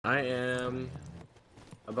I am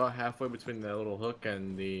about halfway between the little hook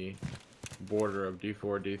and the border of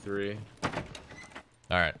D4, D3.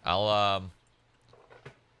 All right,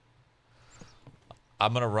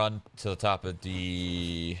 I'm gonna run to the top of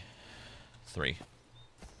D3.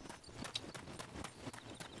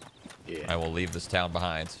 Yeah. I will leave this town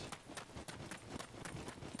behind.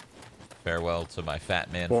 Farewell to my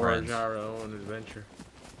fat man friends. Forge our own adventure.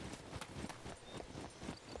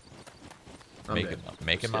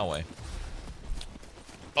 Making my way.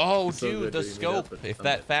 Oh, It's so dude, good the to meet scope. up, but If I'm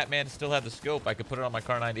that dead. fat man still had the scope, I could put it on my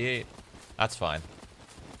car 98. That's fine.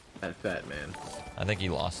 That fat man. I think he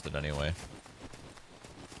lost it anyway.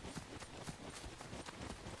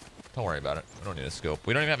 Don't worry about it. We don't need a scope.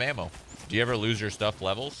 We don't even have ammo. Do you ever lose your stuff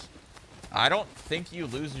levels? I don't think you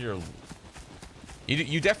lose your...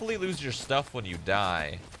 You definitely lose your stuff when you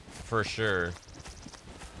die, for sure.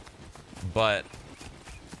 But...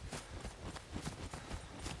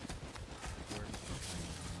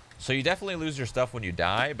 So you definitely lose your stuff when you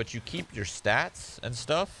die, but you keep your stats and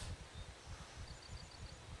stuff.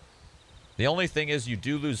 The only thing is you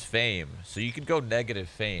do lose fame, so you can go negative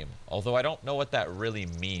fame. Although I don't know what that really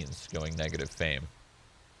means, going negative fame.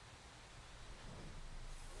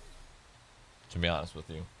 To be honest with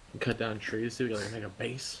you. Cut down trees so we can like make a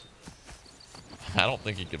base. I don't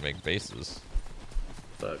think you can make bases.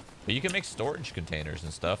 But you can make storage containers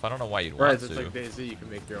and stuff. I don't know why you'd right, want it's to. like DayZ, you can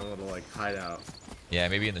make your own little like hideout. Yeah,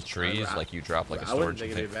 maybe in the trees, like you drop like a I wouldn't storage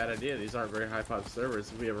think it'd be container. a bad idea. These aren't very high pop servers.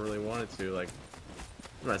 If we ever really wanted to, like,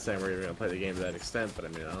 I'm not saying we're even gonna play the game to that extent, but I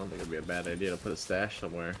mean, I don't think it'd be a bad idea to put a stash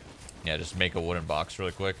somewhere. Yeah, just make a wooden box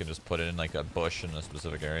really quick and just put it in like a bush in a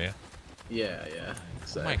specific area. Yeah, yeah,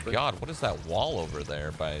 exactly. Oh my god, what is that wall over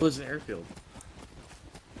there by... It was an airfield.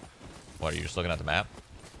 What, are you just looking at the map?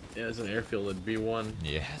 Yeah, it's an airfield at B1.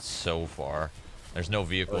 Yeah, it's so far. There's no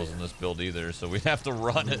vehicles in this build either, so we'd have to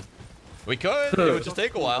run it. We could, it would just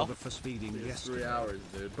take a while. For speeding It's 3 hours,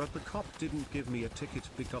 dude. But the cop didn't give me a ticket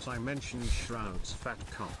because I mentioned Shroud's fat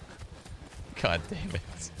cock. God damn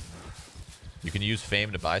it. You can use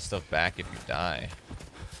fame to buy stuff back if you die.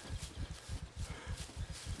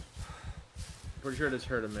 Pretty sure I just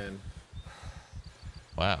heard him in.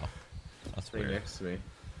 Wow. That's Right weird. next to me.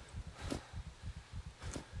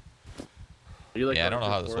 Are you like Yeah, I don't know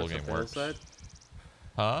running how this through whole forest game on the other works. side?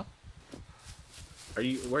 Huh?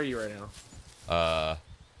 Where are you right now?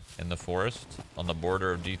 In the forest, on the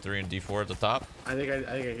border of D3 and D4 at the top. I think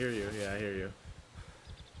I hear you. Yeah, I hear you.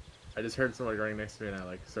 I just heard somebody running next to me and I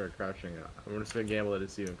like started crouching. I'm just gonna gamble that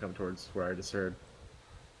it's you and come towards where I just heard.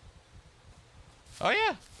 Oh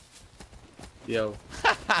yeah. Yo.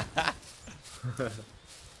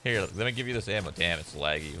 Here, let me give you this ammo. Damn, it's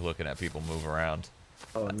laggy looking at people move around.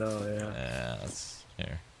 Oh no, yeah. Yeah, that's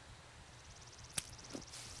here.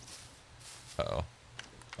 Uh-oh.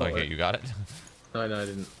 Okay, wait. you got it? No, I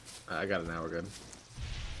didn't. I got it now. We're good.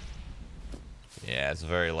 Yeah, it's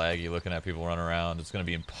very laggy looking at people run around. It's gonna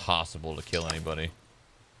be impossible to kill anybody.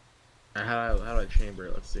 How do I chamber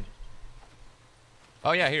it? Let's see.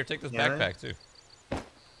 Oh yeah, here, take this Yeah. backpack too.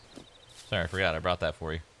 Sorry, I forgot. I brought that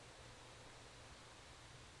for you.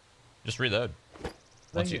 Just reload.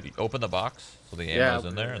 Once you open the box, so the ammo's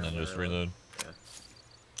in there, and then just reload. Yeah.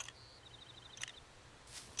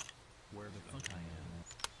 Where the fuck I am?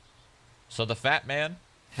 So the fat man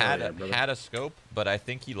had brother. had a scope, but I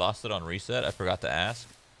think he lost it on reset. I forgot to ask.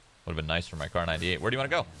 Would have been nice for my car 98. Where do you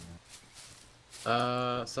want to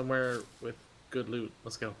go? Somewhere with good loot.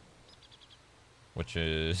 Let's go. Which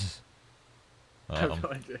is... I have no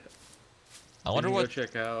idea. I wonder Go what...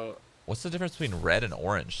 check out. What's the difference between red and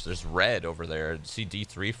orange? There's red over there. See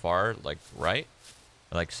D3 far, like, right?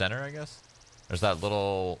 Or, like, center, I guess? There's that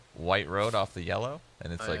little white road off the yellow,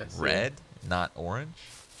 and it's, Oh, like, yeah, I see. red, not orange.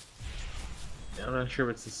 Yeah, I'm not sure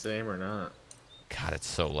if it's the same or not. God, it's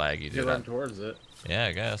so laggy, You dude. run towards it. Yeah,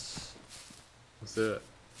 I guess. Let's do it.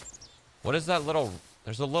 What is that little...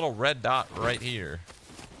 There's a little red dot right here.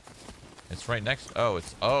 It's right next... Oh,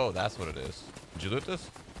 it's... Oh, that's what it is. Did you loot this?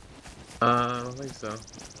 I don't think so.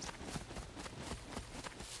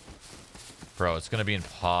 Bro, it's gonna be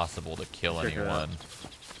impossible to kill Check it out. anyone.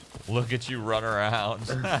 Look at you run around.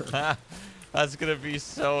 That's gonna be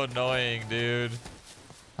so annoying, dude.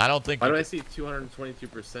 I don't think... Why do I see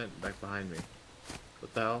 222% back behind me?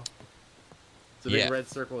 What the hell? It's a big Yeah. red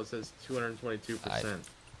circle that says 222%.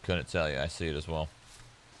 Couldn't tell you. I see it as well.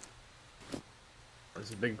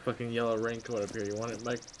 There's a big fucking yellow raincoat up here. You want it,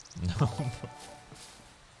 Mike? No.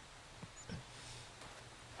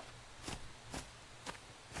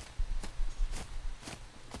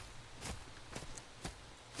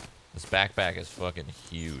 This backpack is fucking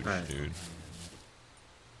huge, Right. dude.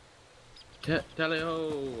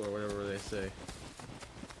 Tally-ho, or whatever they say.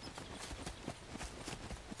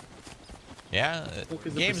 Yeah, What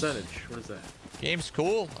is the games. percentage? What is that? Game's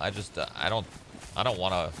cool. I just I don't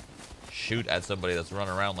want to shoot at somebody that's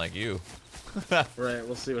running around like you. Right,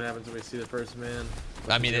 we'll see what happens when we see the first man.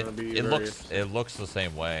 I mean, it looks the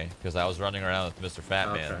same way because I was running around with Mr.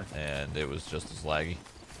 Fat Man and it was just as laggy.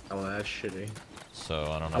 Oh, that's shitty. So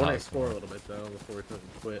I don't know. I want to explore a little bit though before we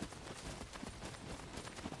quit.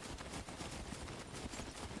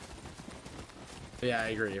 Yeah, I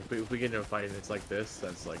agree. If we get into a fight and it's like this,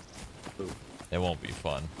 that's like, ooh. It won't be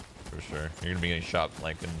fun, for sure. You're gonna be getting shot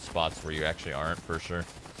like in spots where you actually aren't, for sure.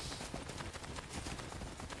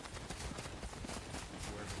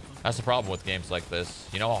 That's the problem with games like this.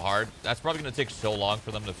 You know how hard? That's probably gonna take so long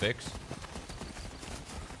for them to fix.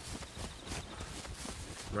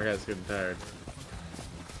 My guy's getting tired.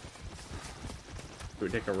 Do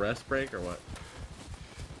we take a rest break or what?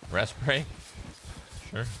 Rest break?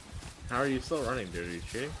 Sure. How are you still running, dude? Are you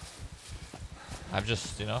cheating? I'm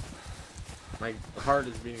just, you know. My heart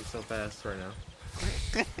is beating so fast right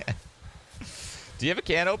now. Do you have a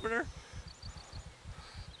can opener?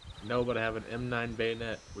 No, but I have an M9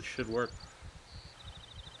 bayonet, which should work.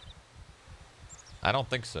 I don't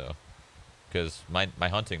think so. Because my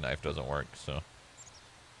hunting knife doesn't work, so.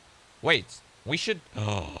 Wait, we should...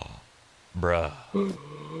 Oh, bruh.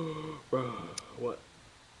 Bruh, what?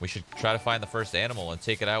 We should try to find the first animal and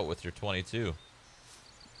take it out with your 22.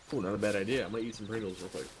 Oh, not a bad idea. I'm gonna eat some Pringles real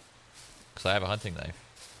quick. Because I have a hunting knife.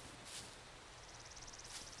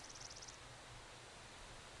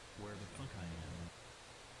 Where the fuck I am?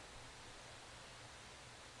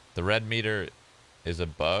 The red meter is a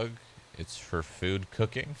bug. It's for food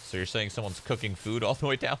cooking. So you're saying someone's cooking food all the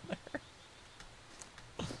way down there?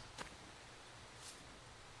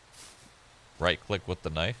 Right click with the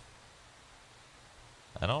knife.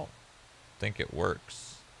 I don't think it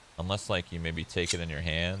works. Unless like you maybe take it in your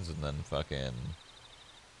hands and then fucking...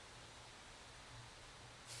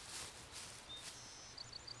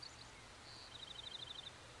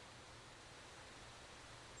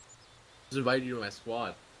 Just invited you to my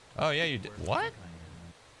squad. Oh yeah, you did. What?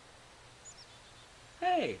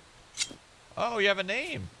 Hey! Oh, you have a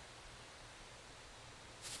name.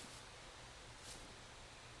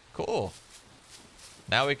 Cool.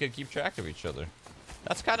 Now we could keep track of each other.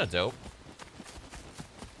 That's kind of dope.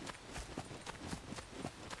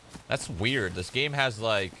 That's weird. This game has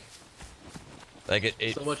like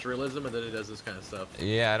it so much realism, and then it does this kind of stuff.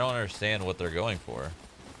 Yeah, I don't understand what they're going for.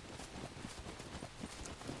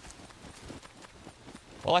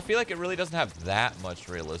 Well, I feel like it really doesn't have that much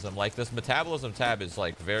realism. Like this metabolism tab is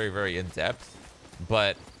like very, very in depth,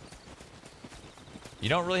 but you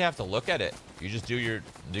don't really have to look at it. You just do your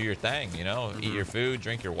thing, you know? Eat your food,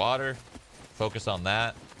 drink your water, focus on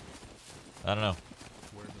that. I don't know.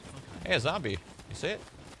 Hey, a zombie. You see it?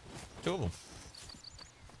 2 of them.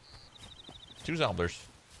 2 zombies.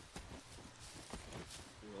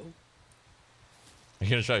 Are you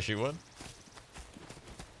gonna try to shoot one?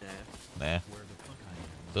 Nah.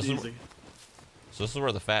 This is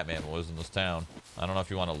where the fat man was in this town. I don't know if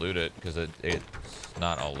you want to loot it because it's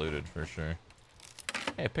not all looted for sure.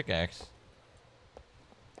 Hey, pickaxe.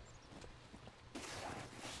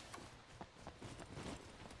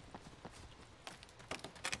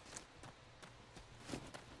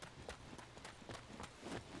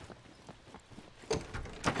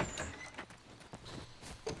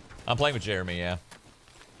 I'm playing with Jeremy, yeah.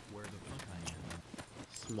 Where the fuck I am?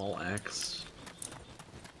 Small axe.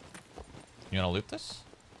 You wanna loot this?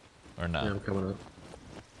 Or not? Yeah, I'm coming up.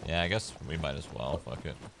 Yeah, I guess we might as well. Fuck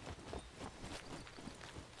it.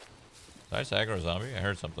 Did I just aggro a zombie? I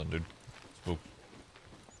heard something, dude. Spook.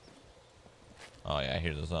 Oh yeah, I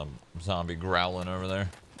hear the zombie growling over there.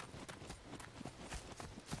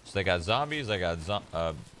 So they got zombies, they got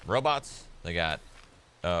robots, they got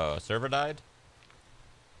server died.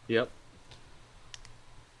 Yep.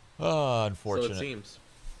 Oh, unfortunate. So it seems.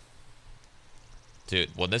 Dude,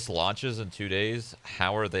 when this launches in 2 days,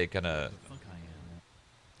 how are they gonna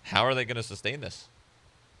sustain this?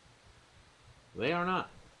 They are not.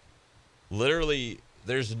 Literally,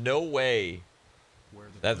 there's no way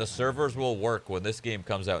that the servers will work when this game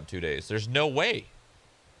comes out in 2 days. There's no way.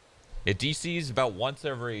 It DCs about once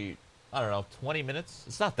every, I don't know, 20 minutes.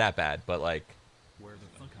 It's not that bad, but like,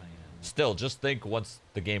 still, just think once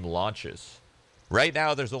the game launches. Right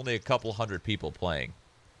now, there's only a couple hundred people playing.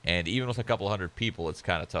 And even with a couple hundred people, it's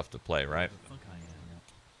kind of tough to play, right?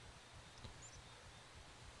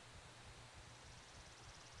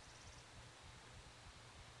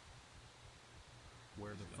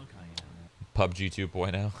 Where the fuck I am? PUBG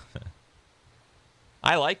 2.0.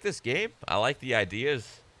 I like this game. I like the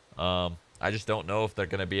ideas. I just don't know if they're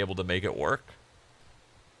going to be able to make it work.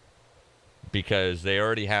 Because they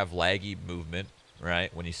already have laggy movement,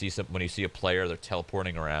 right? When you see a player, they're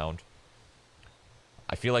teleporting around.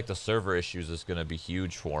 I feel like the server issues is going to be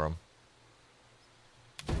huge for them.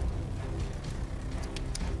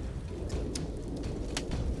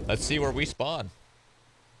 Let's see where we spawn.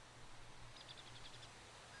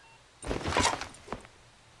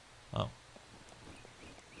 Oh.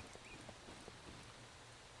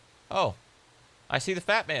 Oh. I see the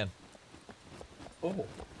fat man. Oh.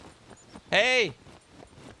 Hey!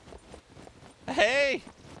 Hey!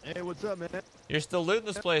 Hey, what's up, man? You're still looting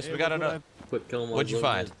this place. Hey, We gotta look know. Quit killing ones What'd you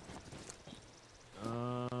loading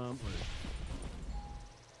find?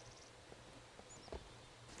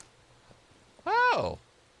 Oh.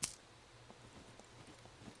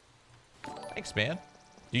 Thanks, man.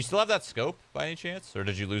 Do you still have that scope by any chance? Or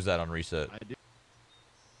did you lose that on reset? I did.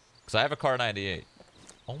 Because I have a car 98.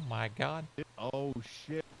 Oh my god. Oh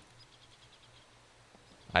shit!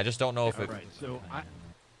 I just don't know if All it... right, so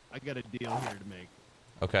I got a deal here to make.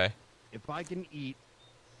 Okay. If I can eat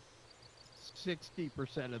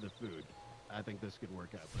 60% of the food, I think this could work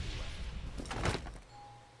out pretty well.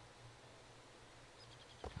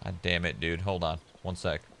 God damn it, dude. Hold on. One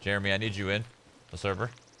sec. Jeremy, I need you in the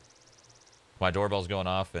server. My doorbell's going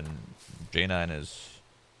off and J9 is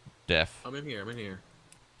deaf. I'm in here. I'm in here.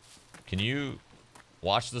 Can you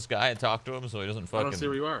watch this guy and talk to him so he doesn't fucking... I don't see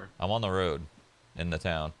where you are. I'm on the road in the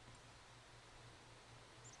town.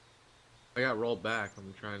 I got rolled back.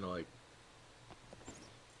 I'm trying to like.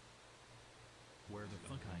 Where the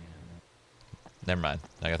fuck I am? Never mind.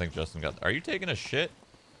 I think Justin got... Are you taking a shit?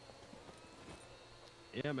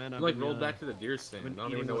 Yeah, man. I'm like rolled back to the deer stand. I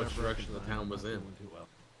don't even know which direction the town was in. Well.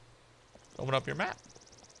 Open up your map.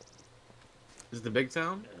 Is it the big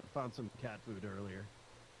town? Yeah, found some cat food earlier.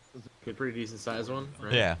 Good, pretty decent sized one,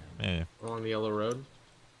 right? Yeah. Yeah. Along the yellow road.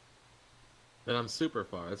 Then I'm super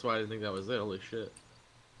far. That's why I didn't think that was it. Holy shit.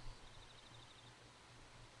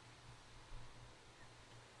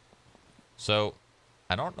 So,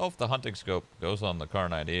 I don't know if the hunting scope goes on the car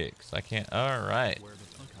 98 because I can't... Alright. Where the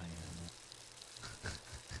fuck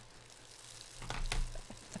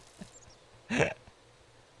I am?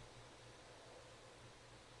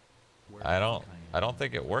 Where the I fuck don't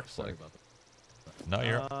think it works Sorry like... about that. No,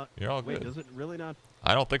 you're all Wait, good. does it really not?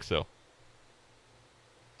 I don't think so.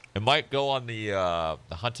 It might go on the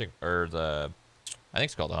hunting or the... I think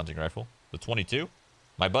it's called the hunting rifle. The 22.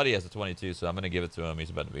 My buddy has the 22, so I'm gonna give it to him.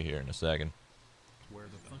 He's about to be here in a second. Where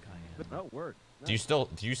the fuck I am? Oh, word. Do you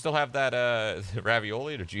still have that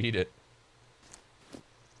ravioli, or did you eat it?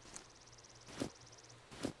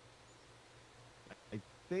 I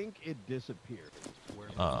think it disappeared. Where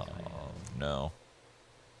the Oh fuck I am? no.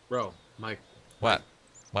 Bro, Mike. What?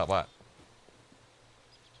 What?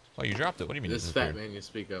 Oh, you dropped it. What do you mean? This it fat disappeared? man you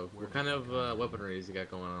speak of. What kind of weaponry has he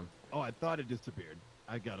got going on? Oh, I thought it disappeared.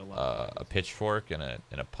 I got a lot. A pitchfork and a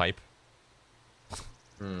pipe.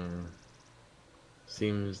 Hmm.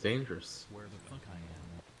 Seems dangerous. Where the fuck I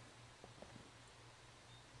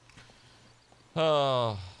am?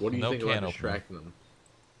 Oh, What do you no think can about opener. distracting him?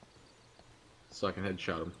 So I can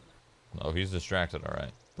headshot him. Oh, he's distracted, all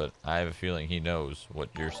right. But I have a feeling he knows what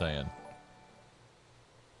you're saying.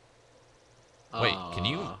 Wait, can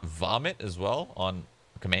you vomit as well on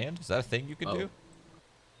command? Is that a thing you can do?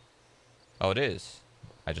 Oh, it is.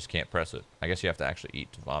 I just can't press it. I guess you have to actually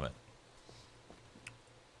eat to vomit.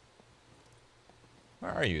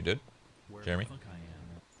 Where are you, dude? Where Jeremy? the fuck I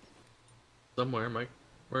am? Somewhere, Mike.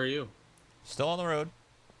 Where are you? Still on the road.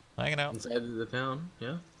 Hanging out. Inside the town,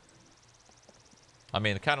 yeah? I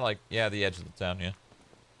mean, kind of like, yeah, the edge of the town, yeah.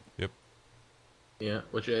 Yep. Yeah.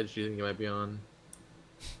 Which edge do you think you might be on?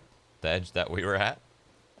 The edge that we were at.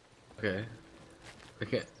 Okay.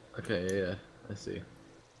 Okay. Okay, yeah. I see.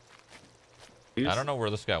 I don't know where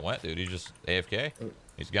this guy went, dude. He's just AFK.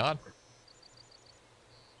 He's gone.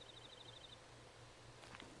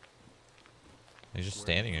 He's just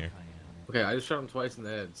standing here. Okay, I just shot him twice in the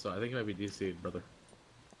head, so I think he might be DC'd, brother.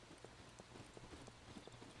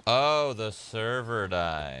 Oh, the server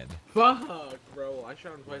died. Fuck, bro. I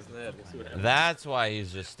shot him twice in the head. We'll see what happens. That's why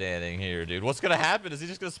he's just standing here, dude. What's gonna happen? Is he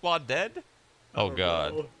just gonna spawn dead? Oh,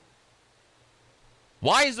 God. Know.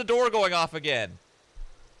 Why is the door going off again?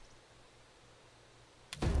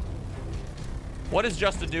 What is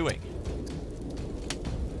Justin doing?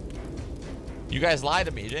 You guys lied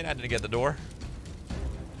to me. Jane, I didn't get the door.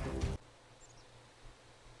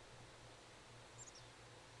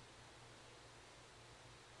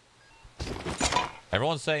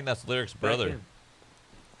 Everyone's saying that's Lyric's brother.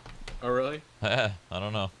 Oh, really? I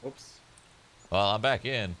don't know. Oops. Well, I'm back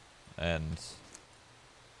in, and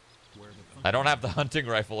Where the fuck? I don't have the hunting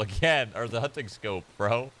rifle again, or the hunting scope,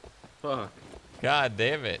 bro. Fuck. God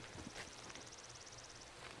damn it.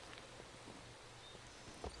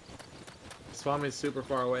 Spawn me super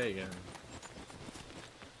far away again.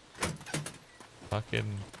 Fucking...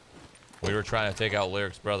 We were trying to take out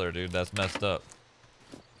Lyric's brother, dude. That's messed up.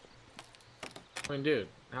 I mean, dude,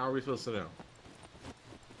 how are we supposed to know?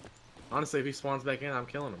 Honestly, if he spawns back in, I'm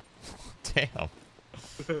killing him. Damn.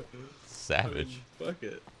 I Savage. mean, fuck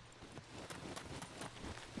it.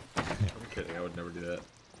 I'm kidding, I would never do that.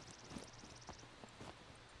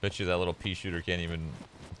 Bet you that little pea shooter can't even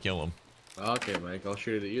kill him. Okay, Mike, I'll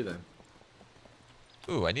shoot it at you then.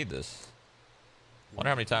 Ooh, I need this. Wonder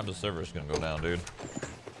how many times the server's gonna go down, dude.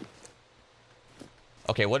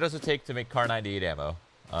 Okay, what does it take to make Car 98 ammo?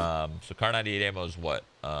 So Car 98 ammo is what?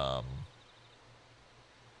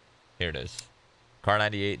 Here it is. Car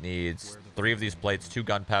 98 needs 3 of these plates, 2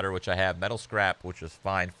 gunpowder, which I have, metal scrap, which is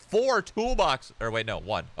fine, 4 toolbox, or wait, no,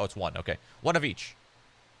 1. Oh, it's 1. Okay, 1 of each.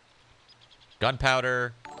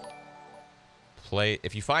 Gunpowder, plate.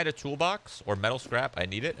 If you find a toolbox or metal scrap, I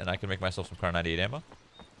need it, and I can make myself some Car 98 ammo.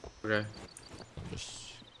 Okay.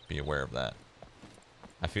 Just be aware of that.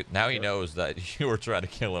 I feel now he knows that you were trying to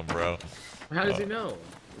kill him, bro. How does he know?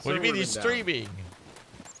 What do you mean he's Server went down. streaming?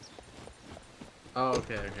 Oh,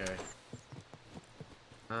 okay, okay.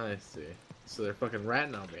 I see. So they're fucking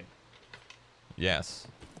ratting on me. Yes.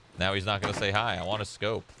 Now he's not gonna say hi. I want a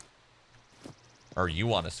scope. Or you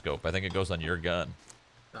want a scope. I think it goes on your gun.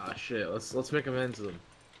 Ah, shit. Let's make amends to them.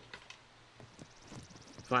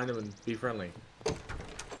 Find them and be friendly.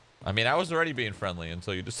 I mean, I was already being friendly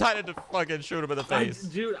until you decided to fucking shoot him in the face.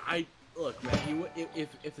 Dude, look, man.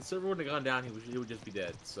 If the server wouldn't have gone down, he would just be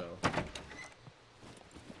dead. So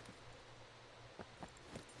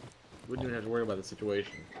wouldn't even have to worry about the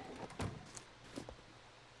situation.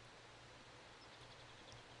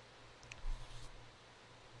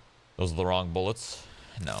 Those are the wrong bullets?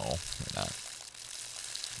 No, they're not.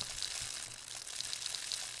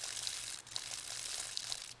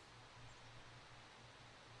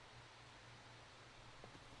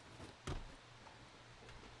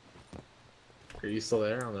 Are you still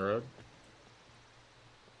there on the road?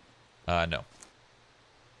 No.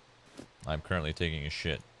 I'm currently taking a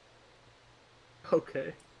shit.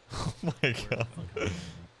 Okay. Oh my god.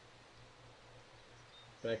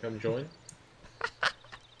 Can I come join?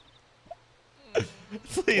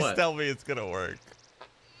 Please What? tell me it's gonna work.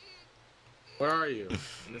 Where are you?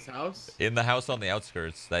 In this house? In the house on the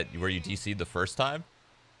outskirts where you DC'd the first time?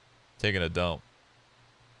 Taking a dump.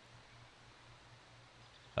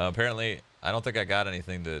 Apparently, I don't think I got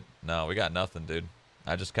anything to... No, we got nothing, dude.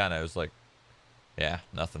 I just kind of was like, yeah,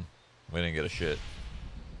 nothing. We didn't get a shit.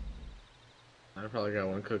 I probably got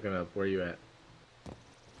one cooking up. Where you at?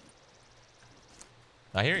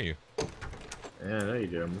 I hear you. Yeah, I know you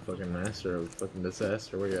do. I'm a fucking master of fucking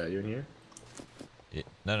disaster. Where you at? You in here? Yeah,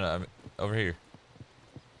 no, I'm over here.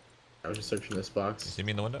 I was just searching this You box. see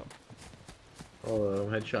me in the window? Oh, I'm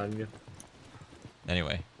headshotting you.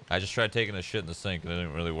 Anyway, I just tried taking a shit in the sink and it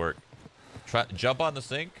didn't really work. Jump on the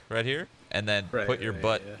sink right here and then put your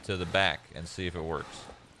butt to the back and see if it works.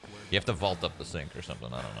 You have to vault up the sink or something.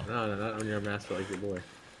 I don't know. No, not when you're a master like your boy.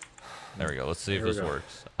 There we go. Let's see if There we this go.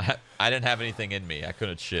 works. I didn't have anything in me. I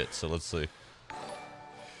couldn't shit, so let's see.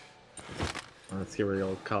 Let's give her the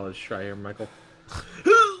old college try here, Michael.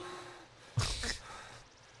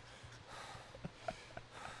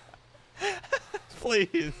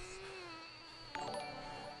 Please.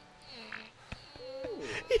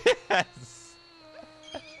 Yes.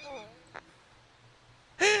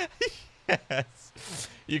 Yes.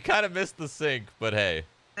 You kind of missed the sink, but hey.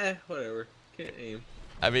 Whatever. Can't aim.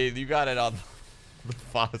 I mean, you got it on the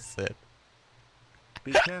faucet.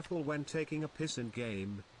 Be careful when taking a piss in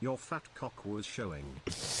game, your fat cock was showing.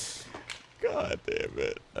 God damn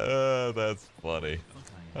it. That's funny.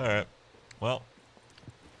 Alright. Well.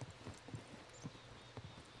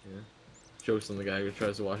 Yeah. Jokes on the guy who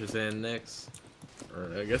tries to wash his hand next.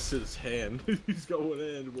 Or I guess his hand. He's got one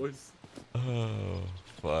hand, boys. Oh,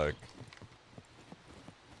 fuck.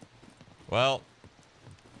 Well.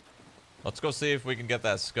 Let's go see if we can get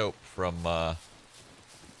that scope from,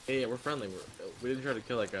 Hey, yeah, we're friendly. We didn't try to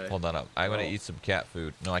kill that guy. Hold on up. I'm gonna Oh. eat some cat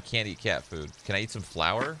food. No, I can't eat cat food. Can I eat some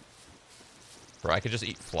flour? Bro, I could just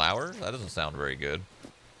eat flour? That doesn't sound very good.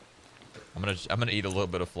 I'm gonna eat a little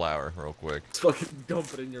bit of flour real quick. Just fucking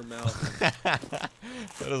dump it in your mouth. That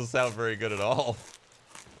doesn't sound very good at all.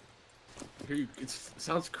 It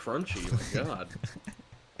sounds crunchy. My God.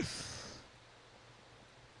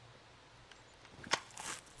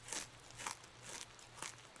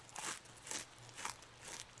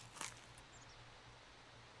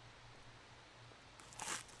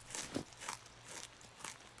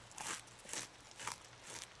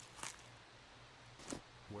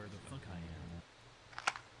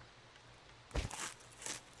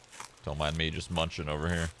 mind me just munching over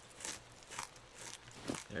here.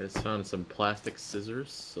 I just found some plastic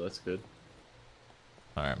scissors, so that's good.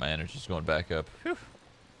 Alright, my energy's going back up. Whew.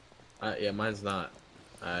 Yeah, mine's not.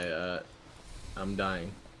 I'm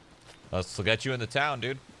dying. Let's get you in the town,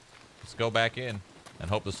 dude. Let's go back in and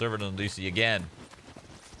hope the server doesn't DC again.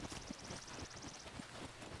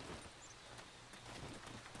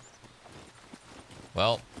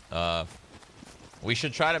 Well, we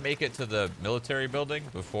should try to make it to the military building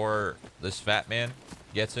before this fat man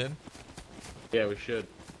gets in. Yeah, we should.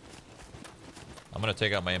 I'm gonna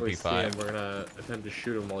take out my We see him, MP5. we're gonna attempt to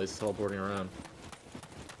shoot him while he's teleporting around.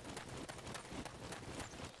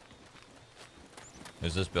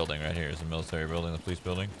 There's this building right here. Is the military building, the police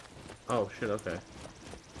building? Oh shit, okay.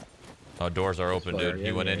 Oh, doors are open, dude.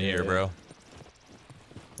 He went in here, bro.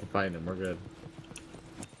 We're fighting him, we're good.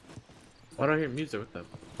 Why don't I hear music with them?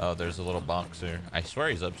 Oh, there's a little box here. I swear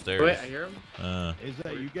he's upstairs. Wait, I hear him? Is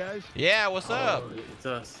that you guys? Yeah, what's up? Oh, it's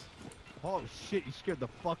us. Oh shit, you scared the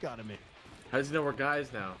fuck out of me. How does he know we're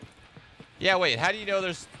guys now? Yeah, wait. How do you know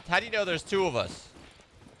there's two of us?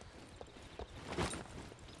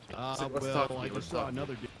 So let's Well, talk to I you, let's just saw talk to you.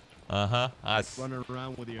 another dude Uh-huh. running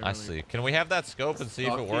around with you I earlier. see. Can we have that scope and see if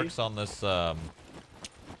it Talkie? works on this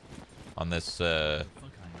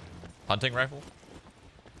hunting rifle?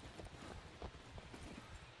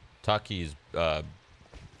 Taki's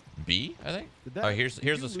B, I think. Did that, Oh, here's did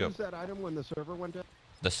the you scope. lose that item when the server went down?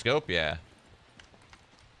 The scope, yeah.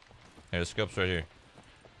 Here, the scope's right here.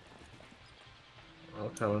 I'll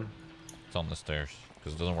tell him. It's on the stairs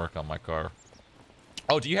because it doesn't work on my car.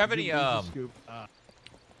 Oh, do you have Did any you lose the scoop?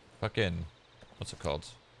 fucking what's it called?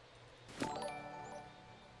 I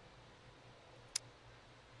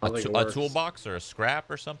don't think it A works. toolbox or a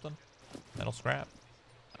scrap or something? Metal scrap?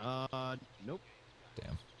 Nope.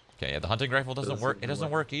 Damn. Okay, yeah, the hunting rifle doesn't Doesn't work. It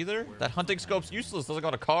doesn't work either. That hunting scope's useless. Doesn't go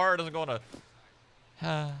on a car. Doesn't go on a.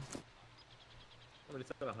 I mean,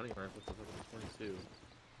 it's not a hunting rifle, it's a fucking 22.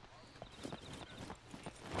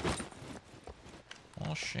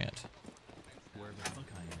 Oh shit. Where the fuck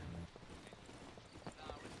I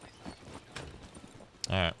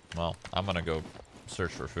am. Alright, well, I'm gonna go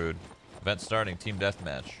search for food. Event starting, team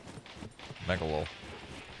deathmatch. Megalol.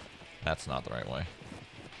 That's not the right way.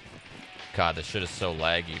 God, this shit is so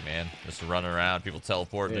laggy, man. Just running around, people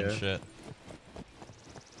teleporting and Yeah. shit.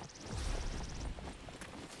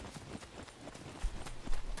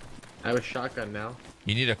 I have a shotgun now.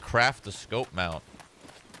 You need to craft the scope mount.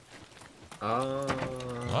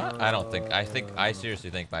 What? I don't think. I seriously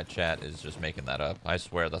think my chat is just making that up. I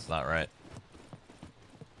swear that's not right.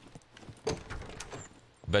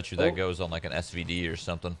 Bet you that Oh. goes on like an SVD or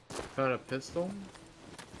something. Found a pistol?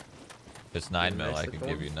 If it's 9 mil, I Nice can little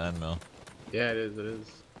give you 9 mil. Yeah, it is, it is.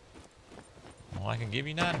 Well, I can give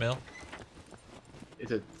you 9 mil.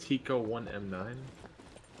 It's a Tico 1M9.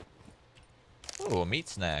 Oh, a meat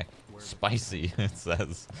snack. Spicy, it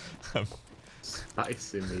says.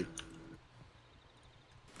 Spicy meat.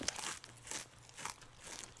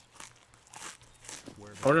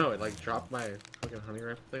 Oh no, it like dropped my fucking hunting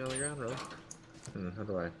rifle thing on the ground, really? How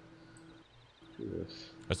do I do this?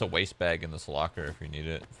 There's a waste bag in this locker if you need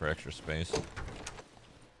it for extra space.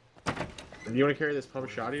 Do you want to carry this pump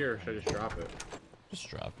shotty or should I just drop it? Just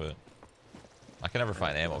drop it. I can never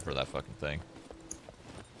find ammo for that fucking thing.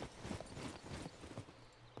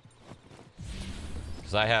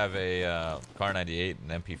 Because I have a Car 98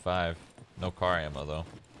 and MP5. No car ammo, though.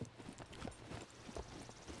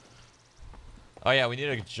 Oh, yeah, we need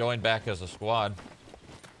to join back as a squad.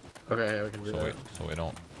 Okay, yeah, we can do that. So we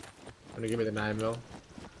don't... Gonna give me the 9 mil.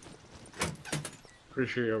 Pretty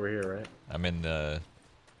sure you're over here, right? I'm in the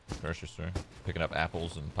grocery store. Picking up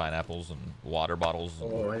apples and pineapples and water bottles.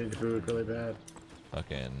 And Oh, I need food really bad.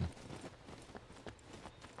 fucking...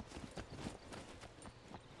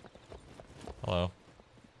 Hello.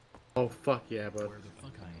 Oh, fuck yeah, bud. Where the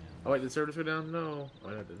fuck I am. Oh, wait, did service go down? No. Oh,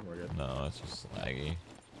 that didn't work good. No, it's just laggy.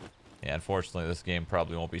 Yeah, unfortunately, this game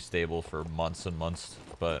probably won't be stable for months and months,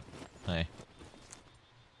 but hey.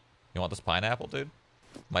 You want this pineapple, dude?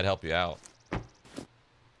 Might help you out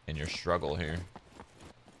in your struggle here.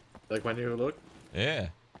 Like my new look? Yeah.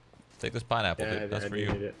 Take this pineapple, Yeah, dude. That's I for do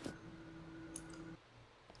you. need it.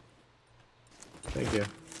 Thank you.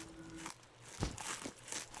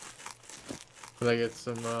 Can I get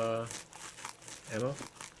some, ammo?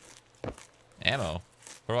 Ammo?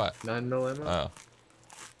 For what? 9 mil ammo? Oh.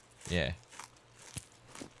 Yeah.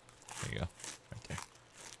 There you go. Right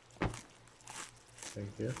there. Thank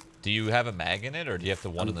you. Do you have a mag in it, or do you have to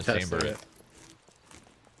one in the chamber it?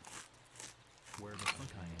 Where the fuck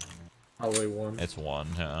I am. Probably one. It's one,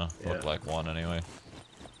 huh? Look Yeah. like one anyway.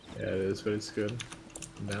 Yeah, it is, but it's good.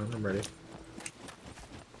 I'm down. I'm ready.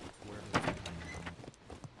 Where the fuck I am.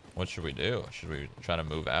 What should we do? Should we try to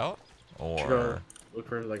move out? Should go Or... look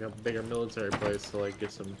for like a bigger military place to like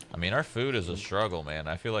get some. I mean, our food is a struggle, man.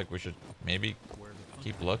 I feel like we should maybe Where the fuck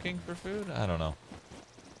keep looking for food? I don't know.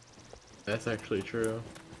 That's actually true.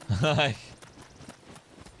 Like,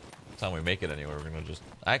 time we make it anywhere, we're gonna just...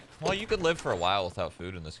 Well, you could live for a while without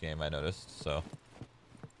food in this game, I noticed, so...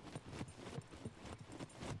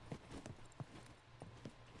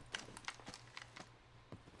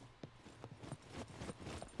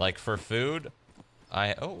 Like, for food,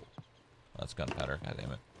 oh, that's gunpowder, god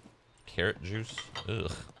damn it. Carrot juice? Ugh.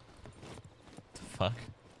 What the fuck?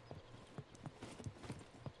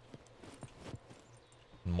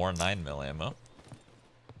 More 9mm ammo.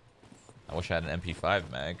 I wish I had an MP5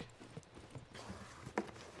 mag.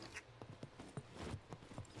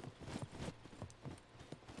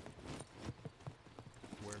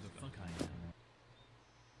 Where the fuck I am.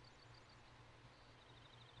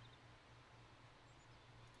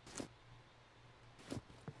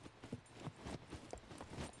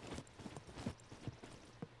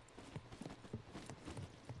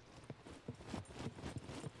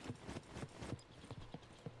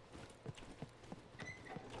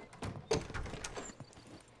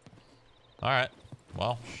 Alright.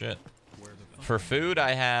 Well, shit. Where the fuck For food,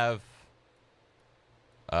 I have...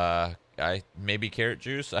 maybe carrot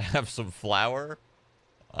juice. I have some flour.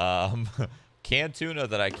 Canned tuna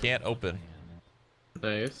that I can't open.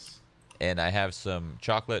 Nice. And I have some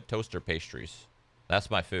chocolate toaster pastries. That's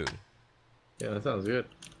my food. Yeah, that sounds good.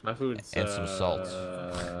 My food's And some salt.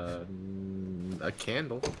 A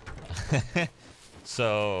candle.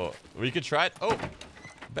 So, we could try it. Oh!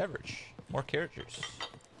 Beverage. More carrot juice.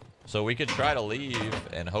 So we could try to leave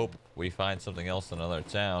and hope we find something else in another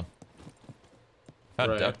town.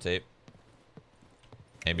 Found Right. duct tape.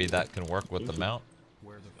 Maybe that can work with the mount.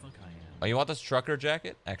 Where the fuck I am. Oh, you want this trucker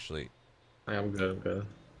jacket? Actually, I'm good. I'm good.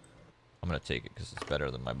 I'm gonna take it because it's better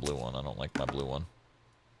than my blue one. I don't like my blue one.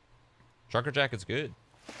 Trucker jacket's good.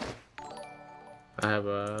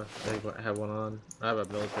 I think I have one on. I have a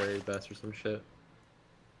military vest or some shit.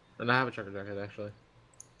 And I have a trucker jacket actually.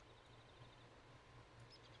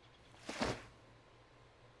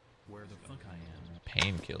 Where the fuck I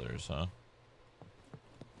am. Painkillers, huh?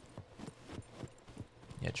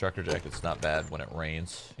 Yeah, trucker jacket's not bad when it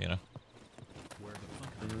rains, you know? Where the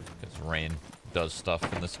fuck I am. Because rain does stuff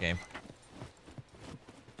in this game.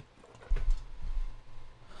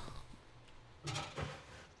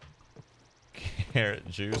 Carrot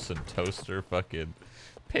juice and toaster fucking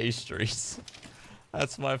pastries.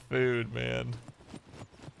 That's my food, man.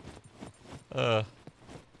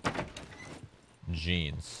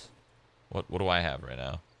 Jeans. What do I have right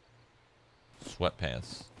now?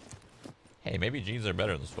 Sweatpants. Hey, maybe jeans are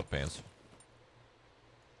better than sweatpants.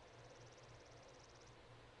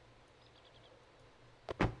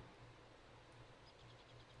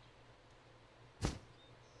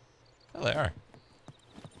 Oh, they are.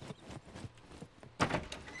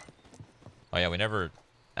 Oh yeah, we never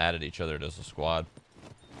added each other as a squad.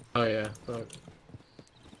 Oh yeah. Fuck.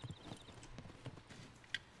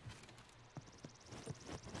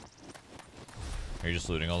 Are you just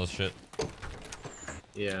looting all this shit?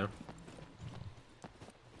 Yeah.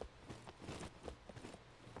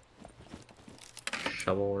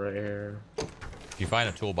 Shovel right here. If you find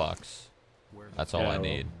a toolbox, Where the that's all Yeah, I well.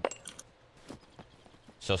 need.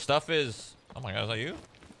 So stuff is... Oh my god, is that you?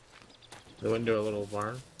 They went into a little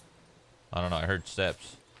barn. I don't know, I heard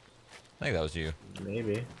steps. I think that was you.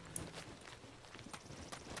 Maybe.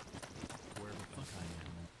 Where the fuck I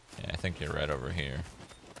am. Yeah, I think you're right over here.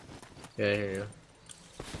 Yeah, I hear you.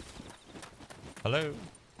 Hello?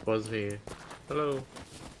 Was he? Hello.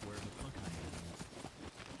 Where the fuck I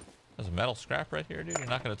am. There's a metal scrap right here, dude. You're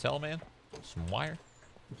not gonna tell, man? Some wire?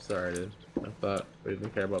 I'm sorry, dude. I thought we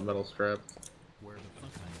didn't care about metal scrap. Where the fuck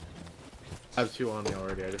I am. I have 2 on me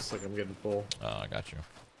already. I just like I'm getting full. Oh, I got you.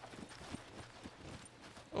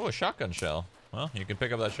 Oh, a shotgun shell. Well, you can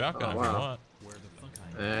pick up that shotgun Oh, if you wow. want. Where the fuck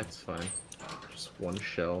I am. That's fine. Just 1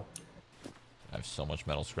 shell. I have so much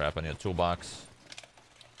metal scrap. I need a toolbox.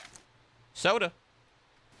 Soda.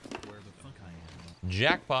 Where the fuck I am.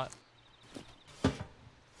 Jackpot.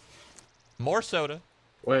 More soda.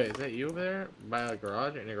 Wait, is that you over there? By a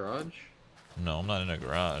garage? In a garage? No, I'm not in a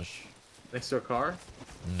garage. Next to a car?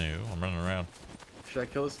 No, I'm running around. Should I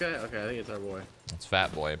kill this guy? Okay, I think it's our boy. It's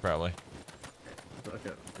Fat Boy, probably.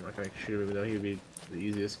 Okay, I'm not gonna shoot him even though he'd be the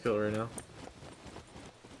easiest kill right now.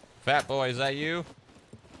 Fat Boy, is that you?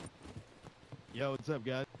 Yo, what's up,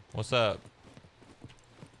 guys? What's up?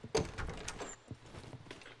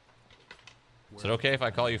 Is it okay if I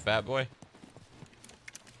call you Fat Boy?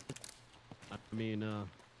 mean,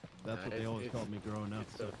 that's what they always called me growing up.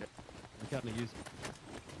 It's So okay. I kind of used.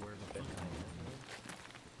 Where the fuck I am.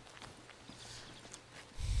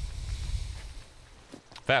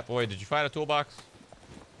 Fat boy, did you find a toolbox?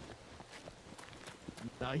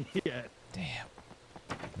 Not yet. Damn.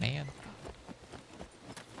 Man.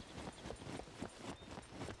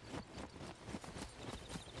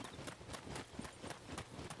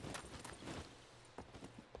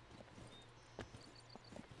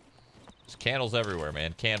 There's candles everywhere,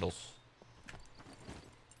 man. Candles.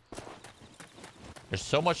 There's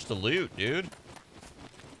so much to loot, dude.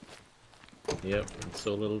 Yep, it's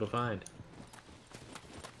so little to find.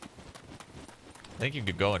 I think you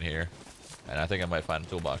could go in here. And I think I might find a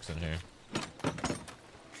toolbox in here.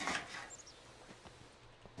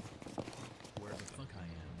 Where the fuck I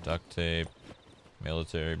am. Duct tape.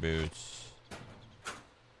 Military boots.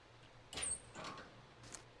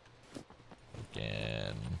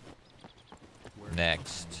 Again.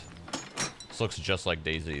 Next. This looks just like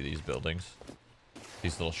DayZ, these buildings.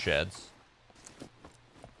 These little sheds.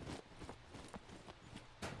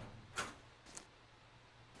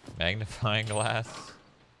 Magnifying glass.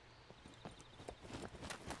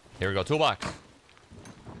 Here we go, toolbox.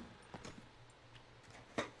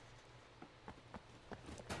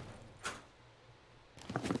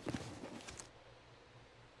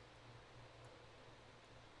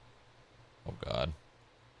 Oh God.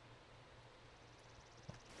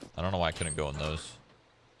 I don't know why I couldn't go in those.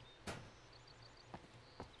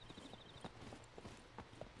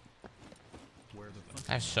 Where the fuck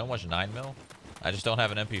I have so much 9mm. I just don't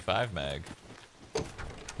have an MP5 mag.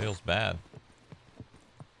 Feels bad.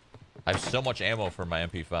 I have so much ammo for my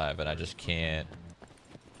MP5 and I just can't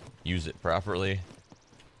use it properly.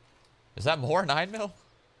 Is that more 9mm?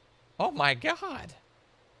 Oh my God.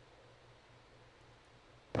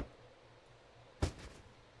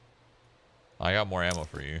 I got more ammo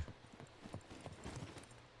for you.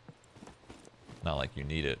 Not like you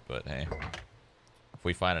need it, but hey. If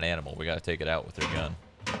we find an animal, we gotta take it out with their gun.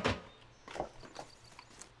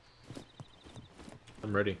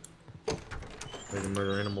 I'm ready. Ready to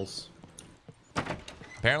murder animals.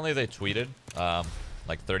 Apparently they tweeted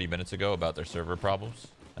like 30 minutes ago about their server problems,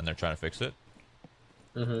 and they're trying to fix it.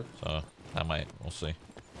 Mm-hmm. So I might, we'll see.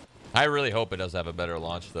 I really hope it does have a better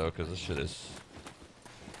launch though, because this shit is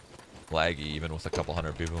laggy even with a couple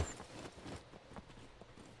hundred people.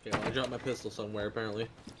 Yeah, I dropped my pistol somewhere apparently.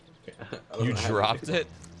 You dropped it?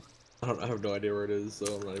 I have no idea where it is, so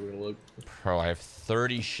I'm not even gonna look. Bro, I have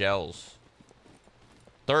 30 shells.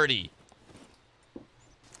 30.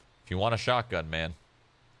 If you want a shotgun, man.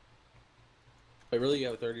 Wait, really? You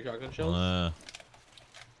have 30 shotgun shells?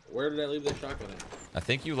 Where did I leave the shotgun at? I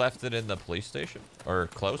think you left it in the police station, or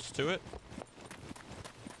close to it.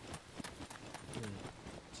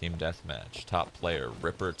 Team deathmatch. Top player,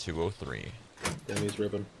 Ripper 203. Damn, he's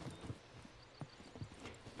ripping.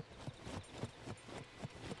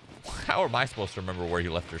 How am I supposed to remember where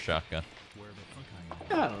you left your shotgun? Where the fuck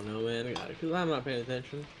I am. I don't know, man. Because I'm not paying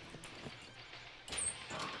attention.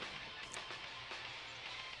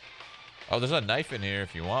 Oh, there's a knife in here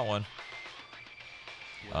if you want one.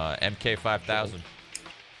 MK 5000.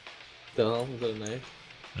 The hell? Is that a knife?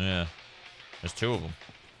 Yeah. There's two of them.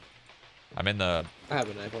 I'm in the... I have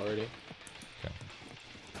a knife already. Okay.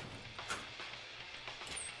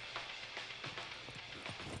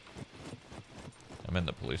 I'm in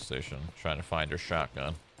the police station trying to find her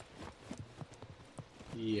shotgun.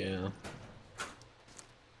 Yeah.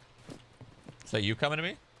 Is that you coming to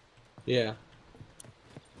me? Yeah.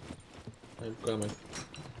 I'm coming.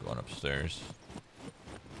 Going upstairs.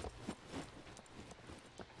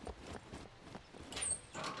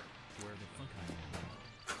 Where the fuck I am.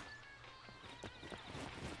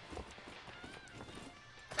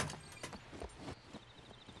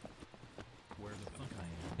 Where the fuck I am.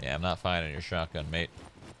 Yeah, I'm not finding your shotgun, mate.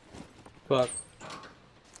 Fuck.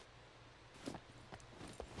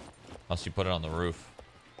 Unless you put it on the roof.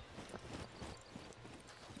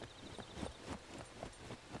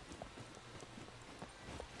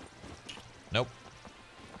 Nope.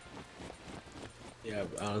 Yeah,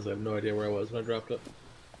 honestly, I have no idea where I was when I dropped it.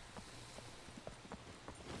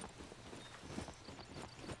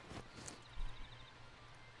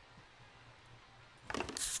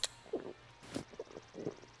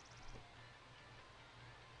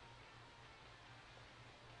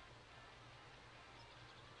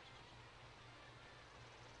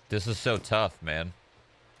 This is so tough, man.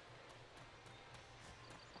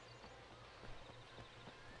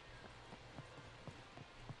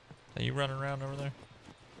 Are you running around over there?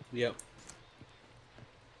 Yep.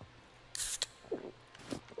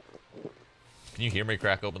 Can you hear me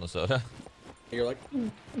crack open the soda? You're like,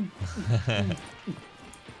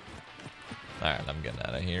 Alright, I'm getting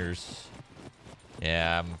out of here.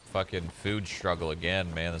 Yeah, I'm fucking food struggle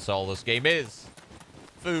again, man. That's all this game is.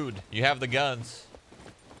 Food. You have the guns.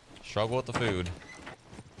 Struggle with the food.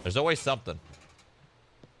 There's always something.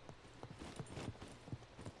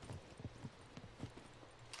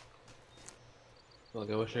 fuck,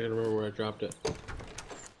 I wish I could remember where I dropped it.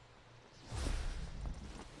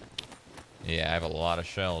 Yeah, I have a lot of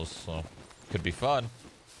shells, so could be fun.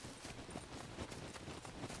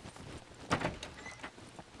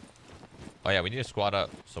 Oh yeah, we need to squad up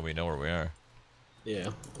so we know where we are. Yeah,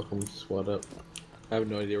 fucking squad up. I have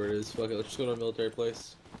no idea where it is. Fuck it, let's just go to a military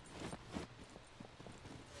place.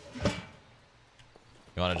 You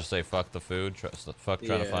want to just say fuck the food? Fuck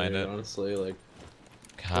trying to find dude, it? honestly, like,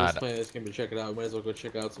 I'm God. just playing this game to check it out. Might as well go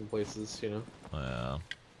check out some places, you know? Yeah.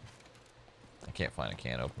 I can't find a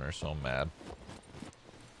can opener, so I'm mad.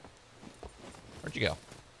 Where'd you go?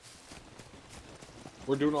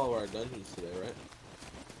 We're doing all of our dungeons today,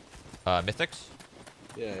 right? Mythics?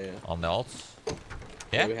 Yeah, yeah. On the alts?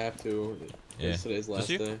 Yeah? We have to. Yeah. It's today's last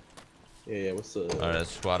you? day. Yeah, yeah, what's the... Alright,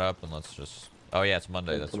 let's squad up and let's just... Oh yeah, it's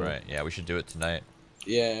Monday, that's Come on. right. Yeah, we should do it tonight.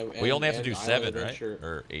 Yeah, We only have to do Island 7, right? Adventure.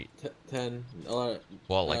 Or 8? 10. Well,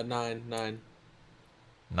 like... 9. 9?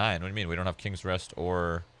 What do you mean? We don't have King's Rest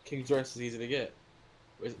or... King's Rest is easy to get.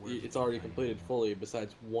 It's already completed fully,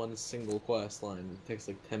 besides one single quest line. It takes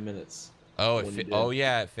like 10 minutes. Oh, when you do. oh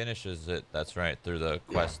yeah, it finishes it. That's right, through the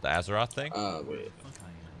quest, the Azeroth thing? Wait.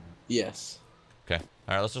 Yes. Okay.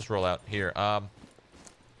 Alright, let's just roll out. Here, Are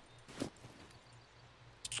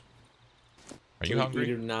you hungry? We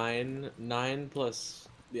do 9 plus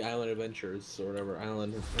the Island Adventures, or whatever.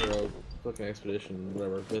 Island, or fucking Expedition,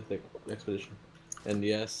 whatever. Mythic Expedition. And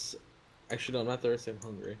yes... Actually, no, I'm not thirsty, I'm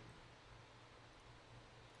hungry.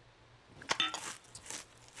 God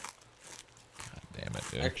damn it,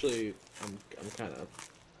 dude. Actually,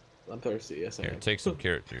 I'm thirsty, yes I Here, am. take some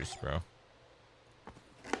carrot juice, bro.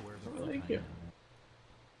 Oh, thank you.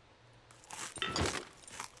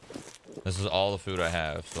 This is all the food I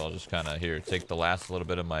have, so I'll just kind of, here, take the last little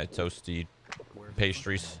bit of my toasty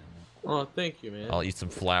pastries. Oh, thank you, man. I'll eat some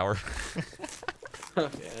flour. Yeah,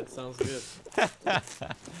 that sounds good.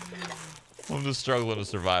 I'm just struggling to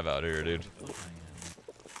survive out here, dude.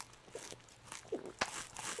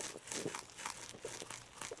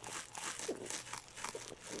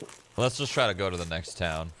 Let's just try to go to the next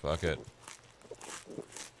town. Fuck it.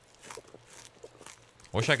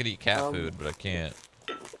 Wish I could eat cat food, but I can't.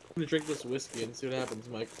 I'm gonna drink this whiskey and see what happens,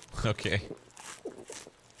 Mike. Okay.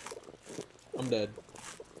 I'm dead.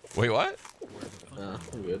 Wait, what?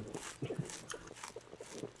 I'm good.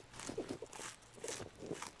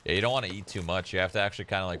 Yeah, you don't want to eat too much. You have to actually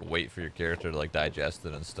kind of like wait for your character to like digest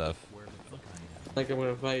it and stuff. I think I'm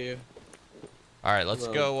gonna fight you. All right, let's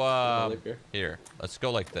go. liquor. Here, let's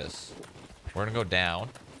go like this. We're gonna go down.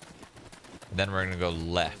 Then we're gonna go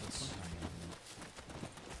left.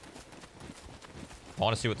 I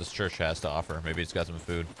want to see what this church has to offer. Maybe it's got some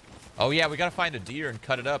food. Oh yeah, we gotta find a deer and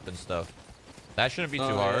cut it up and stuff. That shouldn't be too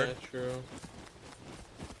hard. Yeah, true.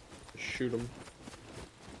 Shoot him.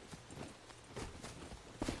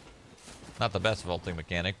 Not the best vaulting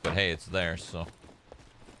mechanic, but hey, it's there, so.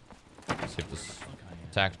 Let's see if this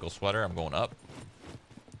tactical sweater, I'm going up.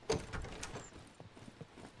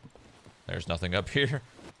 There's nothing up here.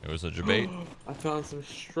 It was a debate. I found some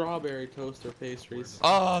strawberry toaster pastries.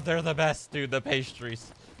 Oh, they're the best, dude, the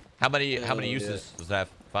pastries. How many Hell uses does that have?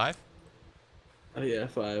 5? Oh yeah,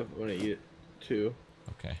 5. I'm gonna eat it 2.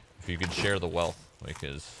 Okay. If you could share the wealth,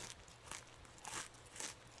 because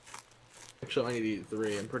Actually, I need to eat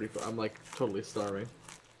 3. I'm like totally starving.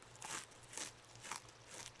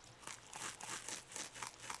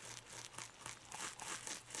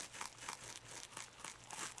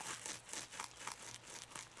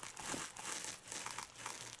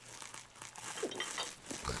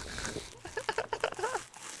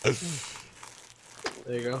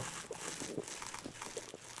 There you go.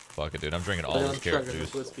 fuck it, dude. I'm drinking all Then this I'm carrot chugging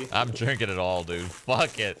this juice. whiskey. I'm drinking it all, dude.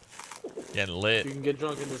 Fuck it. Getting lit. If you can get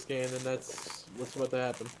drunk in this game, then that's what's about to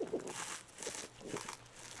happen.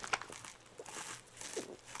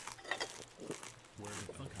 Where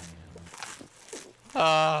the fuck I am?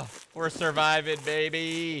 Ah, we're surviving,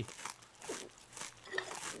 baby.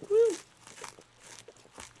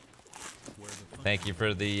 Where the fuck Thank you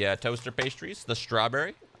for the toaster pastries, the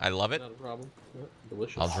strawberry. I love it. Not a problem. Yeah,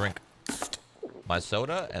 delicious. I'll drink my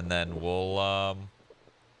soda and then we'll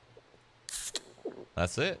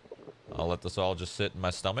that's it. I'll let this all just sit in my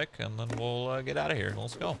stomach and then we'll get out of here.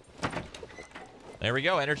 Let's go. There we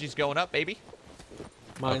go. Energy's going up, baby.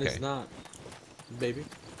 Mine okay. is not, baby.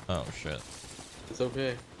 Oh shit. It's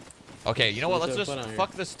okay. Okay, you know what? Let's Let's just have fun out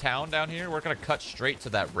fuck this town down here. We're gonna cut straight to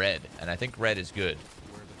that red, and I think red is good.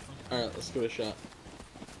 Alright, let's give it a shot.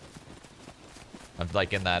 I'm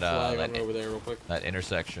like in that Flag on over there real quick. that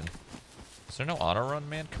intersection. Is there no auto run,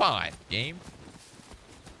 man? Come on, game.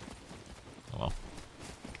 Oh well.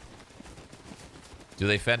 Do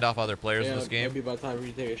they fend off other players in this game? Maybe about time for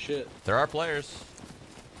you to take a shit. There are players.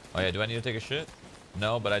 Oh yeah, do I need to take a shit?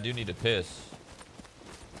 No, but I do need to piss.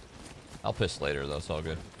 I'll piss later though, it's all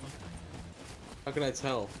good. How can I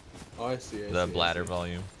tell? Oh, I see. The bladder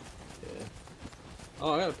volume. Yeah.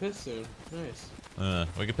 Oh, I gotta piss soon. Nice.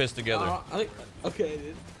 We can piss together. I think. Okay,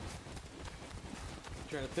 dude.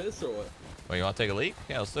 Trying to piss or what? Oh, you want to take a leak?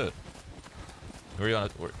 Yeah, let's do it. Where you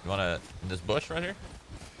want to? You want to? In this bush right here?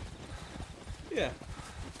 Yeah.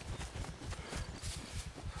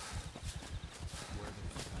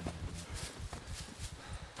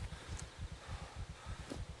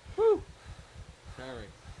 Woo! Harry.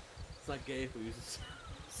 It's not gay if we use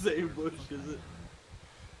the same bush, is it?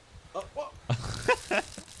 Oh, whoa!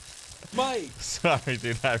 Mike! Sorry,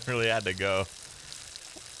 dude. I really had to go.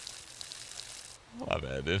 My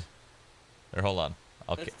bad, dude. There, hold on.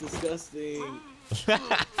 That's disgusting.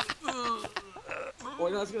 Oh,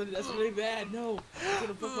 no, that's really bad. No, it's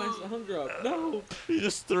gonna fuck my hunger up. No. You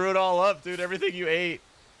just threw it all up, dude. Everything you ate.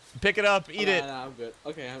 Pick it up. Eat it. Nah, I'm good.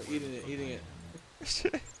 Okay, I'm eating it. Eating it.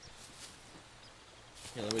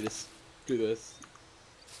 Here, let me just do this.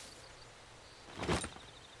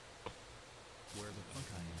 Where the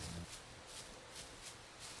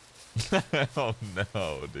fuck I am. Oh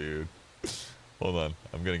no, dude. Hold on.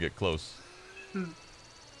 I'm gonna get close.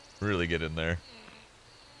 Really get in there.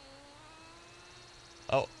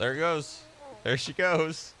 Oh, there it goes. There she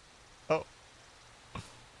goes. Oh.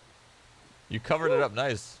 You covered it up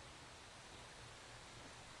nice.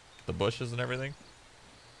 The bushes and everything.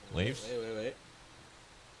 Leaves. Wait.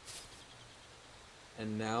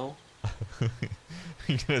 And now?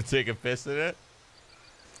 You gonna take a piss in it?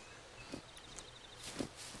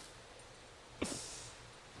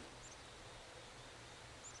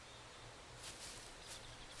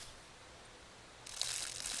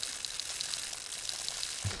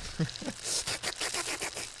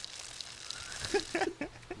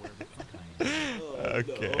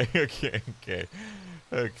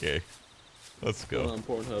 Okay. Let's go. On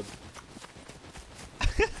Pornhub.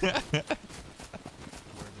 Where the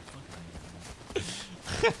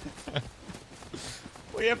fuck I am.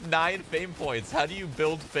 We have 9 fame points. How do you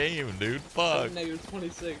build fame, dude? Fuck. Negative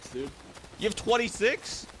 26, dude. You have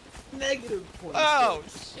 26? Negative 26. Oh,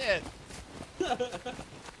 shit.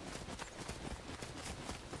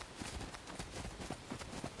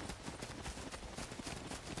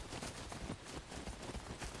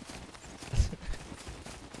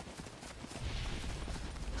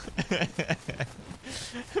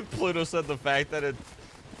 Pluto said the fact that it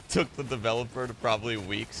took the developer to probably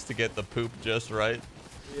weeks to get the poop just right.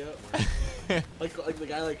 Yep. like the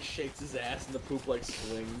guy like shakes his ass and the poop like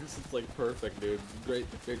swings. It's like perfect, dude. Great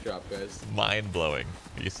job, guys. Mind blowing,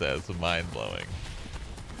 he says. Mind blowing.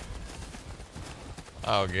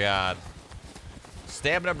 Oh god.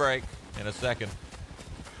 Stamina break in a second.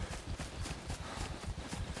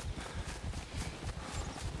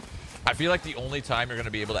 I feel like the only time you're going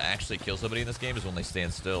to be able to actually kill somebody in this game is when they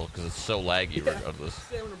stand still, because it's so laggy regardless.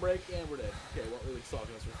 Stamina break and we're dead. Okay, well, we're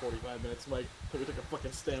talking to us for 45 minutes, Mike. So we took a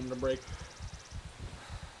fucking stamina break.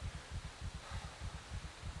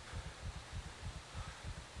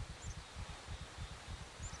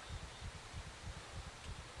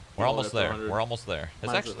 We're almost there. We're almost there. It's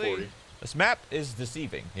Mine's at actually, 40. this map is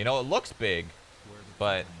deceiving. You know, it looks big,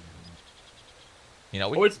 but, you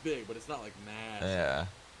know, Oh, it's big, but it's not like massive. yeah.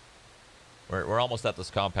 We're almost at this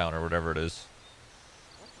compound or whatever it is.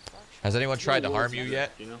 Has anyone tried to harm you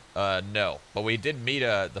yet? You know? No. But we did meet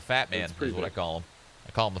the Fat Man, is what I call him.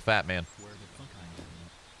 I call him the Fat Man. Where the fuck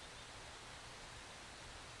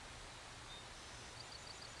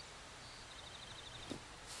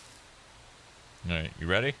I am. Alright, you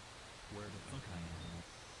ready? Where the fuck I am.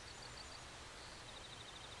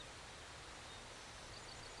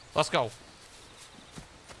 Let's go.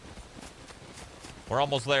 We're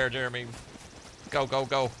almost there, Jeremy. Go, go,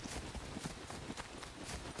 go.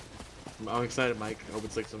 I'm excited, Mike. I hope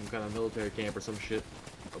it's like some kind of military camp or some shit.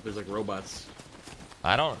 I hope there's like robots.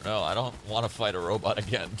 I don't know. I don't want to fight a robot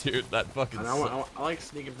again, dude. That fucking And I like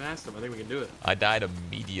sneaking past them. I think we can do it. I died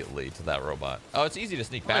immediately to that robot. Oh, it's easy to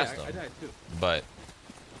sneak past them. I died too. But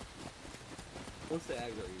What's the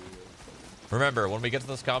aggro you use? remember, when we get to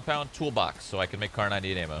this compound, toolbox, so I can make Car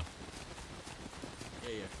 98 ammo. Yeah.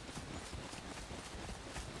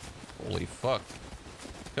 Holy fuck.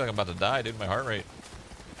 feel like I'm about to die, dude. My heart rate.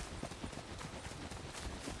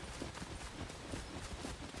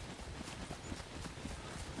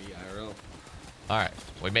 BIRL. Alright,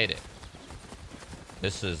 we made it.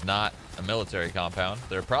 This is not a military compound.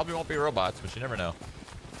 There probably won't be robots, but you never know.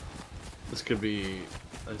 This could be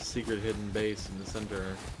a secret hidden base in the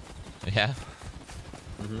center. Yeah?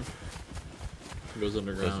 It goes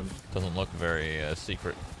underground. Doesn't look very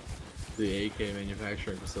secret. The AK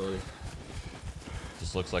manufacturing facility.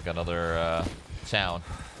 Just looks like another town.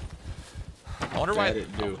 I wonder why.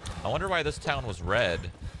 I wonder why this town was red,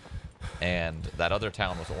 and that other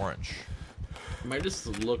town was orange. It might just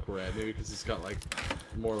look red, maybe because it's got like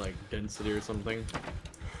more like density or something.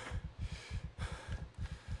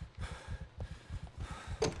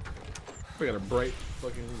 We got a bright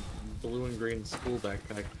fucking blue and green school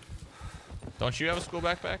backpack. Don't you have a school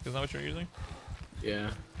backpack? Isn't that what you're using? Yeah.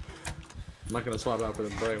 I'm not gonna swap out for the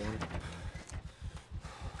bright one.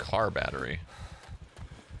 Car battery.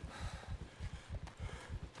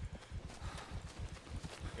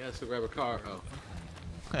 Yeah, let's go grab a car. Oh.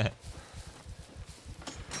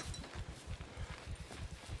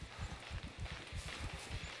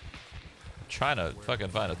 Trying to fucking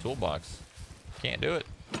find a toolbox. Can't do it.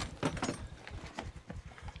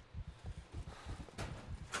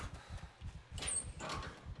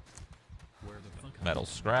 Metal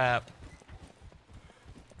scrap.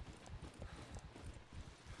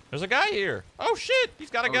 There's a guy here. Oh shit, he's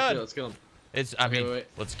got a gun. Shit, let's kill him. It's, I mean, wait.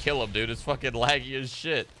 let's kill him, dude. It's fucking laggy as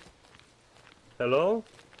shit. Hello?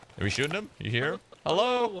 Are we shooting him? You hear him?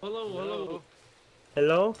 Hello? Hello.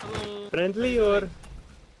 Hello? Friendly or?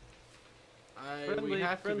 We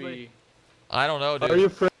have to be. I don't know, dude. Are you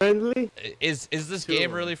friendly? Is this Two of game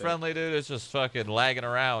them, really I think. friendly, dude? It's just fucking lagging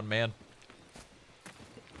around, man.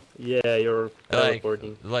 Yeah, you're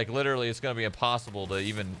teleporting. Like literally, it's gonna be impossible to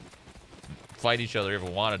even fight each other if we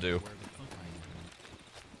want to do.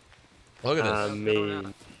 Look at I this.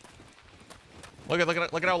 mean, Look at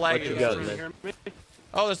how laggy you it got, is. man?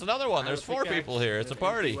 Oh, there's another one. I There's have 4 pickaxe people here. It's a and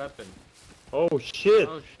party. weapon. Oh shit!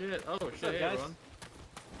 Oh shit! Oh shit! up, Hey, guys? everyone.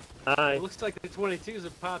 Hi. It looks like the 22 is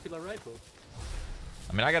a popular rifle.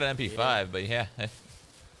 I mean, I got an MP5, but yeah.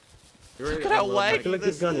 You ready Look to at how unload my- laggy I feel like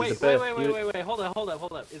this gun is Wait, the best. wait.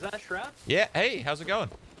 Hold up. Is that Shroud? Yeah. Hey, how's it going?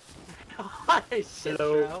 Holy shit,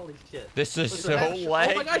 Hello. Shroud. Holy shit. This is What's so that?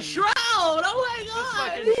 laggy. Oh my god, Shroud! Oh my This god!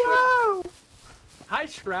 fucking Shroud. Hi,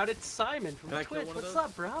 Shroud. It's Simon from Can I kill Twitch. one of What's those?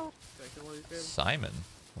 up, bro? Can I kill one of these guys? Simon.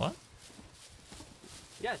 What?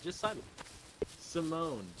 Yeah, just Simon.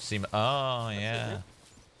 Simone. Oh yeah. man.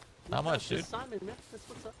 How much, dude? Just Simon, man. That's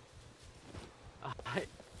what's up.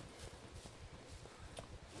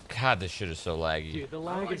 God, this shit is so laggy. Dude, the I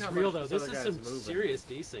lag like is how real, much though. this This other is guy's some moving. serious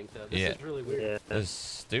desync, though. This Yeah. is really weird. Yeah. This is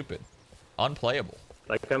stupid. Unplayable.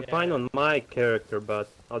 Like I'm fine on my character, but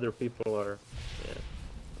other people are. Yeah.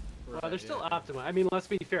 Well, they're still optimized. I mean, let's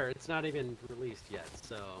be fair. It's not even released yet,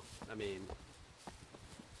 so, I mean...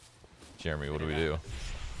 Jeremy, what do we do?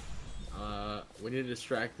 We need to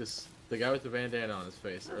distract the guy with the bandana on his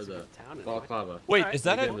face, or That's a the good town, anyway. balaclava. Wait, Alright. is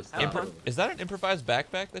that We an get him to stop. is that an improvised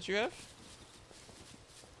backpack that you have?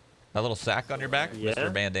 That little sack on your back, Yeah.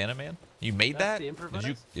 Mr. Bandana Man? You made That's the that?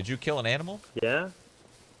 improvised? Did you kill an animal? Yeah.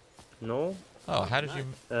 No. Oh, how did you?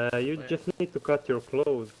 You just need to cut your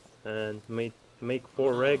clothes and make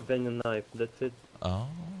 4 rags and a knife. That's it. Oh,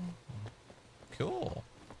 cool.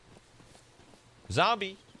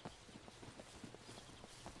 Zombie.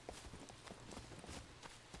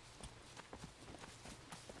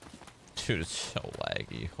 Dude, it's so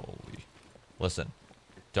laggy. Holy. Listen,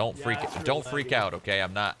 don't Yeah, freak it's real don't freak laggy. out, okay?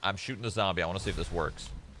 I'm shooting the zombie. I want to see if this works.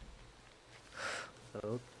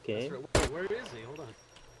 Okay. That's right. Wait, where is he? Hold on.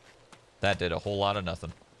 That did a whole lot of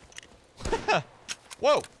nothing.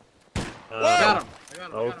 Whoa. I got him!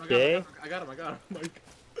 Okay. I got him! Like,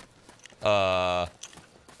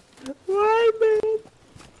 Why, man?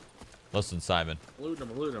 Listen, Simon. looting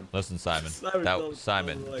him. Listen, Simon. Simon, That, don't-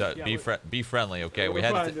 Simon, don't, d- like- Yeah, be we're- be friendly, okay? We're We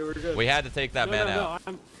had fine, to dude, we're good. we had to take that man out.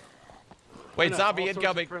 I'm... Wait, no, zombie all sorts of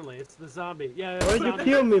incoming. friendly. It's the zombie. Yeah, Why'd you zombie.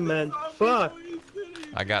 kill me, man? Fuck.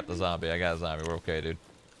 I got the zombie. I got a zombie. We're okay, dude.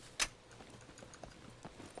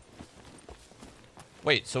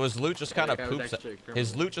 Wait, so his loot just Yeah, kind of that guy was poops. actually a His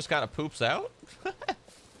criminal. loot just kind of poops out.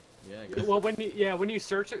 Yeah, I guess. Well, when you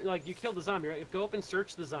search it, like you kill the zombie, right? Go up and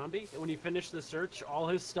search the zombie, and when you finish the search, all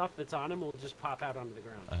his stuff that's on him will just pop out onto the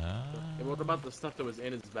ground. And what about the stuff that was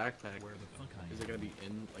in his backpack? Where the fuck I Is am? it gonna be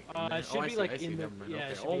in like? Uh, in there? it should I be, see, like, I see, in the- never mind, yeah, it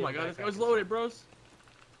okay. should Oh be my in the god, this guy backpack was or loaded, bros.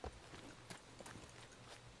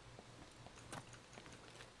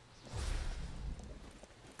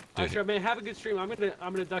 Dude. Actually, man, have a good stream. I'm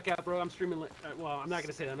gonna duck out, bro. I'm streaming. Well, I'm not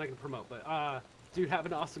gonna say that. I'm not gonna promote, but Dude, have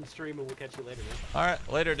an awesome stream, and we'll catch you later, man. All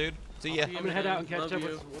right, later, dude. See ya. See I'm gonna head out and catch Love up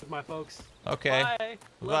you. with my folks. Okay. Bye.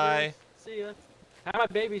 Love Bye. yous. See ya. Have my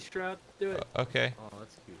baby, Shroud. Do it. Okay. Oh,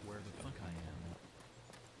 that's cute. Where the fuck I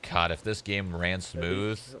am. God, if this game ran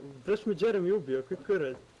smooth. Deixa me Jeremy убил, o que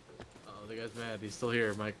que Oh, the guy's mad. He's still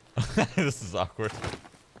here, Mike. This is awkward.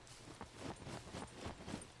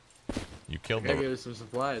 You I killed gotta the give us some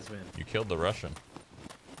supplies, man. you killed the Russian.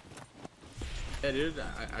 Yeah, dude,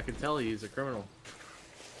 I can tell he's a criminal.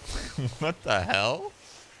 What the hell?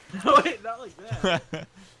 No, wait, not like that.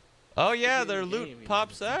 Oh yeah, in their the loot game, you know.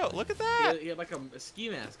 pops out. Look at he, that. had, he had like a ski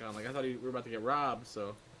mask on. Like I thought we were about to get robbed.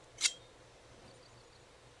 So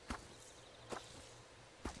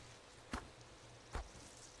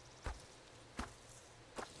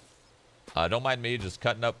Don't mind me just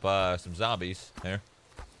cutting up some zombies. Here.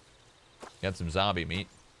 Got some zombie meat.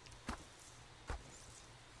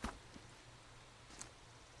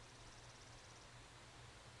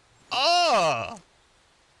 Oh!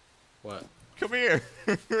 what? Come here.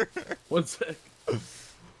 1 sec.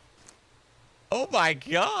 Oh my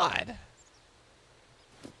god.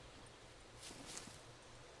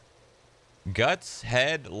 Guts,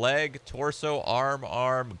 head, leg, torso,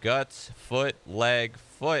 arm, guts, foot, leg,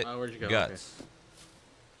 foot, Where'd you go? guts.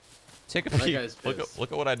 Take a That peek. guy's Look pissed.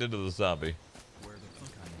 at what I did to the zombie. Where the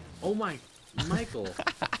fuck I am. Oh my, Michael.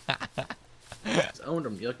 Just owned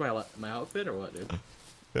him. You like my outfit or what, dude?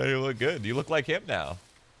 Yeah, you look good. You look like him now.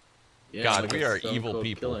 Yeah, God, like we a are stone evil cold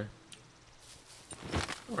people. Killer.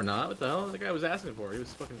 Or not? What the hell? The guy was asking for it. He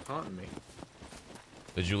was fucking taunting me.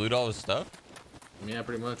 Did you loot all his stuff? Yeah,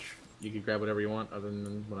 pretty much. You can grab whatever you want other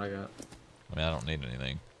than what I got. I mean, I don't need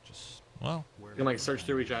anything. Just, well. You can like search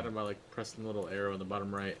through each item by like pressing the little arrow in the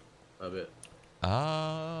bottom right of it.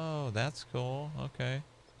 Oh, that's cool. Okay.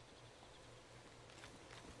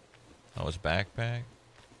 Oh, his backpack.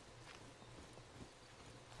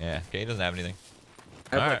 Yeah, okay, he doesn't have anything.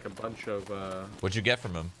 I have Alright. like a bunch of What'd you get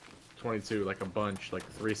from him? 22, like a bunch, like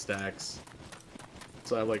 3 stacks.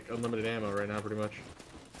 So I have like unlimited ammo right now, pretty much.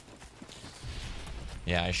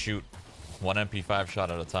 Yeah, I shoot one MP5 shot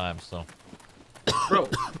at a time, so. Bro,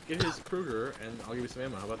 get his Kruger and I'll give you some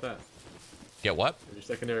ammo. How about that? Get what? Your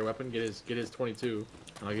secondary weapon, get his 22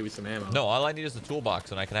 and I'll give you some ammo. No, all I need is the toolbox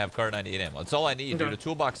and I can have Kar 98 ammo. That's all I need, dude. Okay. The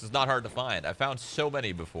toolbox is not hard to find. I found so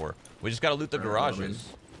many before. We just gotta loot the Alright, well, I mean,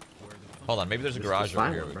 garages. Hold on, maybe there's a Just garage over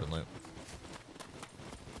find here one, we bro. can loot.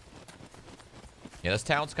 Yeah, this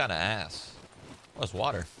town's kinda ass. Oh, it's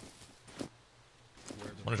water. I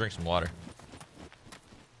wanna drink some water.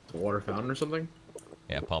 a water fountain or something?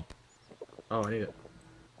 Yeah, pump. Oh, I need it.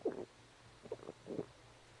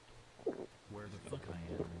 Where the fuck I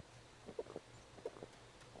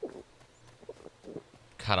am.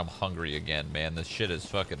 God, I'm hungry again, man. This shit is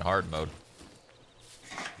fucking hard mode.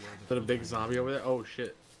 Is that a big zombie over there? Oh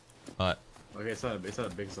shit. What? Okay, it's not a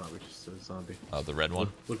big zombie, it's just a zombie. Oh, the red one?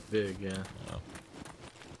 Look big, yeah.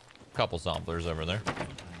 Couple zomblers over there.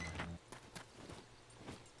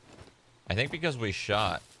 I think because we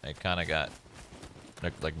shot, it kind of got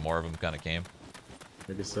like more of them kind of came.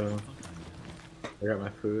 Maybe so. I got my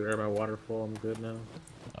food or my water full. I'm good now.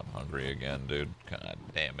 I'm hungry again, dude. God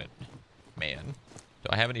damn it, man. Do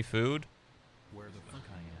I have any food? Where the fuck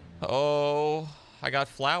I am. Oh, I got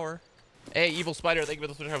flour. Hey, Evil Spider, thank you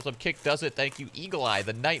for the switch. Some kick does it. Thank you, Eagle Eye,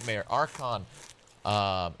 the Nightmare, Archon,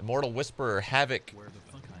 Immortal Whisperer, Havoc, Where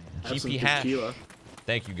the fuck I am. Have some GP Hash. tequila.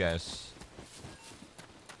 Thank you guys.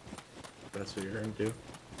 That's what you're into.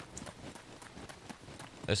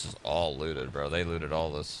 This is all looted, bro. They looted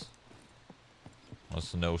all this.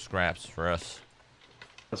 There's no scraps for us.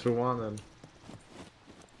 That's what we want then.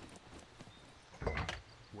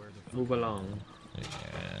 Where the fuck Move along. Yeah,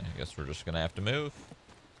 I guess we're just gonna have to move.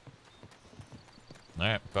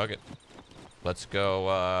 Alright, fuck it. Let's go,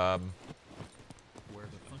 Where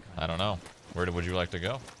the fuck I I don't know. Where would you like to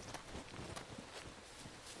go?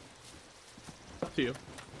 Up to you.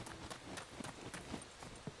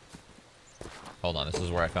 Hold on, this is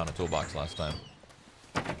where I found a toolbox last time.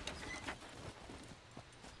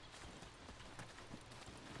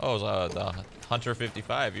 Oh, it was the Hunter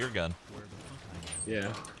 55, your gun. Where the fuck I am.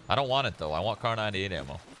 Yeah. I don't want it though. I want Kar 98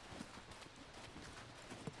 ammo.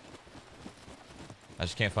 I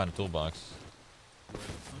just can't find a toolbox. Where the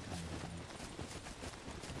fuck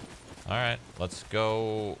I am. Alright, let's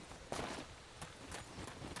go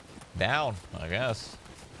down, I guess.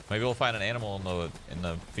 Maybe we'll find an animal in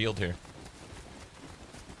the field here.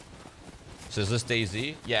 So is this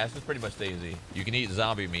DayZ? Yeah, this is pretty much DayZ. You can eat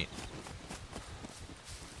zombie meat.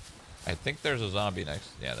 I think there's a zombie next.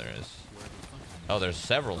 Yeah, there is. Where the fuck I am. Oh, there's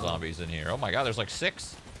several zombies in here. Oh my god, there's like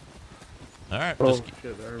 6. Alright, Oh, just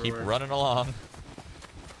shit, they're keep everywhere. running along.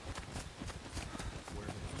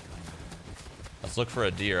 Let's look for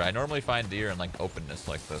a deer. I normally find deer in like openness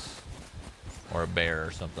like this. Or a bear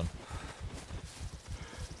or something.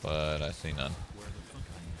 But I see none.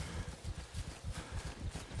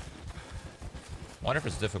 Wonder if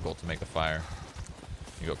it's difficult to make a fire.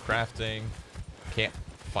 You go crafting. Camp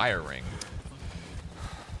fire ring.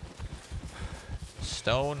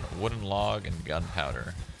 Stone, wooden log, and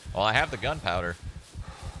gunpowder. Well, I have the gunpowder.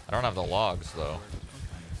 I don't have the logs, though.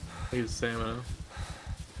 I need stamina.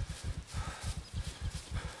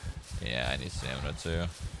 Yeah, I need stamina, too.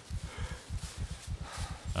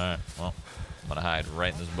 Alright, well, I'm gonna hide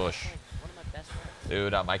right in this bush.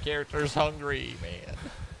 Dude, my character's hungry, man.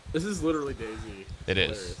 This is literally Daisy. It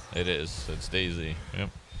is. It is. It's Daisy. Yep.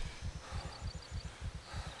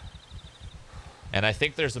 And I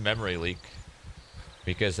think there's a memory leak.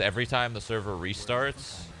 Because every time the server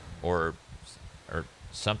restarts, or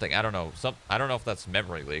something, I don't know. I don't know if that's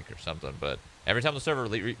memory leak or something, but every time the server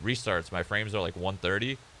restarts, my frames are like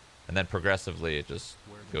 130, and then progressively it just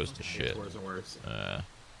goes to shit. It's worse and worse.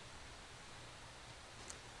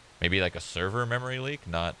 Maybe like a server memory leak,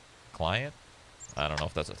 not client. I don't know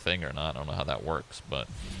if that's a thing or not. I don't know how that works, but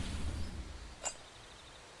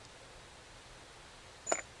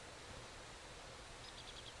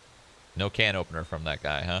no can opener from that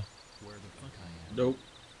guy, huh? Nope.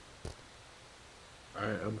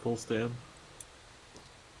 Alright, I'm full stam.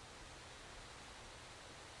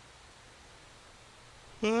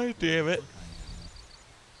 Oh, damn it.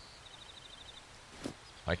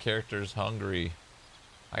 My character's hungry.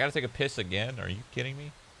 I gotta take a piss again? Are you kidding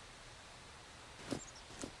me?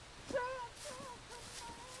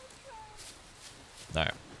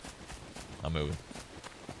 Alright. I'm moving.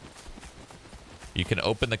 You can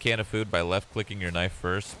open the can of food by left-clicking your knife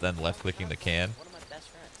first, then left-clicking the can. One of my best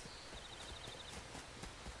friends.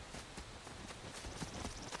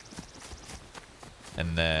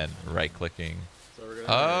 And then right-clicking. So we're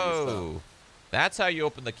gonna Oh! That's how you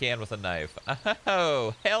open the can with a knife.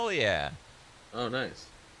 Oh, hell yeah. Oh, nice.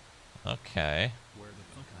 Okay. Where the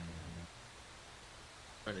fuck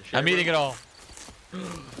Trying to share, I'm eating it bro? all.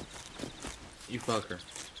 You fucker.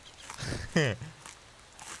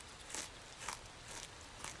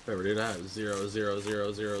 Whatever, dude. I have 0, 0,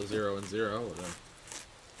 0, 0, 0, and 0. Then.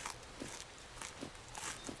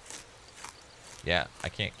 Yeah, I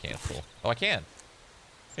can't cancel. Oh, I can.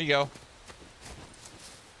 Here you go.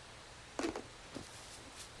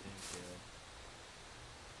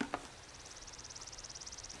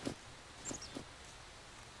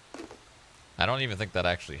 I don't even think that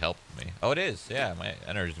actually helped me. Oh, it is. Yeah, my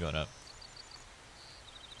energy's going up.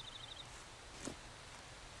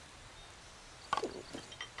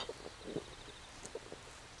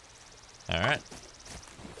 Alright.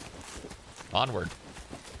 Onward.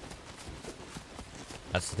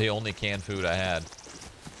 That's the only canned food I had.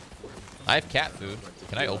 I have cat food.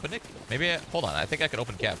 Can I open it? Maybe hold on. I think I can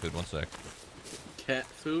open cat food. One sec. Cat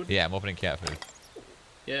food? Yeah, I'm opening cat food.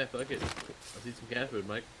 Yeah, fuck it. Let's eat some cat food,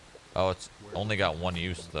 Mike. Oh, it's only got one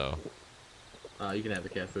use, though. You can have the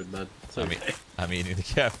cat food, bud. It's I'm, okay. I'm eating the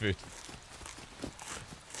cat food.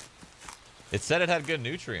 It said it had good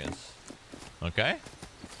nutrients. Okay.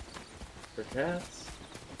 For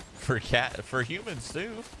cats? For humans,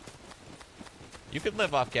 too. You could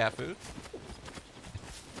live off cat food.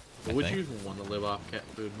 Would you even want to live off cat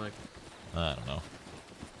food, Mike? I don't know.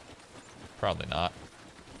 Probably not.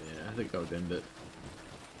 Yeah, I think I would end it.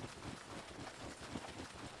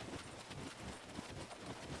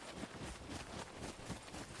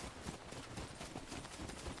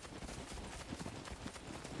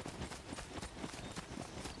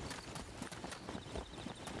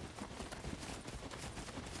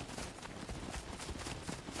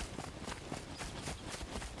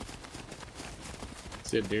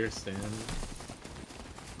 See a deer stand,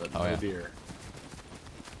 but no deer.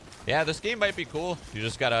 Yeah, this game might be cool. You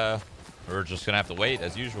just gotta... We're just gonna have to wait,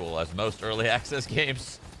 as usual, as most early access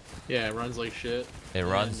games. Yeah, it runs like shit. It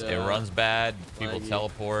runs bad. People laggy.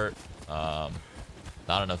 teleport. Not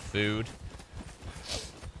enough food.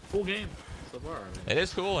 Cool game so far. I mean. It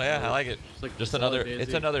is cool, yeah, I like it. Like Just solid another... Daisy.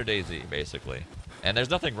 It's another Daisy, basically. And there's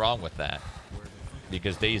nothing wrong with that.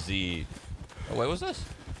 Because Daisy... Oh, what was this?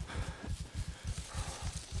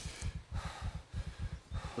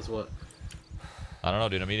 That's what? I don't know,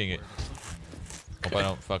 dude. I'm eating it. Hope I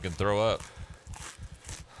don't fucking throw up.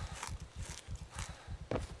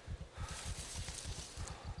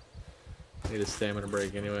 Need a stamina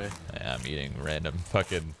break anyway. Yeah, I'm eating random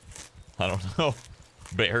fucking... I don't know.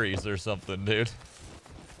 Berries or something, dude.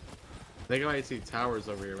 I think I might see towers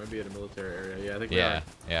over here. Maybe at a military area. Yeah, I think Yeah,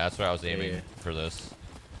 yeah, that's where I was aiming Yeah. for this.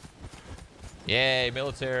 Yay,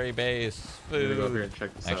 military base. I'm gonna Food. go up here and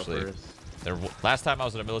check this Actually, out first. Last time I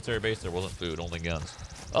was at a military base, there wasn't food, only guns.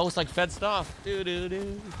 Oh, it's like fenced off.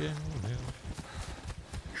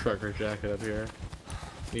 Trucker jacket up here.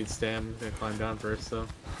 Need stam. Gonna climb down first though.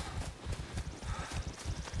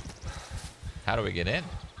 How do we get in?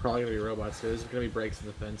 Probably gonna be robots. So there's gonna be breaks in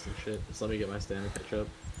the fence and shit. Just let me get my stam and catch up.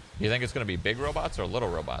 You think it's gonna be big robots or little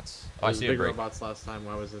robots? Oh, I see a big break. robots last time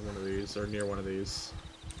when I was in one of these or near one of these.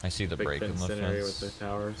 I see the Big break in the fenced area with fence. the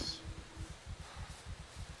towers.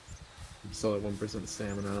 I'm still at 1%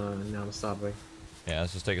 stamina and now I'm stopping. Yeah,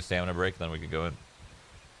 let's just take a stamina break, then we can go in.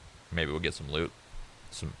 Maybe we'll get some loot.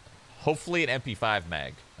 Hopefully an MP5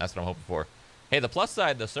 mag. That's what I'm hoping for. Hey, the plus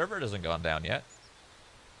side, the server hasn't gone down yet.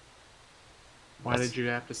 Why did you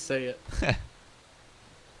have to say it?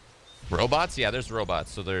 Robots? Yeah, there's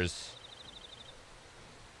robots. So there's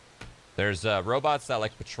robots that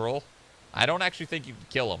like patrol. I don't actually think you can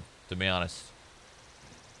kill them, to be honest.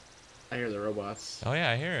 I hear the robots. Oh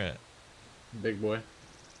yeah, I hear it. Big boy.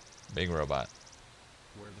 Big robot.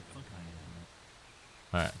 Where the fuck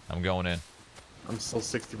All right, I'm going in. I'm still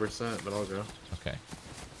 60%, but I'll go. Okay.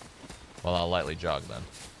 Well, I'll lightly jog then.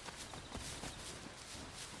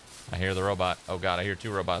 I hear the robot. Oh god, I hear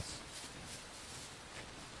two robots.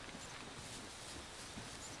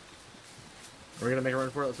 Are we gonna make a run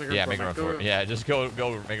for it? Let's make a Yeah, run make for a it. run Go, for go. it. Yeah, just go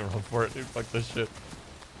make a run for it, dude. Fuck this shit.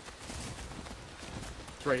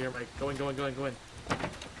 It's right here, Mike. Go in, go in, go in, go in.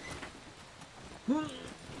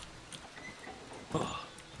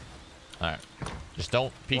 Alright. Just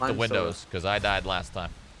don't peek the Lime windows, because I died last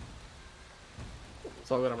time.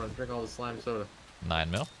 It's all good. I'm gonna drink all the slime soda.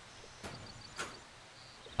 9 mil.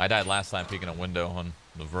 I died last time peeking a window and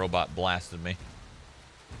the robot blasted me.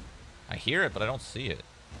 I hear it, but I don't see it.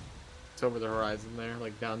 It's over the horizon there,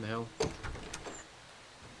 like down the hill.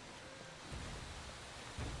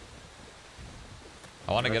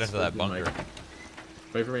 I want to get That's into that so good, bunker. Mike.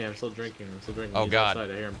 Wait for me. I'm still drinking. I'm still drinking. Oh, He's God.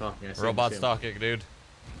 outside. I hear him talking. I see Robot's him. talking, dude.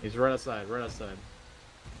 He's right outside. Right outside.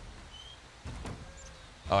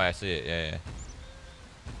 Oh, I see it. Yeah, yeah.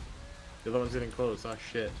 The other one's getting close. Oh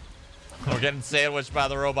shit. We're getting sandwiched by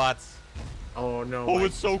the robots. Oh no. Oh, Mike,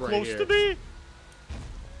 it's so right close here. to me.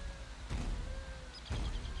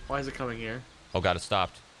 Why is it coming here? Oh god, it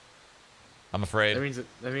stopped. I'm afraid.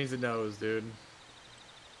 That means it knows, dude.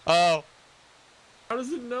 Oh, How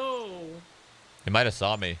does it know? he might have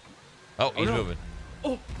saw me. Oh, he's no. moving.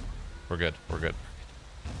 Oh. We're good. We're good.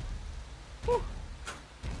 Whew.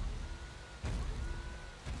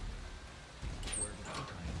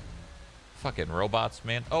 Fucking robots,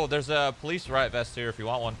 man. Oh, there's a police riot vest here if you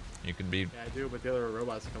want one. You can be Yeah, I do, but the other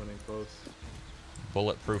robot's coming in close.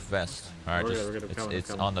 bulletproof vest. All right, We're just good, we're good. it's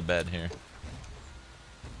Coming. on the bed here.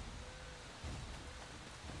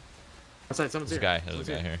 Outside, someone's This here. guy, there's Someone's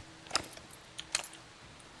a guy here.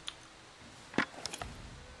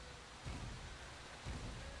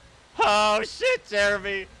 Oh shit,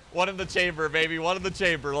 Jeremy! One in the chamber, baby. One in the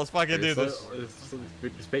chamber. Let's fucking do this.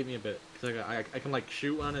 Just bait me a bit. Cause I can like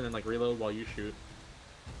shoot one and then like reload while you shoot.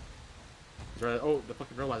 It's right, oh, the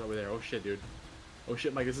fucking robot's over there. Oh shit, dude. Oh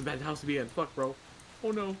shit, Mike, this is a bad house to be in. Fuck, bro.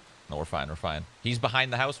 Oh no. No, we're fine. We're fine. He's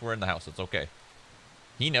behind the house. We're in the house. It's okay.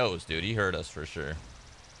 He knows, dude. He heard us for sure.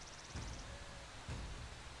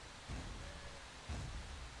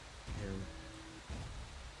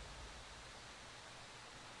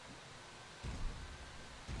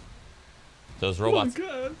 Those robots. Oh my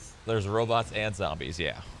God. There's robots and zombies.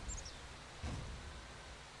 Yeah.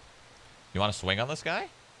 You want to swing on this guy?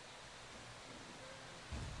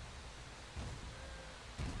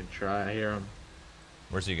 Can try. I hear him.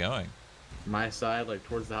 Where's he going? My side, like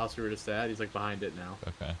towards the house we were just at. He's like behind it now.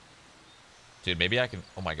 Okay. Dude, maybe I can.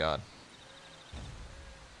 Oh my god.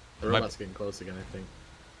 The robot's getting close again, I think.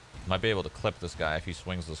 Might be able to clip this guy if he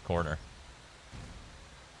swings this corner.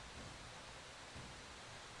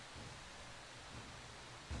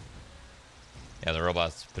 Yeah, the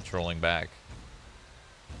robot's patrolling back.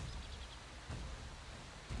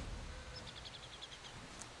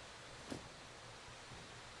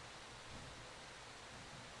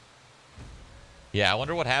 Yeah, I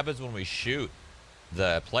wonder what happens when we shoot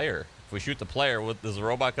the player. If we shoot the player, does the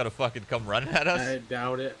robot gonna fucking come running at us? I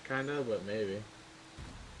doubt it, kinda, but maybe.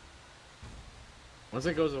 Once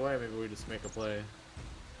it goes away, maybe we just make a play.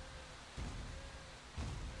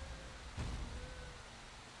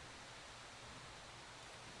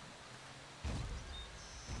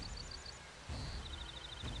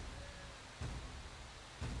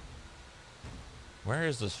 Where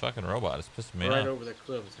is this fucking robot? It's pissing me Right off. over the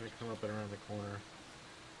cliff. It's gonna come up and around the corner.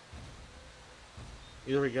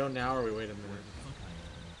 Either we go now or we wait a minute.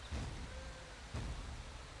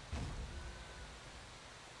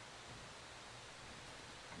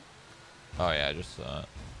 Oh yeah, I just saw it.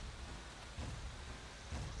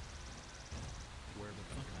 Where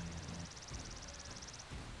the fuck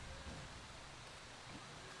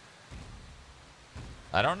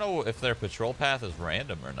I am. I don't know if their patrol path is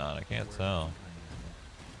random or not. I can't tell.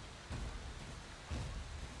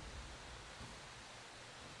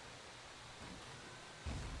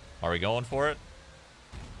 Are we going for it?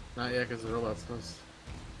 Not yet, because the robot's close.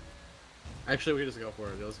 Actually, we can just go for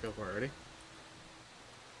it. Let's go for it. Ready?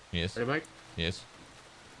 Yes. Ready, Mike? Yes.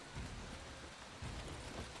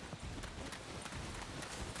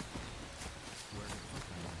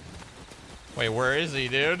 Wait, where is he,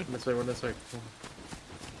 dude? This way, this way. Come on.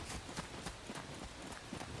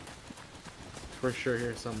 For sure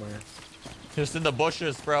here somewhere. Just in the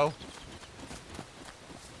bushes, bro.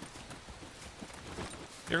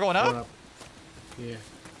 You're going up? Going up. Yeah.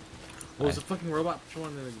 Well, there's a fucking robot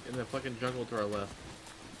patrolling in the fucking jungle to our left.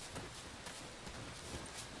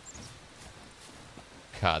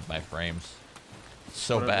 God, my frames.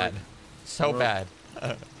 So What, bad. like, So what? bad.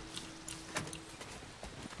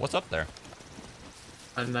 What's up there?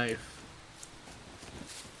 A knife.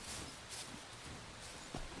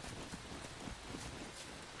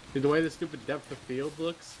 Dude, the way the stupid depth of field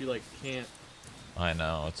looks, you like can't I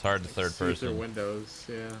know, it's hard to third see through person. windows.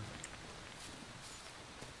 Yeah. Where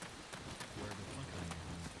the fuck I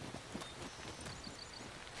am.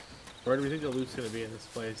 Where do we think the loot's gonna be in this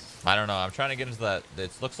place? I don't know. I'm trying to get into that.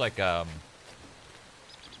 It looks like a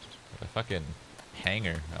fucking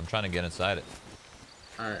hangar. I'm trying to get inside it.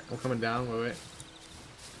 All right, I'm coming down. Wait.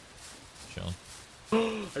 Chilling.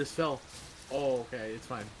 I just fell. Oh, okay, it's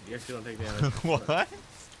fine. You actually don't take damage. What?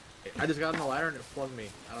 I just got on the ladder and it flung me.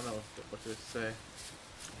 I don't know what to say.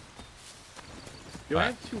 Do I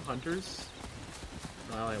Alright. have 2 hunters?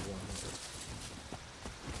 No, I only have 1 hunter.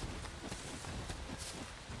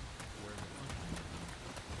 Where the fuck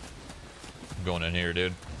I am. I'm going in here,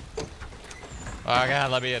 dude. Oh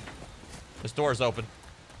god, let me in. This door's open.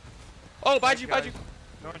 Oh, behind you, behind you.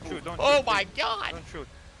 Don't shoot, don't Oh shoot. my please. god. Don't shoot.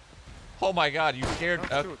 Oh my god, you scared.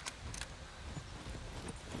 Don't shoot.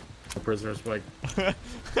 The prisoner's like,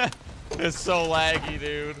 It's so laggy,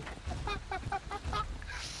 dude.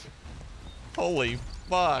 Holy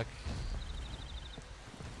fuck.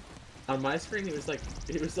 on my screen he was like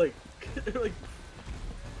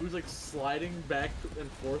sliding back and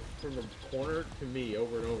forth from the corner to me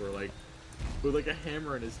over and over, like with like a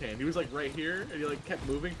hammer in his hand. He was like right here and he like kept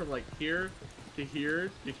moving from like here to here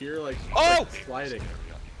to here, like, Oh! like sliding.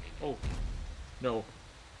 Oh no.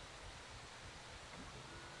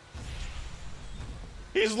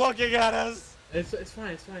 He's looking at us. It's fine, it's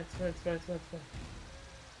fine, it's fine, it's fine, it's fine, it's fine.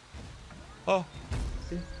 Oh.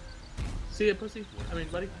 See ya, pussy. I mean,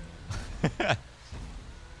 buddy.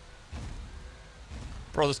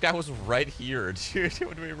 Bro, this guy was right here, dude,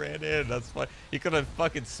 when we ran in. That's fine. He could have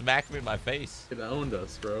fucking smacked me in my face. It owned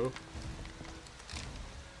us, bro.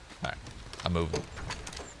 Alright, I'm moving.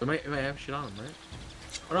 It might have shit on him, right?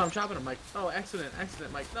 Oh no, I'm chopping him, Mike. Oh, accident,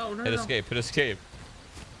 Mike. No, no, Hit no. escape, hit escape.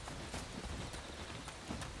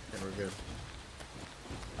 Okay, we're good.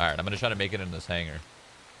 Alright, I'm gonna try to make it in this hangar.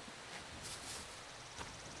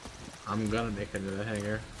 I'm gonna make it into the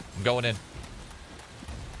hangar. I'm going in.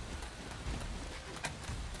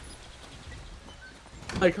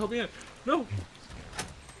 Mike, help me in. No.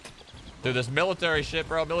 Dude, this military shit,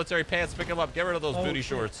 bro. Military pants, pick them up. Get rid of those Oh, booty shit.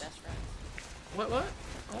 shorts. What? Oh,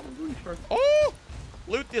 I'm booty shorts. Oh!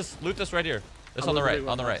 Loot this right here. This on the right,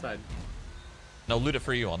 on the right. Side. No, loot it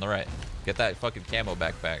for you on the right. Get that fucking camo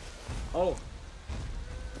backpack. Oh,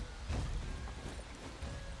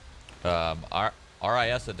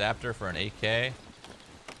 RIS adapter for an AK.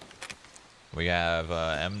 We have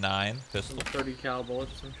M9 pistol. some 30 cal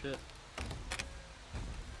bullets, some shit.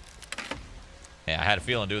 Yeah, I had a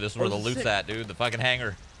feeling, dude. This is where Oh, the this is loot's sick. at, dude. The fucking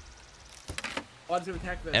hangar. Oh, it's gonna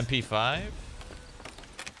attack this. MP5.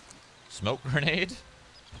 Smoke grenade.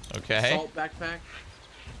 Okay. Assault backpack.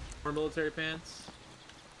 More military pants.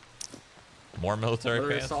 More military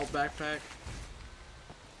Another pants. assault backpack.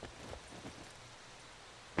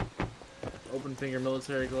 Open finger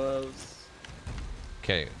military gloves.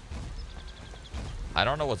 Okay. I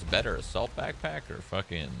don't know what's better, assault backpack or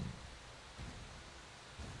fucking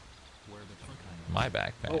Where the fuck I am. my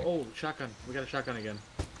backpack. Oh, shotgun. We got a shotgun again.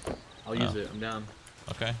 I'll Oh. use it. I'm down.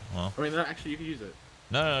 Okay. Well. I mean, no, actually, you can use it.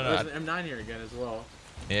 No. There's an M9 here again as well.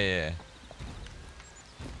 Yeah.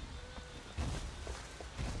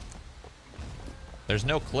 There's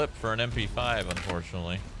no clip for an MP5,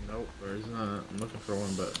 unfortunately. Nope, there's not. I'm looking for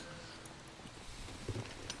one, but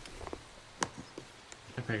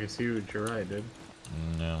backpack is huge. You're right, dude.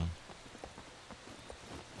 No.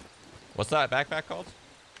 What's that backpack called?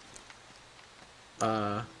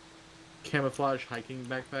 Camouflage hiking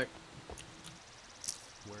backpack.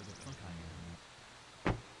 Where the fuck I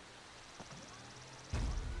am?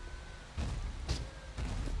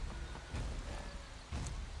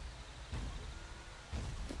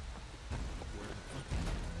 Where the fuck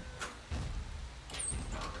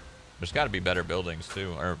I am? There's got to be better buildings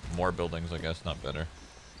too, or more buildings, I guess, not better.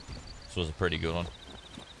 This was a pretty good one.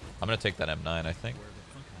 I'm gonna take that M9, I think. Where the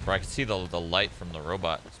fuck I Where I can see the light from the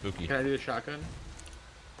robot. Spooky. Can I do the shotgun?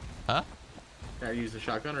 Huh? Can I use the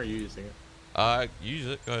shotgun, or are you using it? Use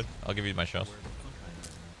it. Go ahead. I'll give you my shells.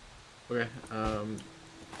 Where the fuck I am? Okay.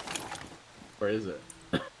 Where is it?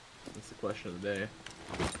 That's the question of the day.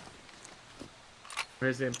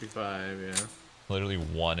 Where's the MP5? Yeah. Literally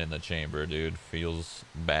one in the chamber, dude. Feels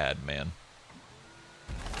bad, man.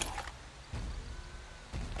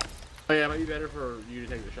 Oh yeah, it might be better for you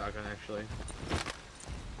to take the shotgun actually,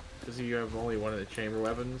 because you have only one of the chamber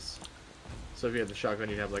weapons. So if you have the shotgun,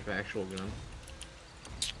 you'd have like an actual gun.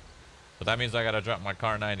 But that means I gotta drop my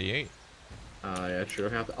car 98. Yeah, true.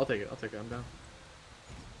 Okay, I'll take it. I'll take it. I'm down.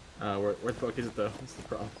 Where the fuck is it though? What's the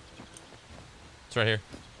problem? It's right here.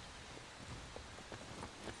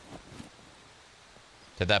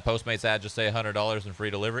 Did that Postmates ad just say $100 in free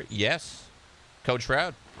delivery? Yes. Code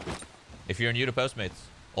Shroud. If you're new to Postmates.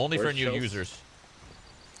 Only for Where's new shells? users.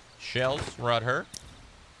 Shells, we're at her.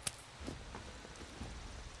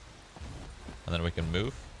 And then we can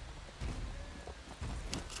move.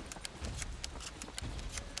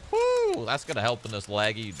 Woo! That's gonna help in this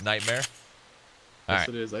laggy nightmare. Yes, Alright.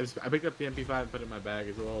 it is. I picked up the MP5 and put it in my bag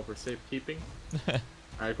as well for safekeeping.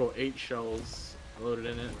 Alright, cool. 8 shells loaded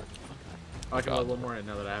in it. Oh, I can load one more in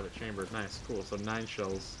now that I have it chambered. Nice, cool. So 9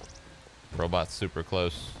 shells. Robot's super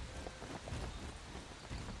close.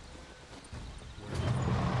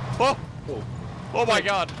 Oh! Cool. Oh my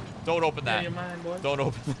god! Don't open that. Yeah, you mind, boy? Don't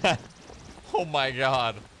open that. Oh my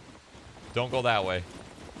god. Don't go that way.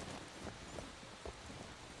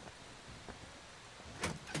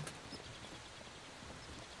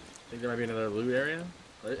 Think there might be another loot area?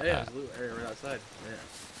 Yeah, there's a loot area right outside. Yeah.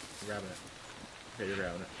 I'm grabbing it. Okay, you're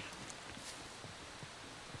grabbing it.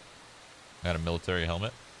 Got a military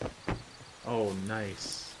helmet. Oh,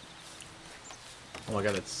 nice. Oh my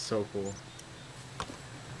god, that's so cool.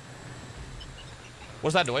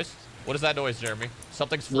 What's that noise? What is that noise, Jeremy?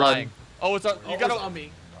 Something's Run. flying. Oh, it's on. Oh, You gotta. it's on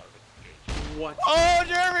me. What? Oh,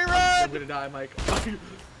 Jeremy, I'm run! gonna die, Mike.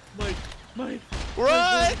 Mike, Mike. Run! Mike,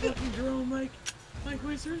 where's the fucking drone, Mike? Mike,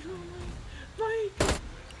 where's the drone, Mike? Mike!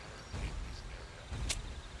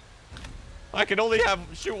 I can only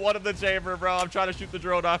shoot one in the chamber, bro. I'm trying to shoot the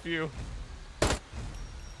drone off you.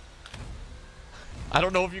 I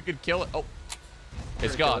don't know if you could kill it. Oh,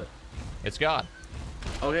 it's Kill gone. it. It's gone.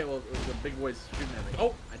 Okay, well, the big boy's shooting at me.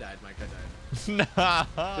 Oh, I died, Mike. I died. No.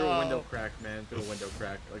 Through a window crack, man. Through a window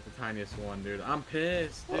crack. Like the tiniest one, dude. I'm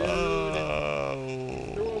pissed, dude.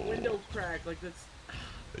 Oh. Through a window crack. Like that's.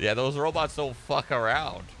 Yeah, those robots don't fuck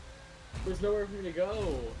around. There's nowhere for me to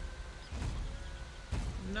go.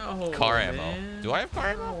 No. Car man. ammo. Do I have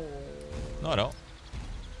car ammo? No, I don't.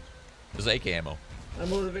 There's AK ammo. My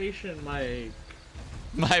motivation, Mike.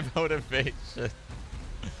 My motivation.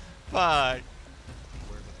 Fuck. Where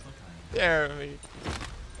the fuck I am? Jeremy.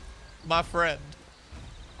 My friend.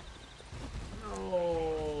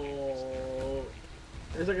 No.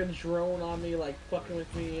 There's like a drone on me, like fucking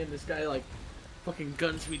with me, and this guy like fucking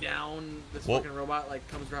guns me down. This Whoa. fucking robot like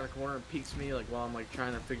comes around the corner and peeks me like while I'm like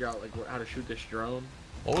trying to figure out like how to shoot this drone.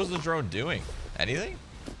 What was the drone doing? Anything?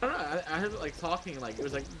 I don't know. I heard it like talking, like it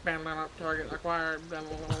was like bam, bam, bam, target acquired, bam,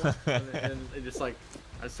 bam, bam, bam, and it just like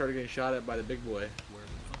I started getting shot at by the big boy. Where the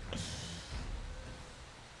fuck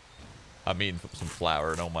I am? I'm eating some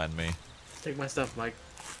flour. Don't mind me. Take my stuff, Mike.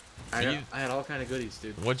 I had all kind of goodies,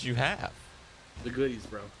 dude. What'd you have? The goodies,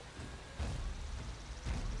 bro.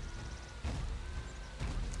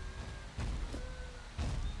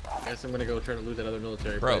 I guess I'm gonna go try to loot that other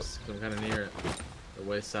military Bro. place because I'm kind of near it. The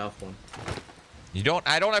way south one. You don't.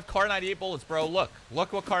 I don't have Car 98 bullets, bro. Look what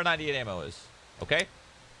Car 98 ammo is. Okay,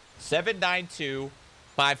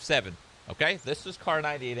 79257. Okay, this is Car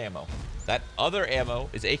 98 ammo. That other ammo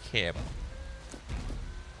is AK ammo.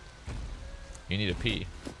 You need a pee.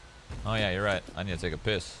 Oh yeah, you're right. I need to take a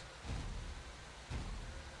piss.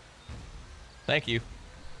 Thank you.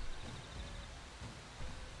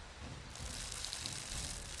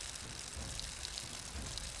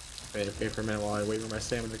 Wait, okay for a minute while I wait for my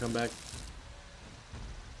stamina to come back.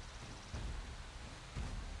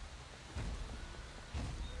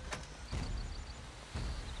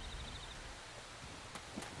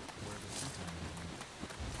 Where the fuck I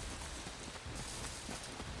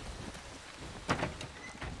am?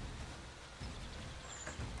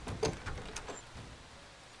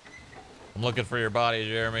 I'm looking for your body,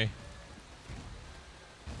 Jeremy.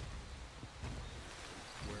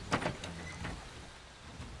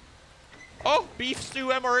 Oh, beef stew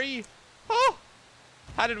MRE. Oh,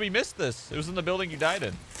 how did we miss this? It was in the building you died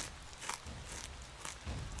in.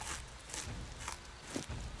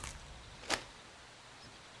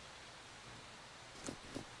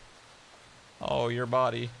 Oh, your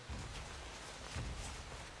body.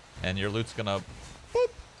 And your loot's gonna... Boop.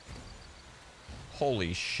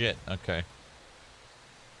 Holy shit. Okay.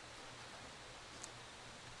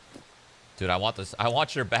 Dude, I want this. I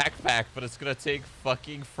want your backpack, but it's gonna take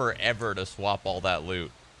fucking forever to swap all that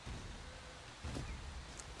loot.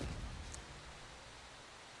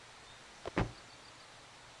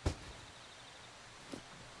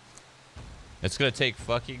 It's gonna take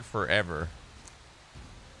fucking forever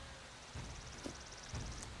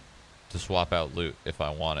to swap out loot if I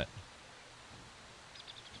want it.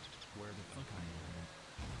 Where the fuck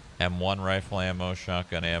I am. M1 rifle ammo,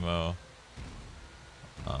 shotgun ammo.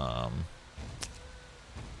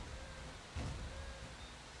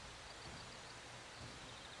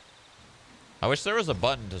 I wish there was a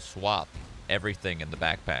button to swap everything in the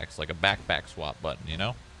backpacks, like a backpack swap button, you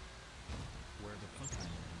know? Where the fuck I am.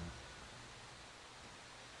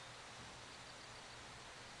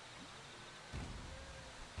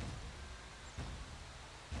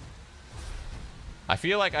 I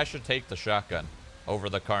feel like I should take the shotgun over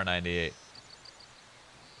the Car 98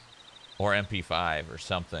 or MP5 or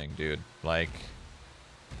something, dude. Like,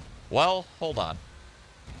 well, hold on.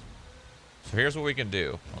 So here's what we can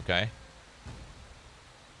do, okay?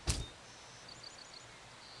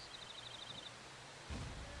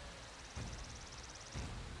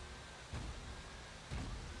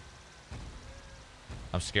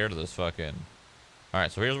 I'm scared of this fucking...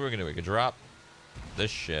 Alright, so here's what we're gonna do. We could drop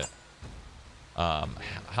this shit.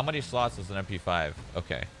 How many slots is an MP5?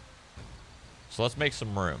 Okay. So let's make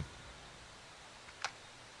some room.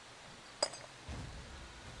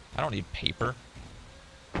 I don't need paper.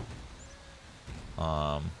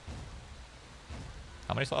 How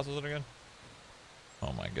many slots is it again?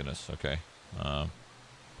 Oh my goodness, okay.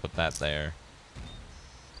 Put that there.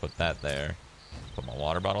 Put that there. Put my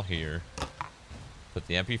water bottle here. Put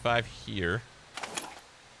the MP5 here.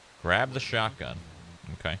 Grab the shotgun.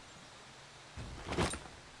 Okay.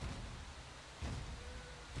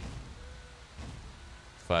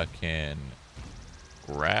 Fucking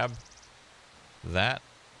grab that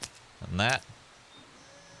and that.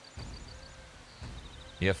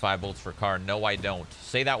 You have 5 bullets for car. No, I don't.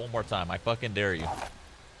 Say that one more time. I fucking dare you.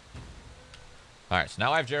 Alright, so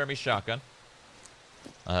now I have Jeremy's shotgun.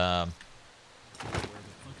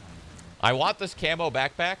 I want this camo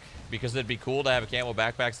backpack because it'd be cool to have a camo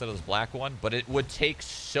backpack instead of this black one, but it would take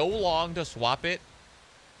so long to swap it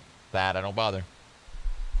that I don't bother.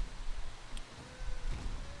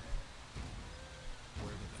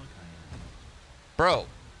 Where the fuck I am. Bro,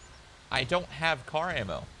 I don't have car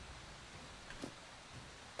ammo.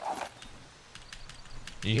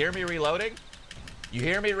 You hear me reloading? You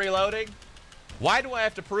hear me reloading? Why do I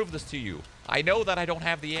have to prove this to you? I know that I don't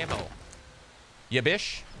have the ammo. You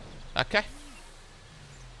bish? Okay.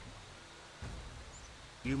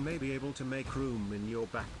 You may be able to make room in your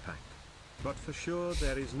backpack, but for sure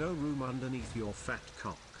there is no room underneath your fat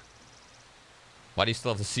cock. Why do you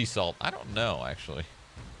still have the sea salt? I don't know, actually.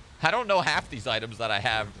 I don't know half these items that I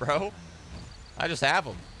have, bro. I just have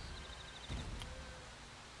them.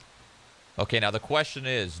 Okay, now the question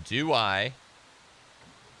is, do I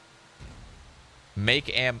make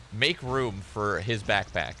room for his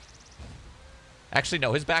backpack? Actually,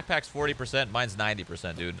 no, his backpack's 40%, mine's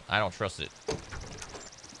 90%, dude. I don't trust it.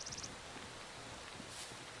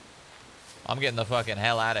 I'm getting the fucking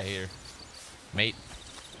hell out of here, mate.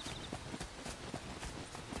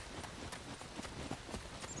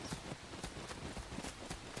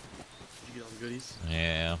 Did you get all the goodies?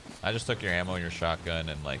 Yeah, I just took your ammo and your shotgun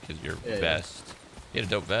and like your vest. You had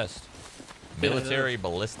a dope vest. Military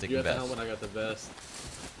ballistic you got vest. the helmet, I got the vest.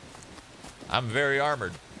 I'm very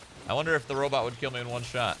armored. I wonder if the robot would kill me in one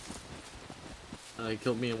shot. He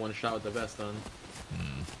killed me in one shot with the vest on.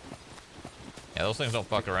 Yeah, those things don't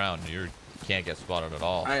fuck around. You can't get spotted at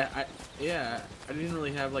all. Yeah, I didn't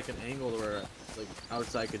really have like an angle where like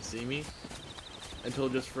outside could see me until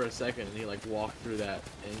just for a second, and he like walked through that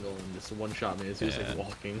angle and just one shot me as he was like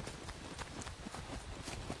walking.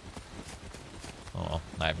 Oh,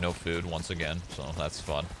 I have no food once again, so that's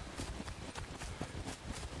fun.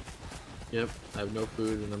 Yep, I have no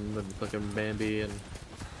food and I'm with fucking Bambi and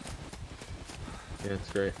yeah, it's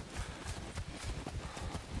great.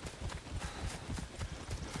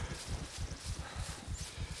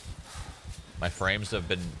 My frames have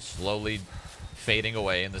been slowly fading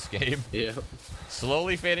away in this game. Yeah.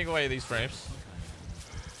 Slowly fading away, these frames.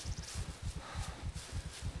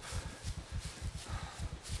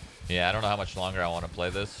 Yeah, I don't know how much longer I want to play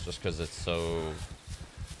this, just because it's so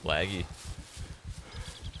laggy.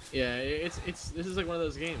 Yeah, this is like one of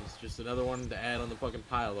those games, just another one to add on the fucking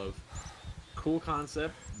pile of cool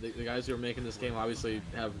concept. The guys who are making this game obviously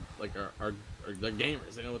have like are they're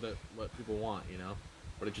gamers. They know what people want, you know,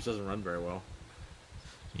 but it just doesn't run very well.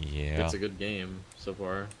 Yeah. It's a good game so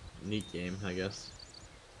far. Neat game, I guess.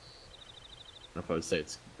 I don't know if I would say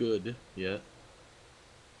it's good yet.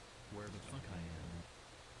 Where the fuck I am?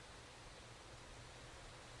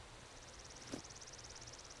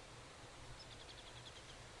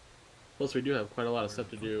 Plus, we do have quite a lot of stuff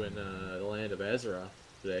to do in the land of Azeroth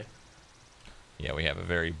today. Yeah, we have a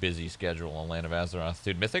very busy schedule on Land of Azeroth.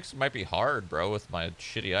 Dude, Mythics might be hard, bro, with my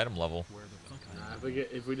shitty item level. Where the fuck I am?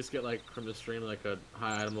 If we just get like from the stream like a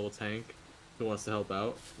high item level tank who wants to help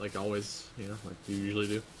out, like always, you know, like you usually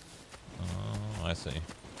do. Oh, I see.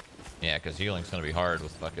 Yeah, because healing's gonna be hard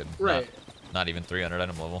with fucking Right. not even 300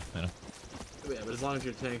 item level, you know. Yeah, but as long as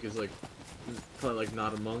your tank is like probably like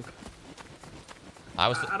not a monk.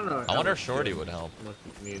 I don't know. I wonder if Shorty would help. Monk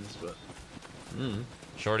needs, but.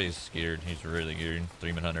 Shorty's geared. He's really geared.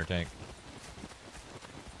 Demon Hunter tank.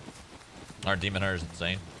 Our Demon Hunter's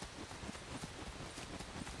insane.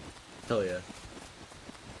 Hell yeah.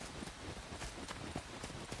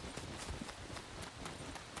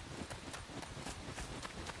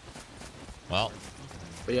 Well,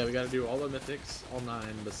 But yeah, we got to do all the mythics, all 9,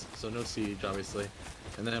 but so no siege, obviously.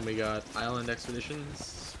 And then we got island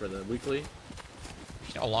expeditions for the weekly.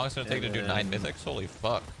 you know how long it's gonna take to do 9 And- mythics? Holy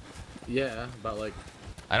fuck. Yeah, about like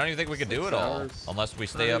I don't even think we could do 6 it all hours. unless we No,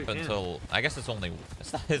 stay we up can. until. I guess it's only.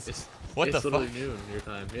 It's not. it's What it's the literally fuck? noon your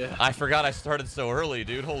time. Yeah. I forgot I started so early,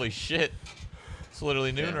 dude. Holy shit. It's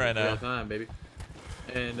literally noon right now. Real time, baby.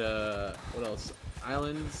 And what else?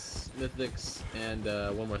 Islands, mythics, and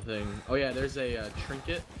one more thing. Oh yeah, there's a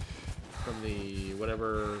trinket from the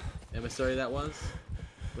whatever emissary that was.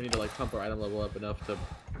 We need to like pump our item level up enough to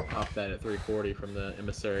pop that at 340 from the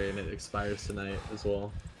emissary, and it expires tonight as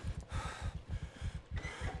well.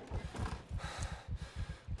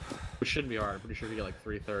 Which shouldn't be hard. I'm pretty sure if you get like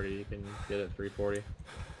 330, you can get it at 340.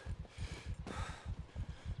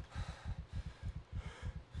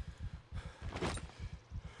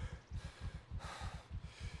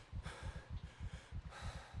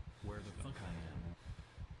 Where the fuck I am?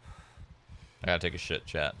 I gotta take a shit,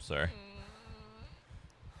 chat. Sorry.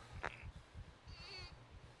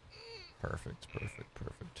 Perfect, perfect,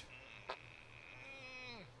 perfect.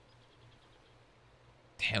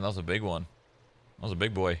 Damn, that was a big one. That was a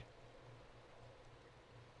big boy.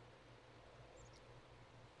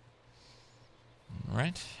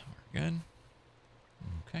 Alright, we're good.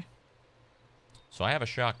 Okay. So I have a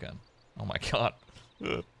shotgun. Oh my god.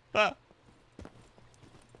 Ah.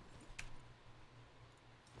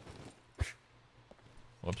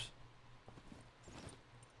 Whoops.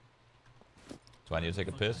 Do I need to take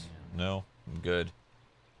a piss? No, I'm good.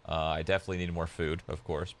 I definitely need more food, of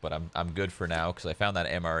course, but I'm good for now because I found that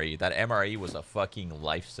MRE. That MRE was a fucking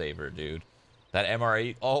lifesaver, dude. That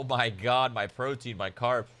MRE, oh my god, my protein, my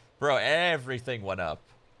carb. Bro, everything went up.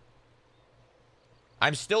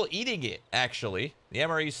 I'm still eating it, actually. The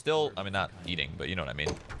MRE's still, I mean, not eating, but you know what I mean.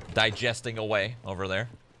 Digesting away over there.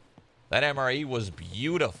 That MRE was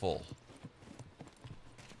beautiful.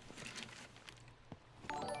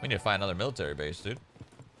 We need to find another military base, dude.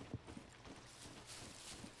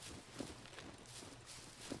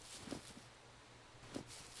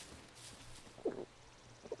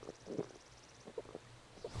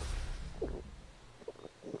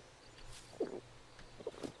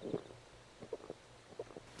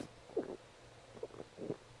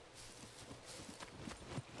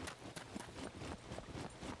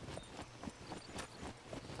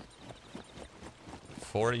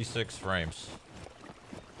 "46 frames.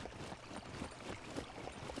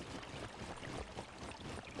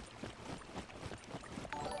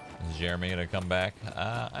 Is Jeremy gonna come back?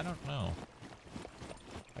 I don't know.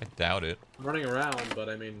 I doubt it. I'm running around, but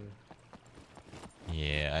I mean,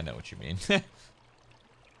 Yeah, I know what you mean. I'm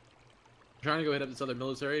trying to go hit up this other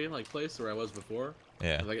military like place where I was before.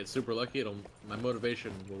 Yeah, If I get super lucky, my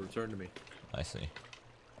motivation will return to me. I see.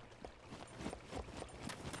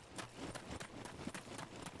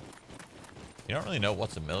 You don't really know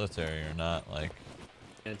what's a military or not, like,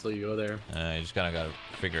 Until you go there. you just kind of gotta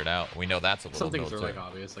figure it out. We know that's a little Some things military. are like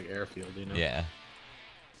obvious, like airfield, you know. Yeah.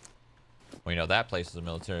 We know that place is a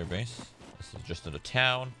military base. This is just in a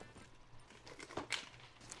town.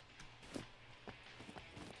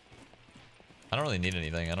 I don't really need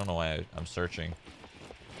anything. I don't know why I'm searching.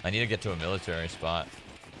 I need to get to a military spot.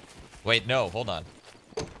 Wait, no, hold on.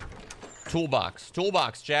 Toolbox.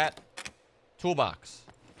 Toolbox, chat. Toolbox.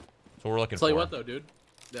 That's what we're looking for. Tell you what though, dude.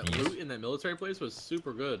 That Yes. loot in that military place was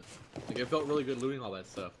super good. Like it felt really good looting all that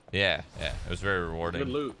stuff. Yeah, yeah. It was very rewarding. Good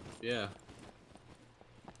loot. Yeah.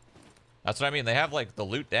 That's what I mean. They have, like, the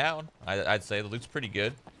loot down. I'd say the loot's pretty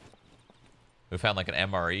good. We found, like, an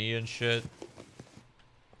MRE and shit.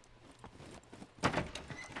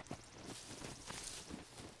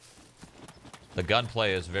 The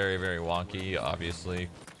gunplay is very, very wonky, obviously.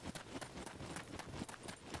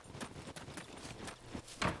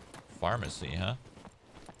 Pharmacy, huh?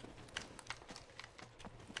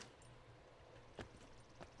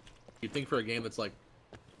 You'd think for a game that's like,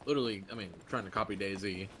 literally, I mean, trying to copy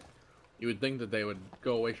DayZ, you would think that they would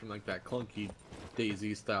go away from like that clunky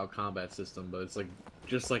DayZ style combat system, but it's like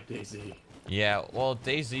just like DayZ. Yeah, well,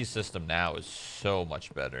 DayZ's system now is so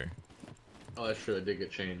much better. Oh, that's true. It did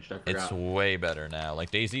get changed. I forgot. It's way better now.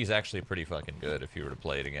 Like, DayZ's actually pretty fucking good if you were to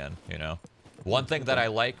play it again, you know? One thing that I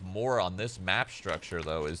like more on this map structure,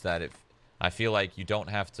 though, is that I feel like you don't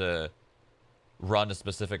have to run to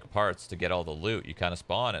specific parts to get all the loot. You kind of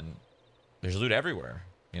spawn, and there's loot everywhere.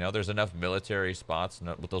 You know, there's enough military spots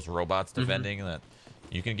with those robots defending that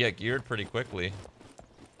you can get geared pretty quickly.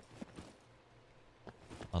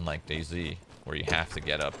 Unlike DayZ, where you have to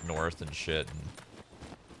get up north and shit. And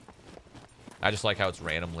I just like how it's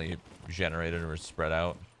randomly generated or spread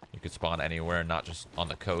out. You could spawn anywhere, not just on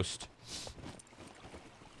the coast.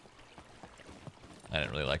 I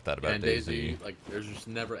didn't really like that about and DayZ. Like, there's just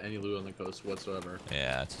never any loot on the coast whatsoever.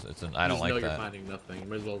 Yeah, I don't like know that. You're finding nothing. You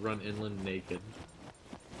might as well run inland naked.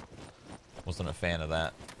 Wasn't a fan of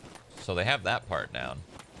that. So they have that part down.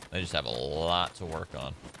 They just have a lot to work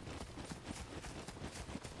on.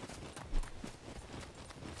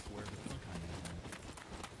 Where the fuck I am.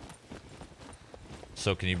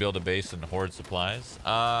 So can you build a base and hoard supplies?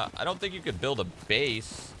 I don't think you could build a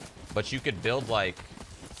base, but you could build like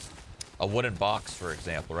a wooden box, for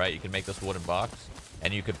example, right? You can make this wooden box,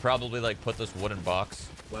 and you could probably like put this wooden box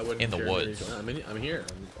in the woods. I'm here.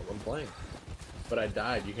 I'm playing. But I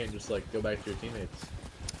died. You can't just like go back to your teammates.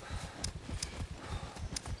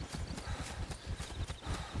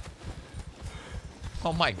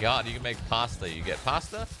 Oh my god, you can make pasta. You get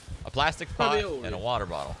pasta, a plastic pot, and a water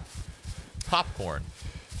bottle. Popcorn.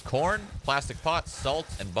 Corn, plastic pot, salt,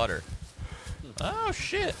 and butter. Oh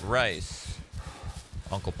shit. Rice.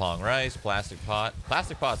 Uncle Pong rice, plastic pot.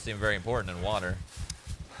 Plastic pots seem very important in water.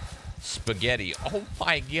 Spaghetti. Oh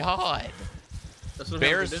my god.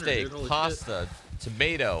 Bear steak, pasta,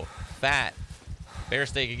 tomato, fat. Bear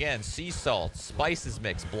steak again, sea salt, spices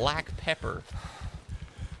mix, black pepper.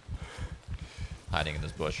 Hiding in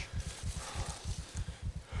this bush.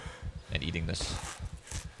 And eating this.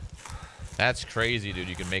 That's crazy, dude.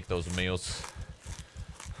 You can make those meals.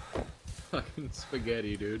 Fucking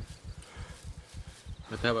spaghetti, dude.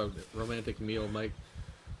 Let's have a romantic meal, Mike.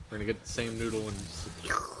 We're gonna get the same noodle and just...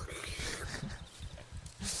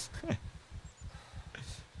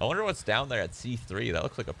 I wonder what's down there at C3. That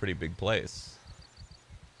looks like a pretty big place.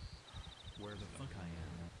 Where the fuck I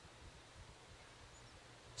am.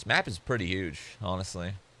 This map is pretty huge,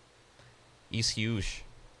 honestly. He's huge.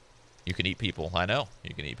 You can eat people. I know.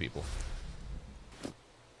 You can eat people. To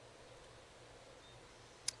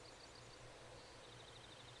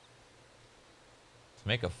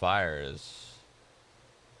make a fire is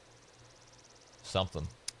something.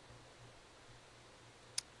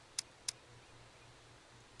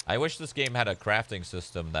 I wish this game had a crafting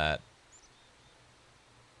system that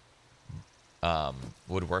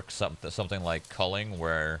would work something like culling,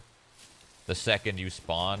 where the second you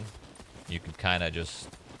spawn, you can kind of just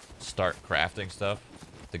start crafting stuff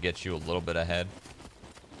to get you a little bit ahead.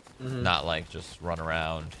 Not like just run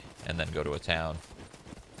around and then go to a town.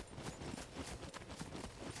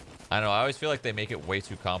 I don't know, I always feel like they make it way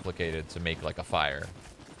too complicated to make like a fire.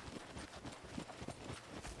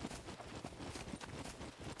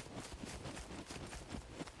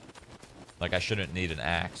 Like, I shouldn't need an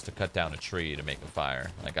axe to cut down a tree to make a fire.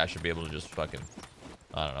 Like, I should be able to just fucking,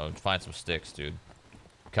 I don't know, find some sticks, dude.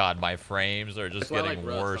 God, my frames are just getting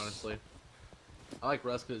worse. Rust, honestly. I like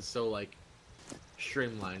Rust because it's so, like,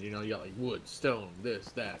 streamlined, you know? You got, like, wood, stone, this,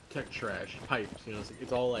 that, tech trash, pipes, you know?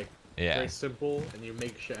 It's all, like, very simple, and you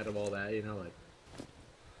make shit out of all that, you know? Like,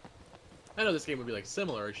 I know this game would be, like,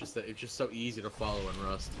 similar, it's just that it's just so easy to follow in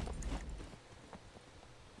Rust.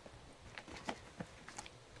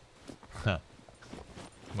 Huh.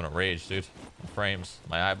 I'm gonna rage, dude. Frames.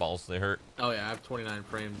 My eyeballs, they hurt. Oh yeah, I have 29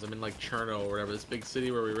 frames. I'm in like Cherno or whatever, this big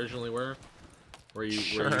city where we originally were. Where you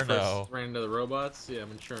Cherno. first ran into the robots? Yeah,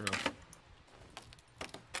 I'm in Cherno.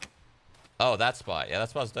 Oh, that spot. Yeah, that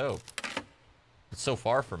spot's dope. It's so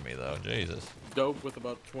far from me, though. Jesus. Dope with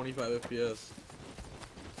about 25 FPS.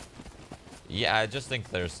 Yeah, I just think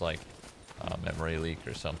there's, like, a memory leak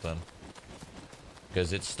or something.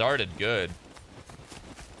 Because it started good.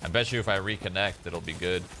 I bet you if I reconnect, it'll be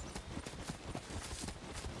good.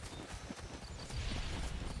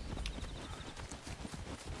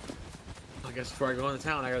 I guess before I go into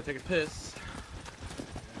town, I gotta take a piss.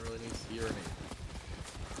 I really need to urinate.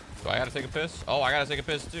 Do I gotta take a piss? Oh, I gotta take a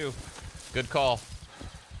piss, too. Good call.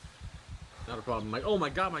 Not a problem. Like, oh my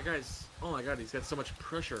god, my guy's... Oh my god, he's got so much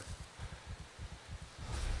pressure.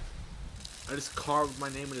 I just carved my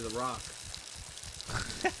name into the rock.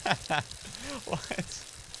 What?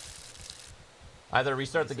 Either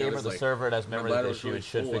restart the game or the server. It has memory issue. It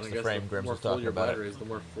should fix the frame. Grims was talking about it. The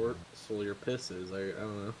more full your piss is. I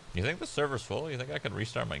don't know. You think the server's full? You think I could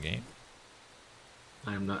restart my game?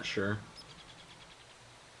 I am not sure.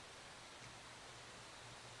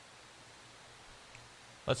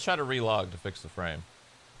 Let's try to relog to fix the frame.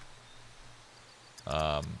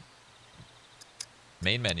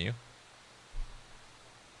 Main menu.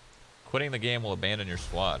 Quitting the game will abandon your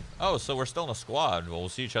squad. Oh, so we're still in a squad. Well, we'll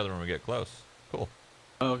see each other when we get close. Cool.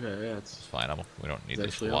 Okay, yeah, It's fine. We don't need it's the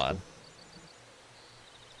actually squad. helpful.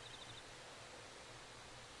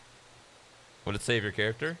 Would it save your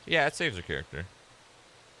character? Yeah, it saves your character.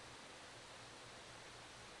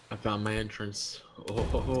 I found my entrance. Oh,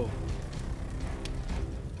 ho, ho.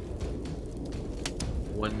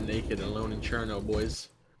 One naked alone in Cherno, boys.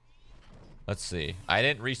 Let's see. I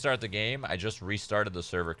didn't restart the game. I just restarted the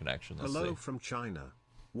server connection. Let's Hello see. from China.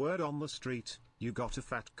 Word on the street, you got a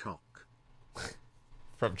fat cock.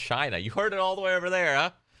 From China. You heard it all the way over there, huh?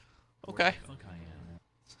 Okay. Where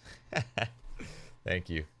the fuck I am. Thank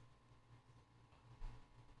you.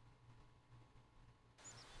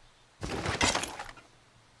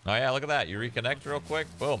 Oh yeah, look at that. You reconnect real quick.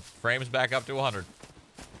 Boom. Frames back up to 100.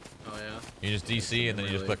 Oh yeah. You just DC and then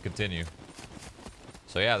you just click continue.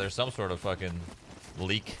 So yeah, there's some sort of fucking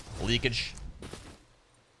leakage.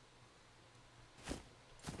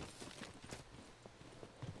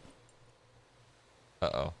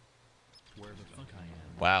 Uh-oh. Where the fuck I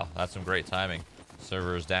am. Wow, that's some great timing.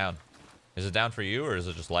 Server is down. Is it down for you or is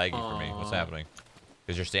it just laggy for me? What's happening?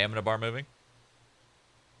 Is your stamina bar moving?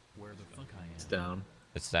 Where the fuck I am. It's down.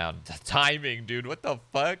 It's down. The timing, dude. What the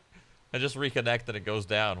fuck? I just reconnect and it goes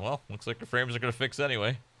down. Well, looks like the frames are gonna fix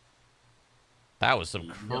anyway. That was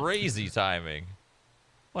some crazy timing.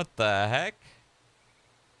 What the heck?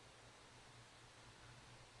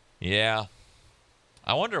 Yeah.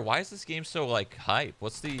 I wonder, why is this game so, like, hype?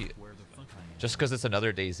 What's the... Where the fuck I am. Just because it's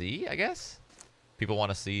another DayZ, I guess? People want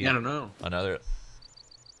to see I don't know. another...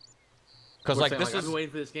 Because, like, this I've is... been waiting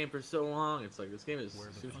for this game for so long. It's like, this game is Where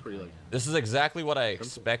the seems fuck pretty, I like... am. This is exactly what I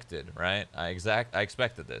expected, right? I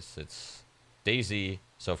expected this. It's DayZ,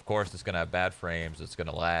 so of course it's going to have bad frames, it's going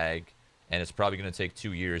to lag, and it's probably going to take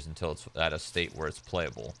 2 years until it's at a state where it's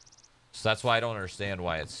playable. So that's why I don't understand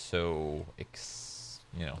why it's so...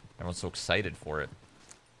 you know, everyone's so excited for it.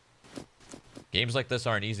 Games like this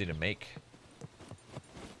aren't easy to make.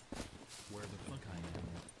 Where the fuck I am.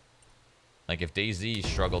 Like, if DayZ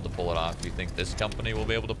struggled to pull it off, do you think this company will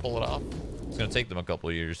be able to pull it off? It's going to take them a couple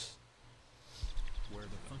of years. Where the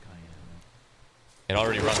fuck I am. It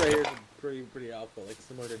already This runs... right here is pretty alpha, like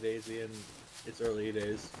similar to DayZ in its early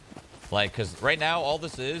days. Like, because right now, all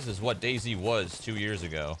this is what DayZ was 2 years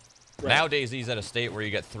ago. Right. Now DayZ's at a state where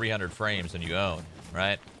you get 300 frames and you own,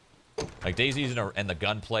 right? Like, DayZ's in a... And the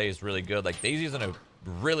gunplay is really good. Like, DayZ's in a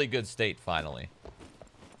really good state, finally.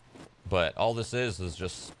 But all this is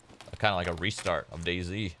just kind of like a restart of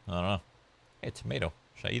DayZ. I don't know. Hey, tomato.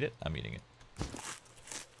 Should I eat it? I'm eating it.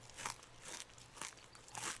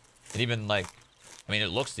 And even, like... I mean, it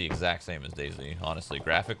looks the exact same as DayZ, honestly.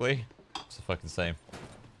 Graphically, it's the fucking same.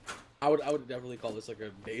 I would definitely call this like a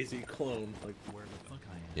DayZ clone. Like, Where the fuck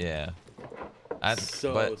I am. Yeah.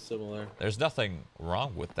 so but similar. there's nothing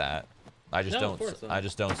wrong with that. I just No, of course not. I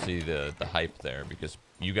just don't see the hype there, because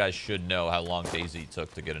you guys should know how long DayZ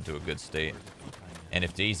took to get into a good state. Where the fuck I am. And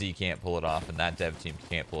if DayZ can't pull it off and that dev team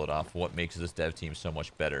can't pull it off, what makes this dev team so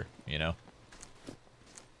much better, you know?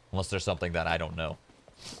 Unless there's something that I don't know.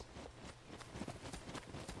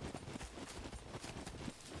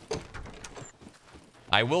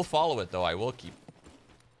 I will follow it though. I will keep...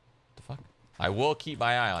 The fuck? I will keep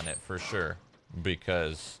my eye on it for sure.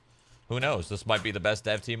 Because who knows? This might be the best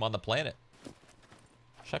dev team on the planet.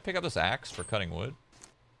 Should I pick up this axe for cutting wood?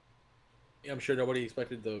 Yeah, I'm sure nobody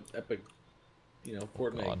expected the epic, you know,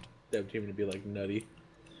 Fortnite God. dev team to be like nutty.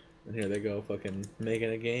 And here they go, fucking making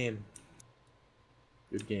a game.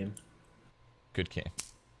 Good game. Good game.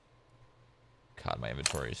 God, my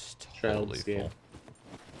inventory is Shroud totally scale. full.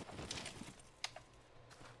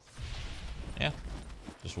 Yeah.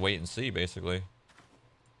 Just wait and see, basically.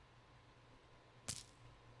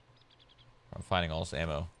 I'm finding all this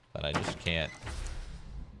ammo that I just can't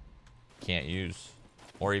use.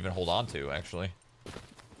 Or even hold on to, actually.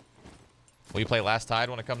 Will you play Last Tide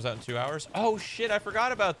when it comes out in 2 hours? Oh shit, I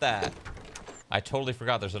forgot about that. I totally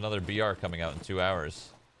forgot there's another BR coming out in 2 hours.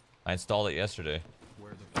 I installed it yesterday.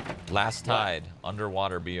 Where the fuck Last Tide,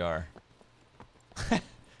 underwater BR.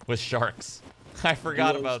 With sharks. I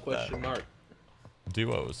forgot Duos about question that. mark.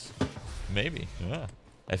 Duos. Maybe, yeah.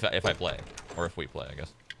 If I play. Or if we play, I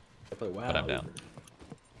guess. I play WoW. But I'm down.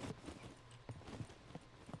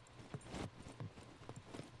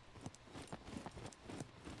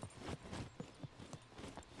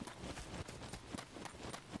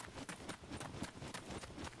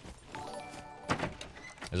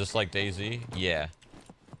 Is this like DayZ? Yeah.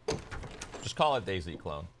 Just call it DayZ,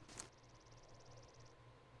 clone.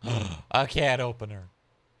 A can opener.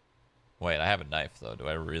 Wait, I have a knife though. Do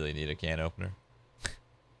I really need a can opener?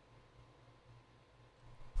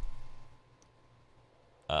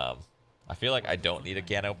 I feel like I don't need a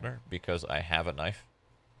can opener because I have a knife.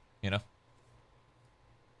 You know?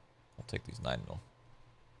 I'll take these 9mm.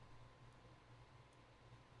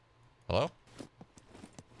 Hello?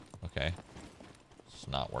 Okay. It's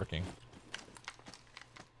not working.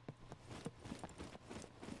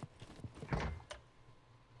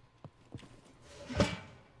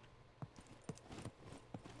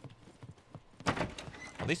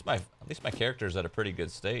 At least my character's at a pretty good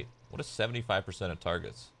state. What is 75% of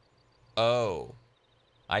targets? Oh,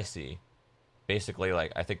 I see. Basically,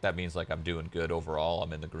 like, I think that means, like, I'm doing good overall.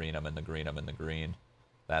 I'm in the green, I'm in the green, I'm in the green.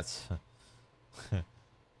 That's a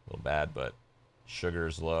little bad, but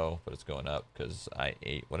sugar's low, but it's going up because I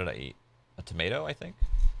ate, what did I eat? A tomato, I think?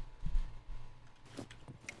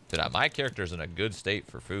 Dude, my character's in a good state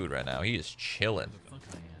for food right now. He is chilling. the fuck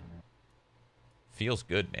I am? Feels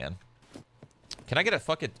good, man. Can I get a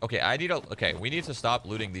fucking... Okay, I need a... Okay, we need to stop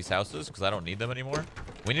looting these houses because I don't need them anymore.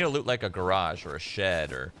 We need to loot like a garage or a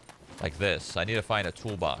shed or like this. I need to find a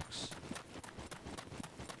toolbox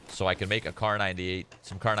so I can make a Car 98,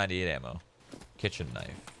 some Car 98 ammo. Kitchen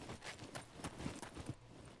knife.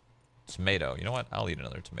 Tomato. You know what? I'll eat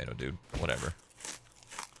another tomato, dude. Whatever.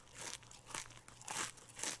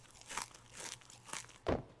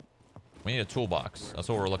 We need a toolbox. That's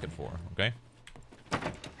what we're looking for, okay?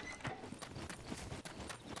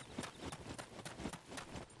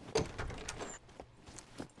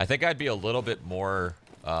 I think I'd be a little bit more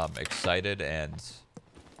excited and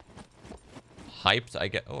hyped.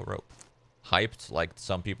 Oh, a rope. Hyped like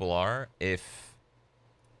some people are if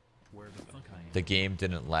Where the fuck I am? the game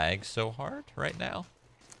didn't lag so hard right now.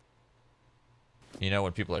 You know,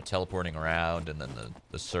 when people are teleporting around and then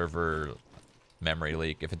the server memory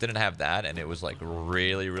leak. If it didn't have that and it was like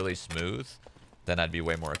really, really smooth, then I'd be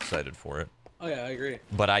way more excited for it. Oh yeah, I agree.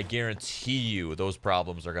 But I guarantee you those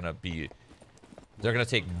problems are going to be... They're going to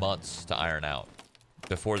take months to iron out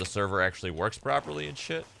before the server actually works properly and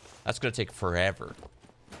shit. That's going to take forever.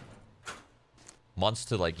 Months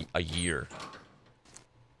to like a year.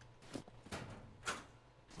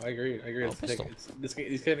 I agree. I agree. Oh, pistol. These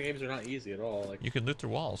kind of games are not easy at all. Like, You can loot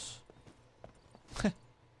through walls.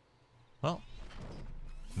 Well,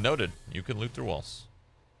 noted. You can loot through walls.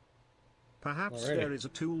 Perhaps Alrighty. there is a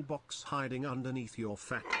toolbox hiding underneath your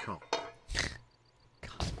fat cock.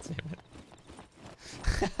 God damn it.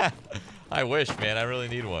 I wish, man. I really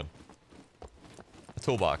need one. A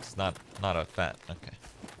toolbox, not a fat. Okay.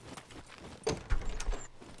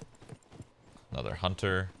 Another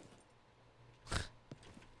hunter.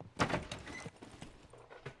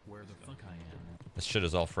 Where the fuck I am? This shit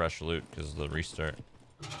is all fresh loot because of the restart.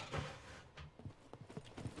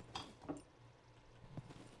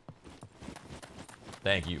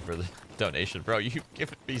 Thank you for the donation, bro. You've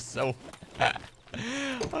given me so...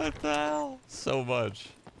 What the hell? So much.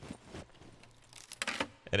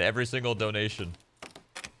 And every single donation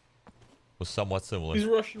was somewhat similar. these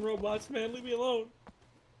Russian robots, man, leave me alone.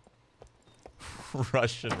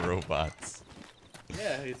 Russian robots.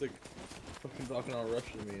 Yeah, he's like fucking talking all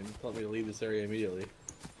Russian to me and told me to leave this area immediately.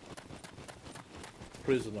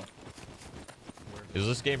 Prisoner. Is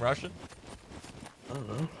this game Russian? I don't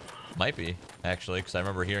know. Might be, actually, because I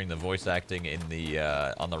remember hearing the voice acting in the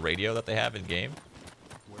on the radio that they have in game.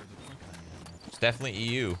 Where the fuck I am? It's definitely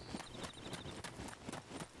EU.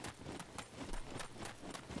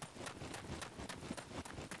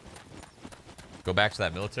 Go back to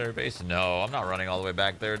that military base? No, I'm not running all the way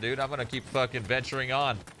back there, dude. I'm gonna keep fucking venturing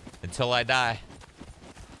on until I die.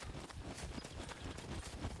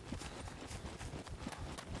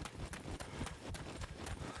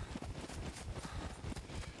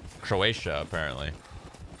 Croatia, apparently.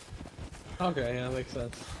 Okay, yeah, that makes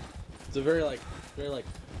sense. It's a very, like, I don't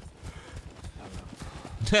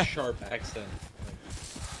know, sharp accent. Like,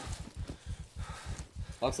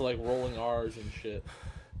 lots of, like, rolling R's and shit.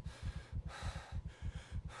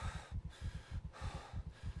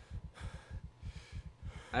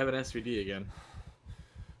 I have an SVD again.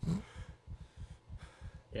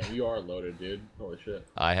 Yeah, you are loaded, dude. Holy shit.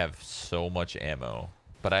 I have so much ammo,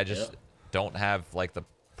 but I just don't have, like, the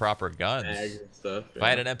proper guns. Mags and stuff. If I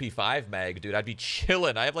had an MP5 mag, dude, I'd be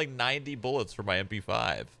chilling. I have like 90 bullets for my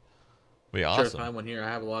MP5. Be awesome. Sure, find one here. I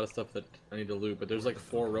have a lot of stuff that I need to loot, but there's like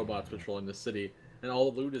 4 robots patrolling the city, and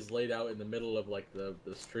all the loot is laid out in the middle of like the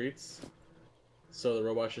streets. So the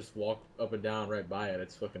robots just walk up and down right by it.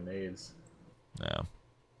 It's fucking maze. Yeah.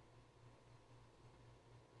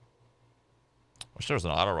 Wish there was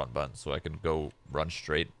an auto run button so I can go run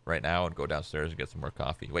straight right now and go downstairs and get some more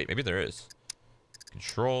coffee. Wait, maybe there is.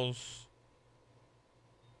 Controls.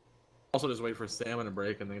 Also, just wait for stamina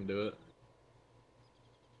break and then do it.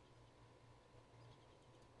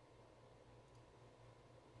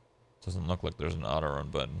 Doesn't look like there's an auto run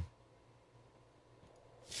button.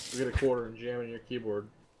 You get a quarter and jam in your keyboard.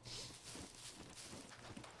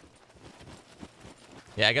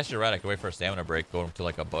 Yeah, I guess you're right. I could wait for a stamina break, go to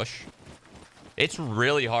like a bush. It's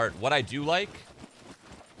really hard. What I do like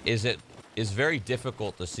is it is very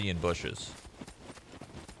difficult to see in bushes.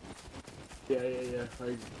 Yeah.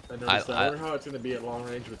 I noticed that. I wonder how it's going to be at long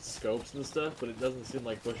range with scopes and stuff, but it doesn't seem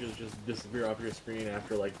like bushes just disappear off your screen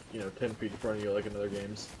after, like, 10 feet in front of you like in other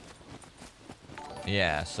games.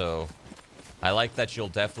 Yeah, so I like that you'll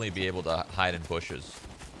definitely be able to hide in bushes.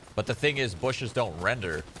 But the thing is, bushes don't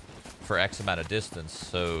render for X amount of distance,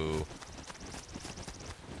 so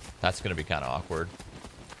that's going to be kind of awkward.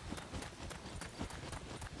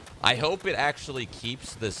 I hope it actually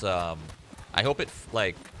keeps this, I hope it,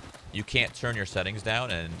 like, you can't turn your settings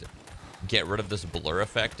down and get rid of this blur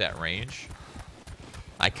effect at range.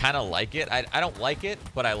 I kind of like it. I don't like it,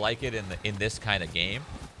 but I like it in this kind of game.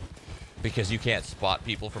 Because you can't spot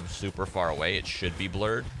people from super far away. It should be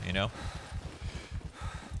blurred, you know?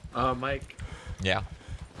 Mike. Yeah.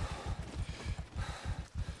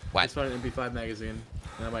 What? I just found an MP5 magazine,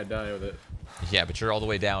 and I might die with it. Yeah, but you're all the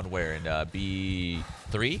way down where? In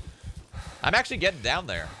B3? I'm actually getting down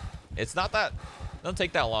there. It's not that... It doesn't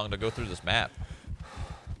take that long to go through this map.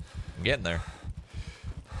 I'm getting there.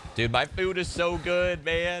 Dude, my food is so good,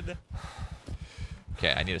 man.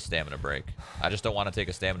 Okay, I need a stamina break. I just don't want to take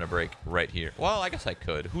a stamina break right here. Well, I guess I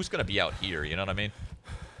could. Who's going to be out here? You know what I mean?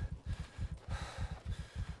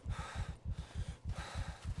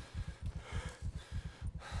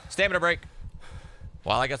 Stamina break.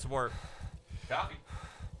 While I get some more coffee.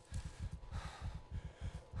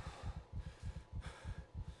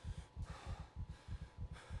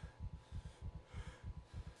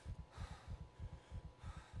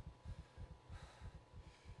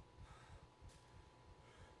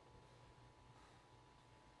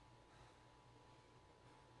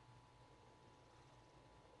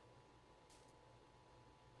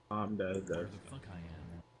 I'm dead. Where the fuck I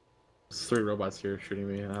am? There's 3 robots here shooting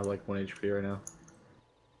me, and I have like 1 HP right now.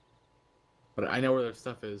 But I know where their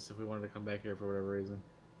stuff is if we wanted to come back here for whatever reason.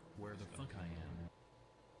 Where the fuck I am?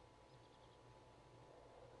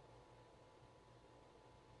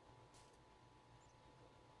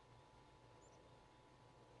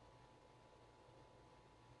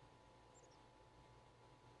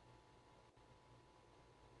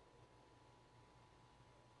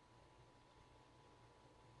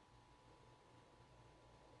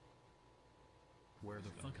 Where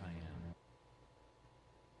the fuck I am?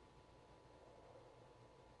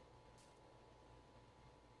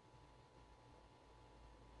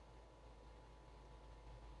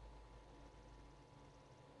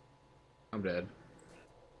 I'm dead.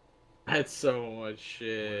 That's so much Where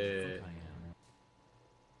the shit. fuck I am?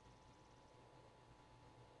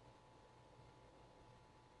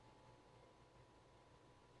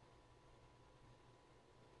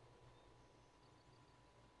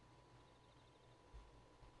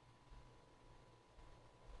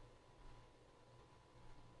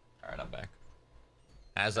 Alright, I'm back.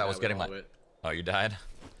 As I was getting my... Oh, you died?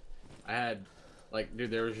 I had, like,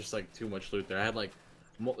 dude, there was just like too much loot there. I had like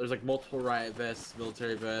there's like multiple riot vests,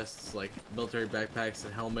 military vests, like military backpacks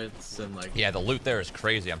and helmets and like. Yeah, the loot there is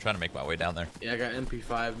crazy. I'm trying to make my way down there. Yeah, I got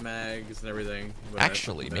MP5 mags and everything.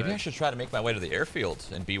 Actually, maybe I should try to make my way to the airfield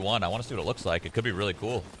in B1. I want to see what it looks like. It could be really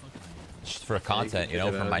cool. Just for content, you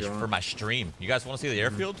know, for my stream. You guys want to see the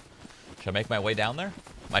airfield? Should I make my way down there?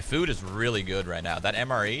 My food is really good right now. That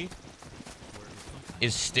MRE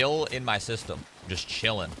is still in my system, just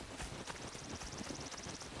chilling.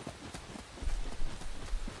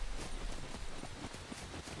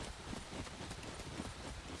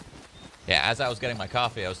 Yeah, as I was getting my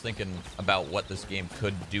coffee, I was thinking about what this game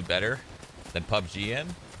could do better than PUBG in,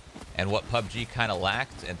 and what PUBG kind of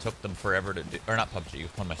lacked and took them forever to do. Or not PUBG.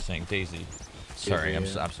 What am I saying? DayZ. Sorry, I'm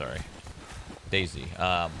sorry.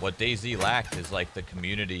 DayZ. What DayZ lacked is like the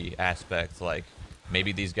community aspect. Like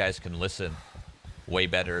maybe these guys can listen way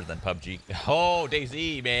better than PUBG. Oh,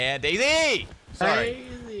 DayZ, man, DayZ. Sorry.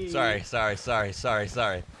 Daisy.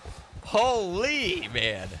 Sorry. Holy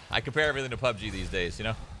man, I compare everything to PUBG these days, you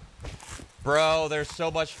know. Bro, there's so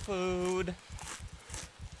much food.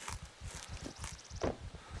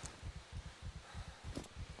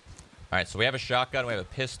 Alright, so we have a shotgun, we have a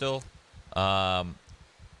pistol.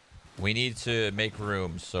 We need to make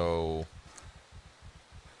room, so...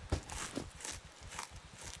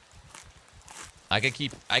 I could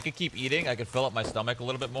keep eating, I could fill up my stomach a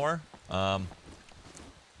little bit more. I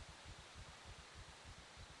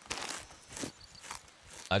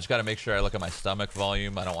just gotta make sure I look at my stomach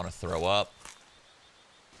volume. I don't want to throw up.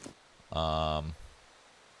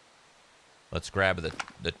 Let's grab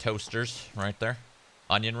the toasters right there.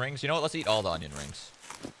 Onion rings. You know what? Let's eat all the onion rings.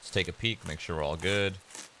 Let's take a peek, make sure we're all good.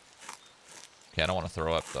 Okay, I don't want to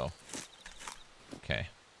throw up though. Okay.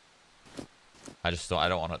 I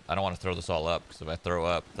don't want to throw this all up, because if I throw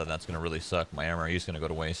up, then that's gonna really suck. My MRE is gonna go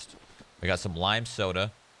to waste. We got some lime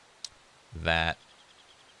soda.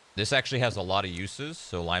 This actually has a lot of uses,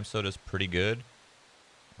 so lime soda is pretty good.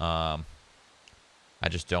 I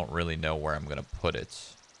just don't really know where I'm gonna put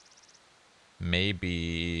it.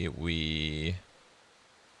 Maybe we...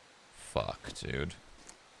 Fuck, dude.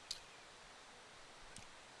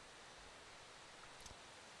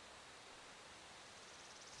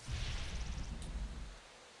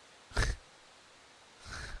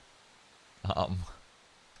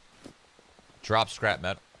 Drop scrap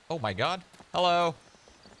metal. Oh my god. Hello.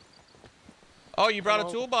 Oh, you brought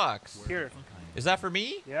a toolbox. Here. Is that for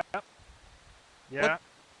me? Yeah. Yeah. What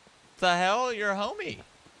the hell? You're a homie.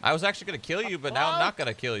 I was actually gonna kill you, but now I'm not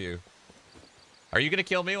gonna kill you. Are you gonna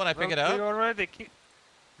kill me when I pick it up? You already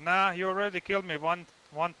Nah, you already killed me one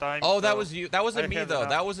time. Oh, so that was you. That wasn't me though. enough.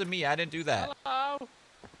 That wasn't me. I didn't do that. Hello.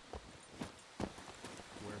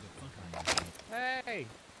 Where the fuck I am. Hey.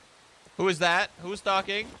 Who is that? Who's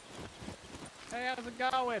talking? Hey, how's it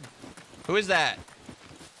going? Who is that?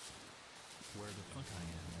 Where the fuck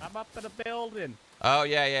I am. I'm up in a building. Oh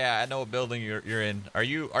yeah. I know what building you're in. Are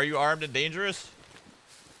you armed and dangerous?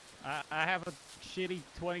 I have a shitty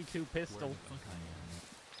 22 Where pistol. the fuck I am.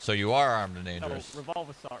 So you are armed and No, dangerous.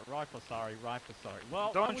 revolver, sorry, rifle, sorry.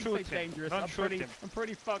 Well, Don't I wouldn't say shoot him. dangerous. Don't shoot him. I'm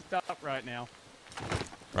pretty fucked up right now.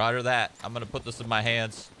 Roger that. I'm gonna put this in my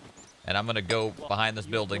hands, and I'm gonna go Well, behind this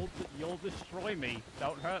building. You'll destroy me.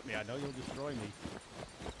 Don't hurt me. I know you'll destroy me.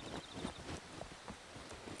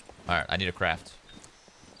 All right, I need a craft.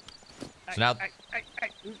 Hey, now- hey,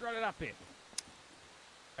 who's running up here?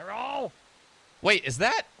 Errol! Wait, is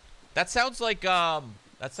that? That sounds like That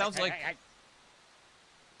sounds like. Hey,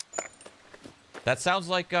 That sounds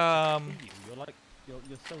like You're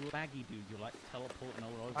so laggy, dude. You're like teleporting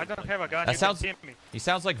all over. I the don't place. have a gun. That you sounds- can see me. he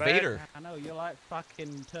sounds like But- Vader. I know you're like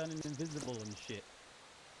fucking turning invisible and shit.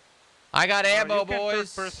 I got ammo, you can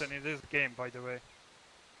boys. third person in this game, by the way.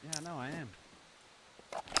 Yeah, I know I am.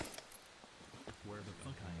 Where the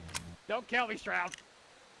fuck I am. Don't kill me, Shroud.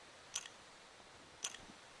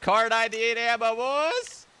 Car 98 ammo,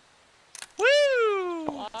 boys. Woo! Hello?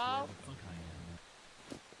 Where the fuck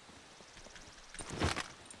I am.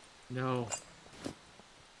 No.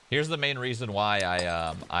 Here's the main reason why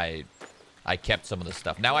I kept some of this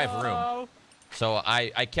stuff. Now I have room. Hello? So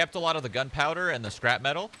I kept a lot of the gunpowder and the scrap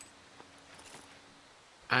metal.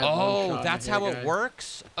 I have one Oh, shot that's in here, how it guy.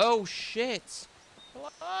 works. Oh shit.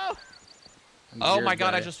 Hello? I'm Oh your my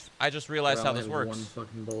god, guy. I just realized I how only this have works. One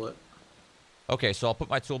fucking bullet. Okay, so I'll put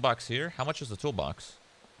my toolbox here. How much is the toolbox?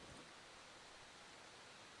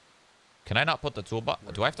 Can I not put the toolbox?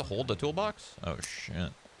 Do I have to hold the toolbox? Oh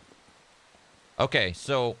shit. Okay,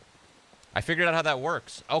 so I figured out how that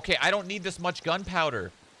works. Okay, I don't need this much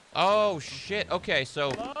gunpowder. Oh shit. Okay,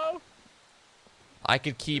 so Hello? I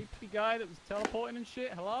could keep The guy that was teleporting and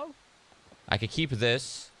shit. Hello? I could keep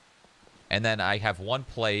this. And then I have 1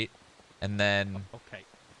 plate. And then... Okay.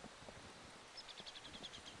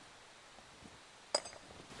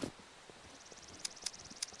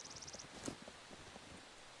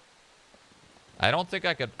 I don't think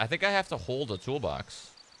I could... I think I have to hold a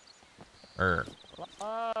toolbox.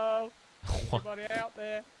 Hello? Anybody out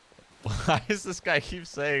there? Why does this guy keep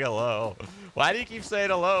saying hello? Why do you keep saying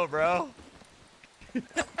hello, bro?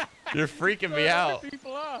 You're freaking me out.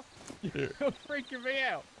 People are. You're freaking me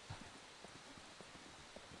out.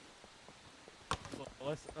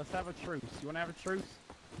 Well, let's have a truce. You want to have a truce?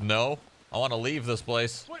 No. I want to leave this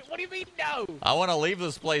place. What do you mean no? I want to leave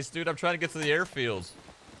this place, dude. I'm trying to get to the airfields.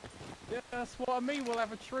 Yeah, that's what I mean. We'll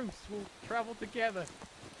have a truce. We'll travel together.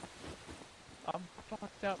 I'm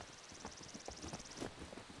fucked up.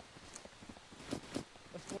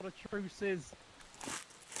 That's what a truce is.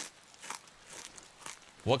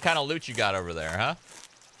 What kind of loot you got over there, huh?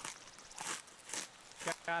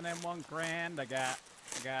 Got an M1 grand. I got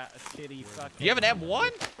a shitty fucking. You have an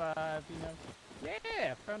M1? 5, you know.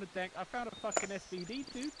 Yeah, I found a fucking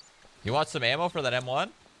SVD, dude. You want some ammo for that M1?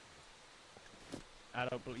 I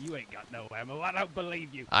don't believe you ain't got no ammo. I don't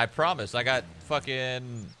believe you. I promise. I got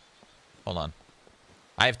fucking... Hold on.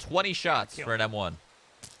 I have 20 shots for an M1.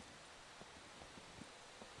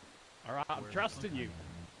 All right, I'm trusting you.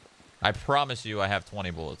 I promise you I have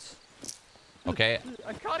 20 bullets. Okay?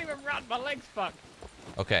 I can't even run. My legs fucked.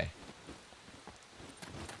 Okay.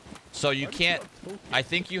 So you can't... I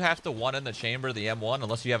think you have to one in the chamber the M1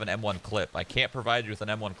 unless you have an M1 clip. I can't provide you with an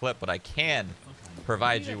M1 clip, but I can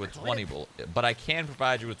provide you with 20 bullets. But I can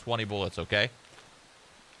provide you with 20 bullets, okay?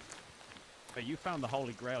 But you found the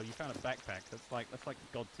holy grail. You found a backpack. That's like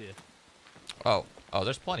god tier. Oh,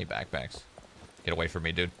 there's plenty of backpacks. Get away from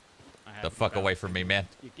me, dude. The fuck away from me, man.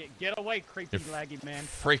 You get away, creepy laggy man.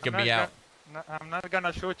 Freaking me out. I'm not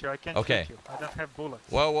gonna shoot you. I can't Okay. shoot you. I don't have bullets.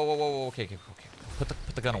 Whoa. Okay. Put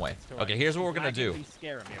the gun away. Okay, here's what we're gonna do. He's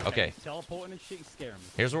scaring me, Okay. He's teleporting and shit. He's scaring me.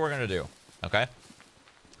 Here's what we're gonna do. Okay.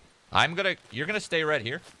 You're gonna stay right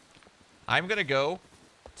here. I'm gonna go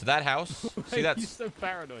to that house. See that? You're so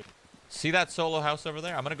paranoid. See that solo house over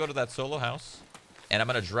there? I'm gonna go to that solo house, and I'm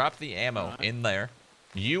gonna drop the ammo in there.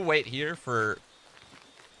 You wait here for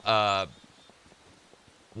 1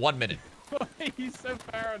 minute. He's so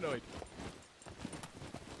paranoid.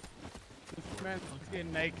 This man's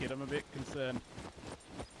getting naked. I'm a bit concerned.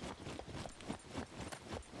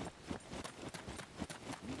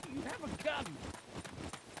 You have a gun.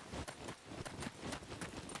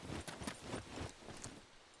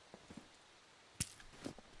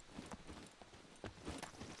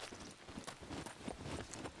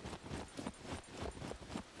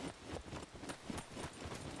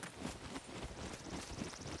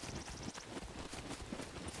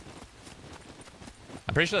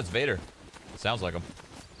 I'm pretty sure that's Vader. Sounds like him.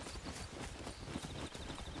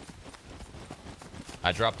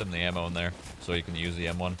 I dropped him the ammo in there so he can use the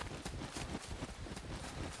M1.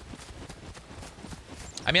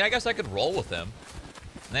 I mean, I guess I could roll with him.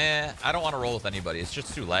 Nah, I don't want to roll with anybody. It's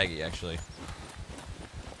just too laggy, actually.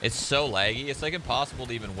 It's so laggy. It's like impossible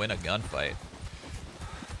to even win a gunfight.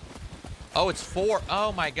 Oh, it's 4.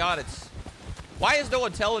 Oh my god, it's... Why is no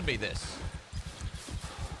one telling me this?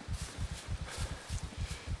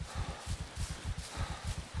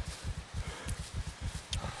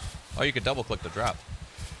 Oh, you could double click the drop.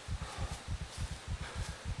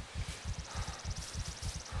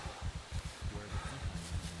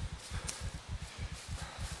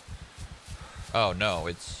 Oh no,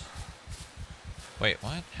 it's... Wait,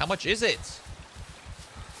 what? How much is it?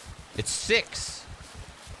 It's 6.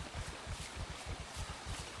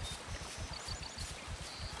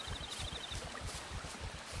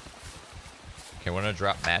 Okay, we're gonna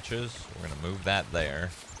drop matches. We're gonna move that there.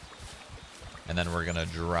 And then we're gonna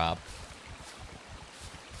drop...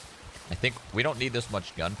 I think we don't need this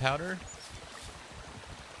much gunpowder.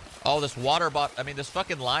 Oh, this water bottle... I mean, this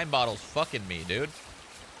fucking lime bottle's fucking me, dude.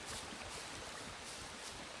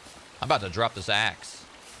 I'm about to drop this axe.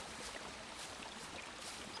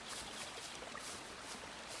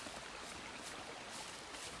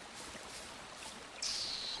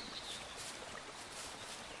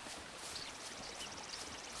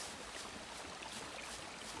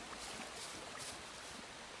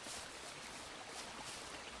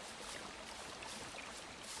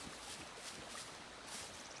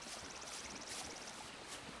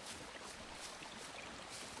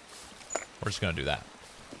 We're just gonna do that.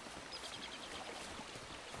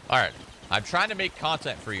 Alright. I'm trying to make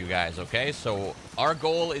content for you guys, okay? So, our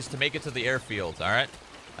goal is to make it to the airfield, alright?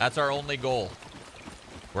 That's our only goal.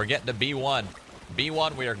 We're getting to B1.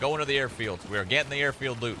 B1, we are going to the airfields. We are getting the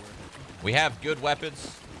airfield loot. We have good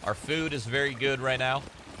weapons. Our food is very good right now.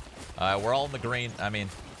 We're all in the green. I mean,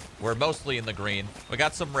 we're mostly in the green. We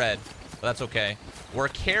got some red, but that's okay. We're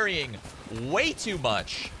carrying way too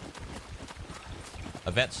much.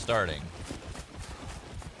 Event starting.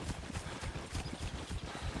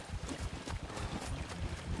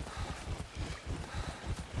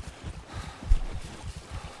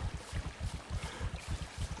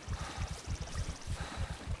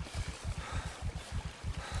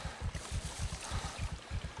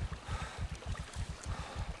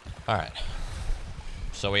 All right.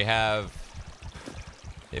 So we have,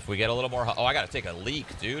 if we get a little more, oh, I gotta take a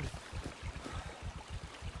leak, dude. Where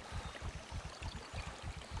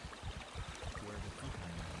the fuck I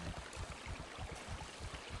am?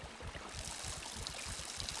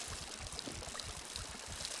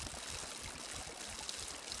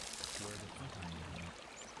 Where the fuck I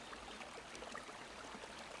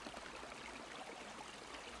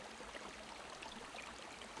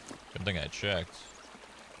am? Good thing I checked.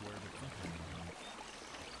 Where the fuck I am?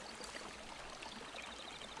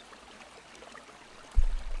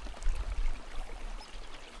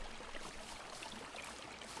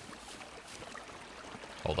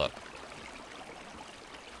 Hold up.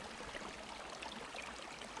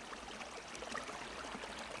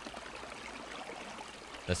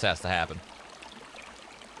 This has to happen.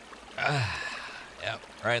 Yep,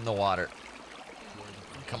 right in the water.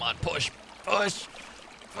 Come on, push, push,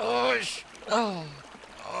 push. Oh.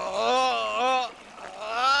 Oh.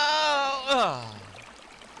 Oh. Oh.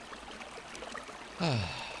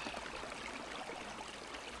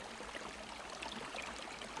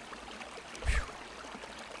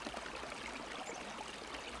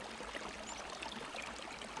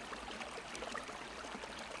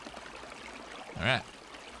 All right.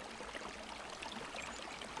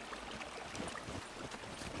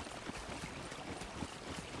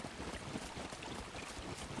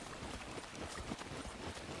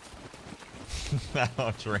 I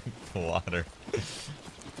don't drink the water.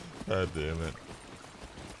 God damn it.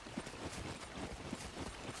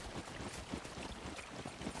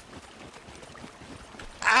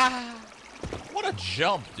 Ah! What a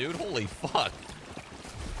jump, dude. Holy fuck.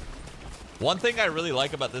 One thing I really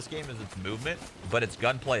like about this game is its movement, but its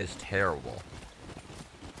gunplay is terrible.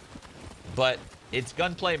 But its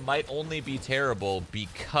gunplay might only be terrible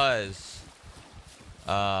because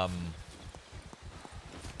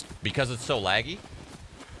it's so laggy.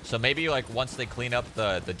 So maybe like once they clean up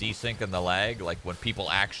the desync and the lag, like when people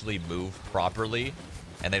actually move properly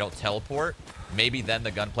and they don't teleport, maybe then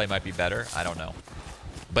the gunplay might be better. I don't know.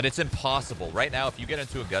 But it's impossible. Right now, if you get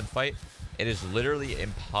into a gunfight, it is literally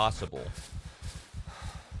impossible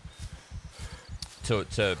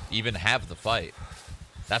to even have the fight.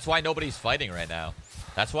 That's why nobody's fighting right now.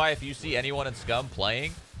 That's why if you see anyone in Scum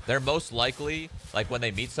playing, they're most likely, like when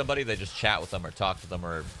they meet somebody, they just chat with them or talk to them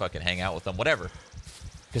or fucking hang out with them, whatever.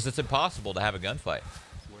 Because it's impossible to have a gunfight.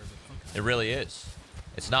 It really is.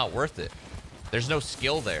 It's not worth it. There's no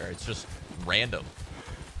skill there. It's just random.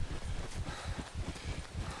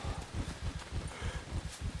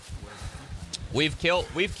 We've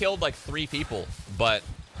killed like 3 people, but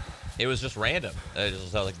it was just random. It was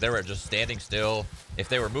just, like they were just standing still. If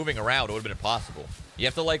they were moving around, it would have been impossible. You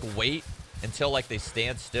have to like wait until like they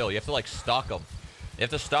stand still. You have to like stalk them. You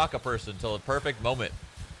have to stalk a person until the perfect moment,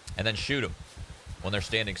 and then shoot them when they're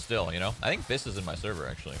standing still. You know. I think this is in my server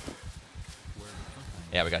actually.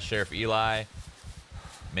 Yeah, we got Sheriff Eli,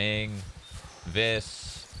 Ming,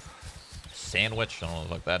 Vis, Sandwich. I don't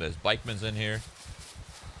know what that is. Bikeman's in here.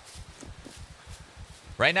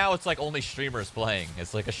 Right now, it's like only streamers playing.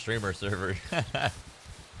 It's like a streamer server.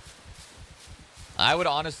 I would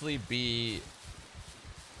honestly be...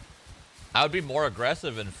 I would be more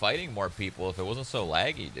aggressive in fighting more people if it wasn't so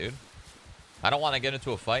laggy, dude. I don't want to get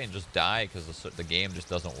into a fight and just die because the game just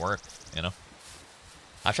doesn't work, you know?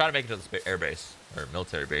 I try to make it to the air base, or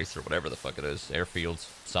military base, or whatever the fuck it is. Airfields,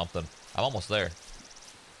 something. I'm almost there.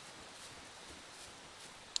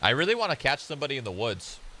 I really want to catch somebody in the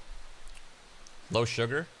woods. Low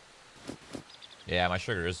sugar? Yeah, my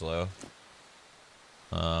sugar is low.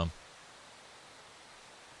 I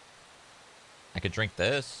could drink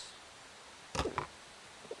this.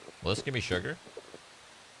 Will this give me sugar?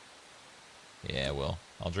 Yeah, it will.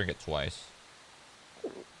 I'll drink it twice.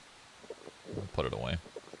 I'll put it away.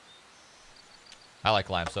 I like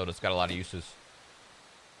lime soda. It's got a lot of uses.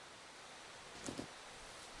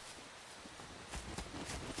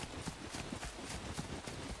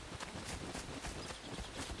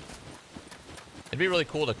 It'd be really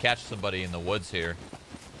cool to catch somebody in the woods here,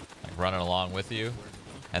 like running along with you.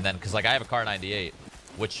 And then, because like I have a Kar 98,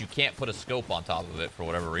 which you can't put a scope on top of it for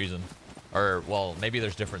whatever reason. Or, well, maybe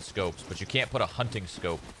there's different scopes, but you can't put a hunting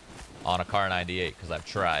scope on a Car 98 because I've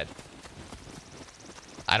tried.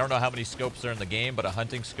 I don't know how many scopes are in the game, but a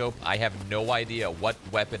hunting scope, I have no idea what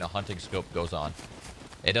weapon a hunting scope goes on.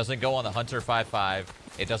 It doesn't go on the Hunter 5.5.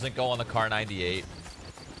 It doesn't go on the Car 98.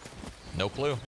 No clue.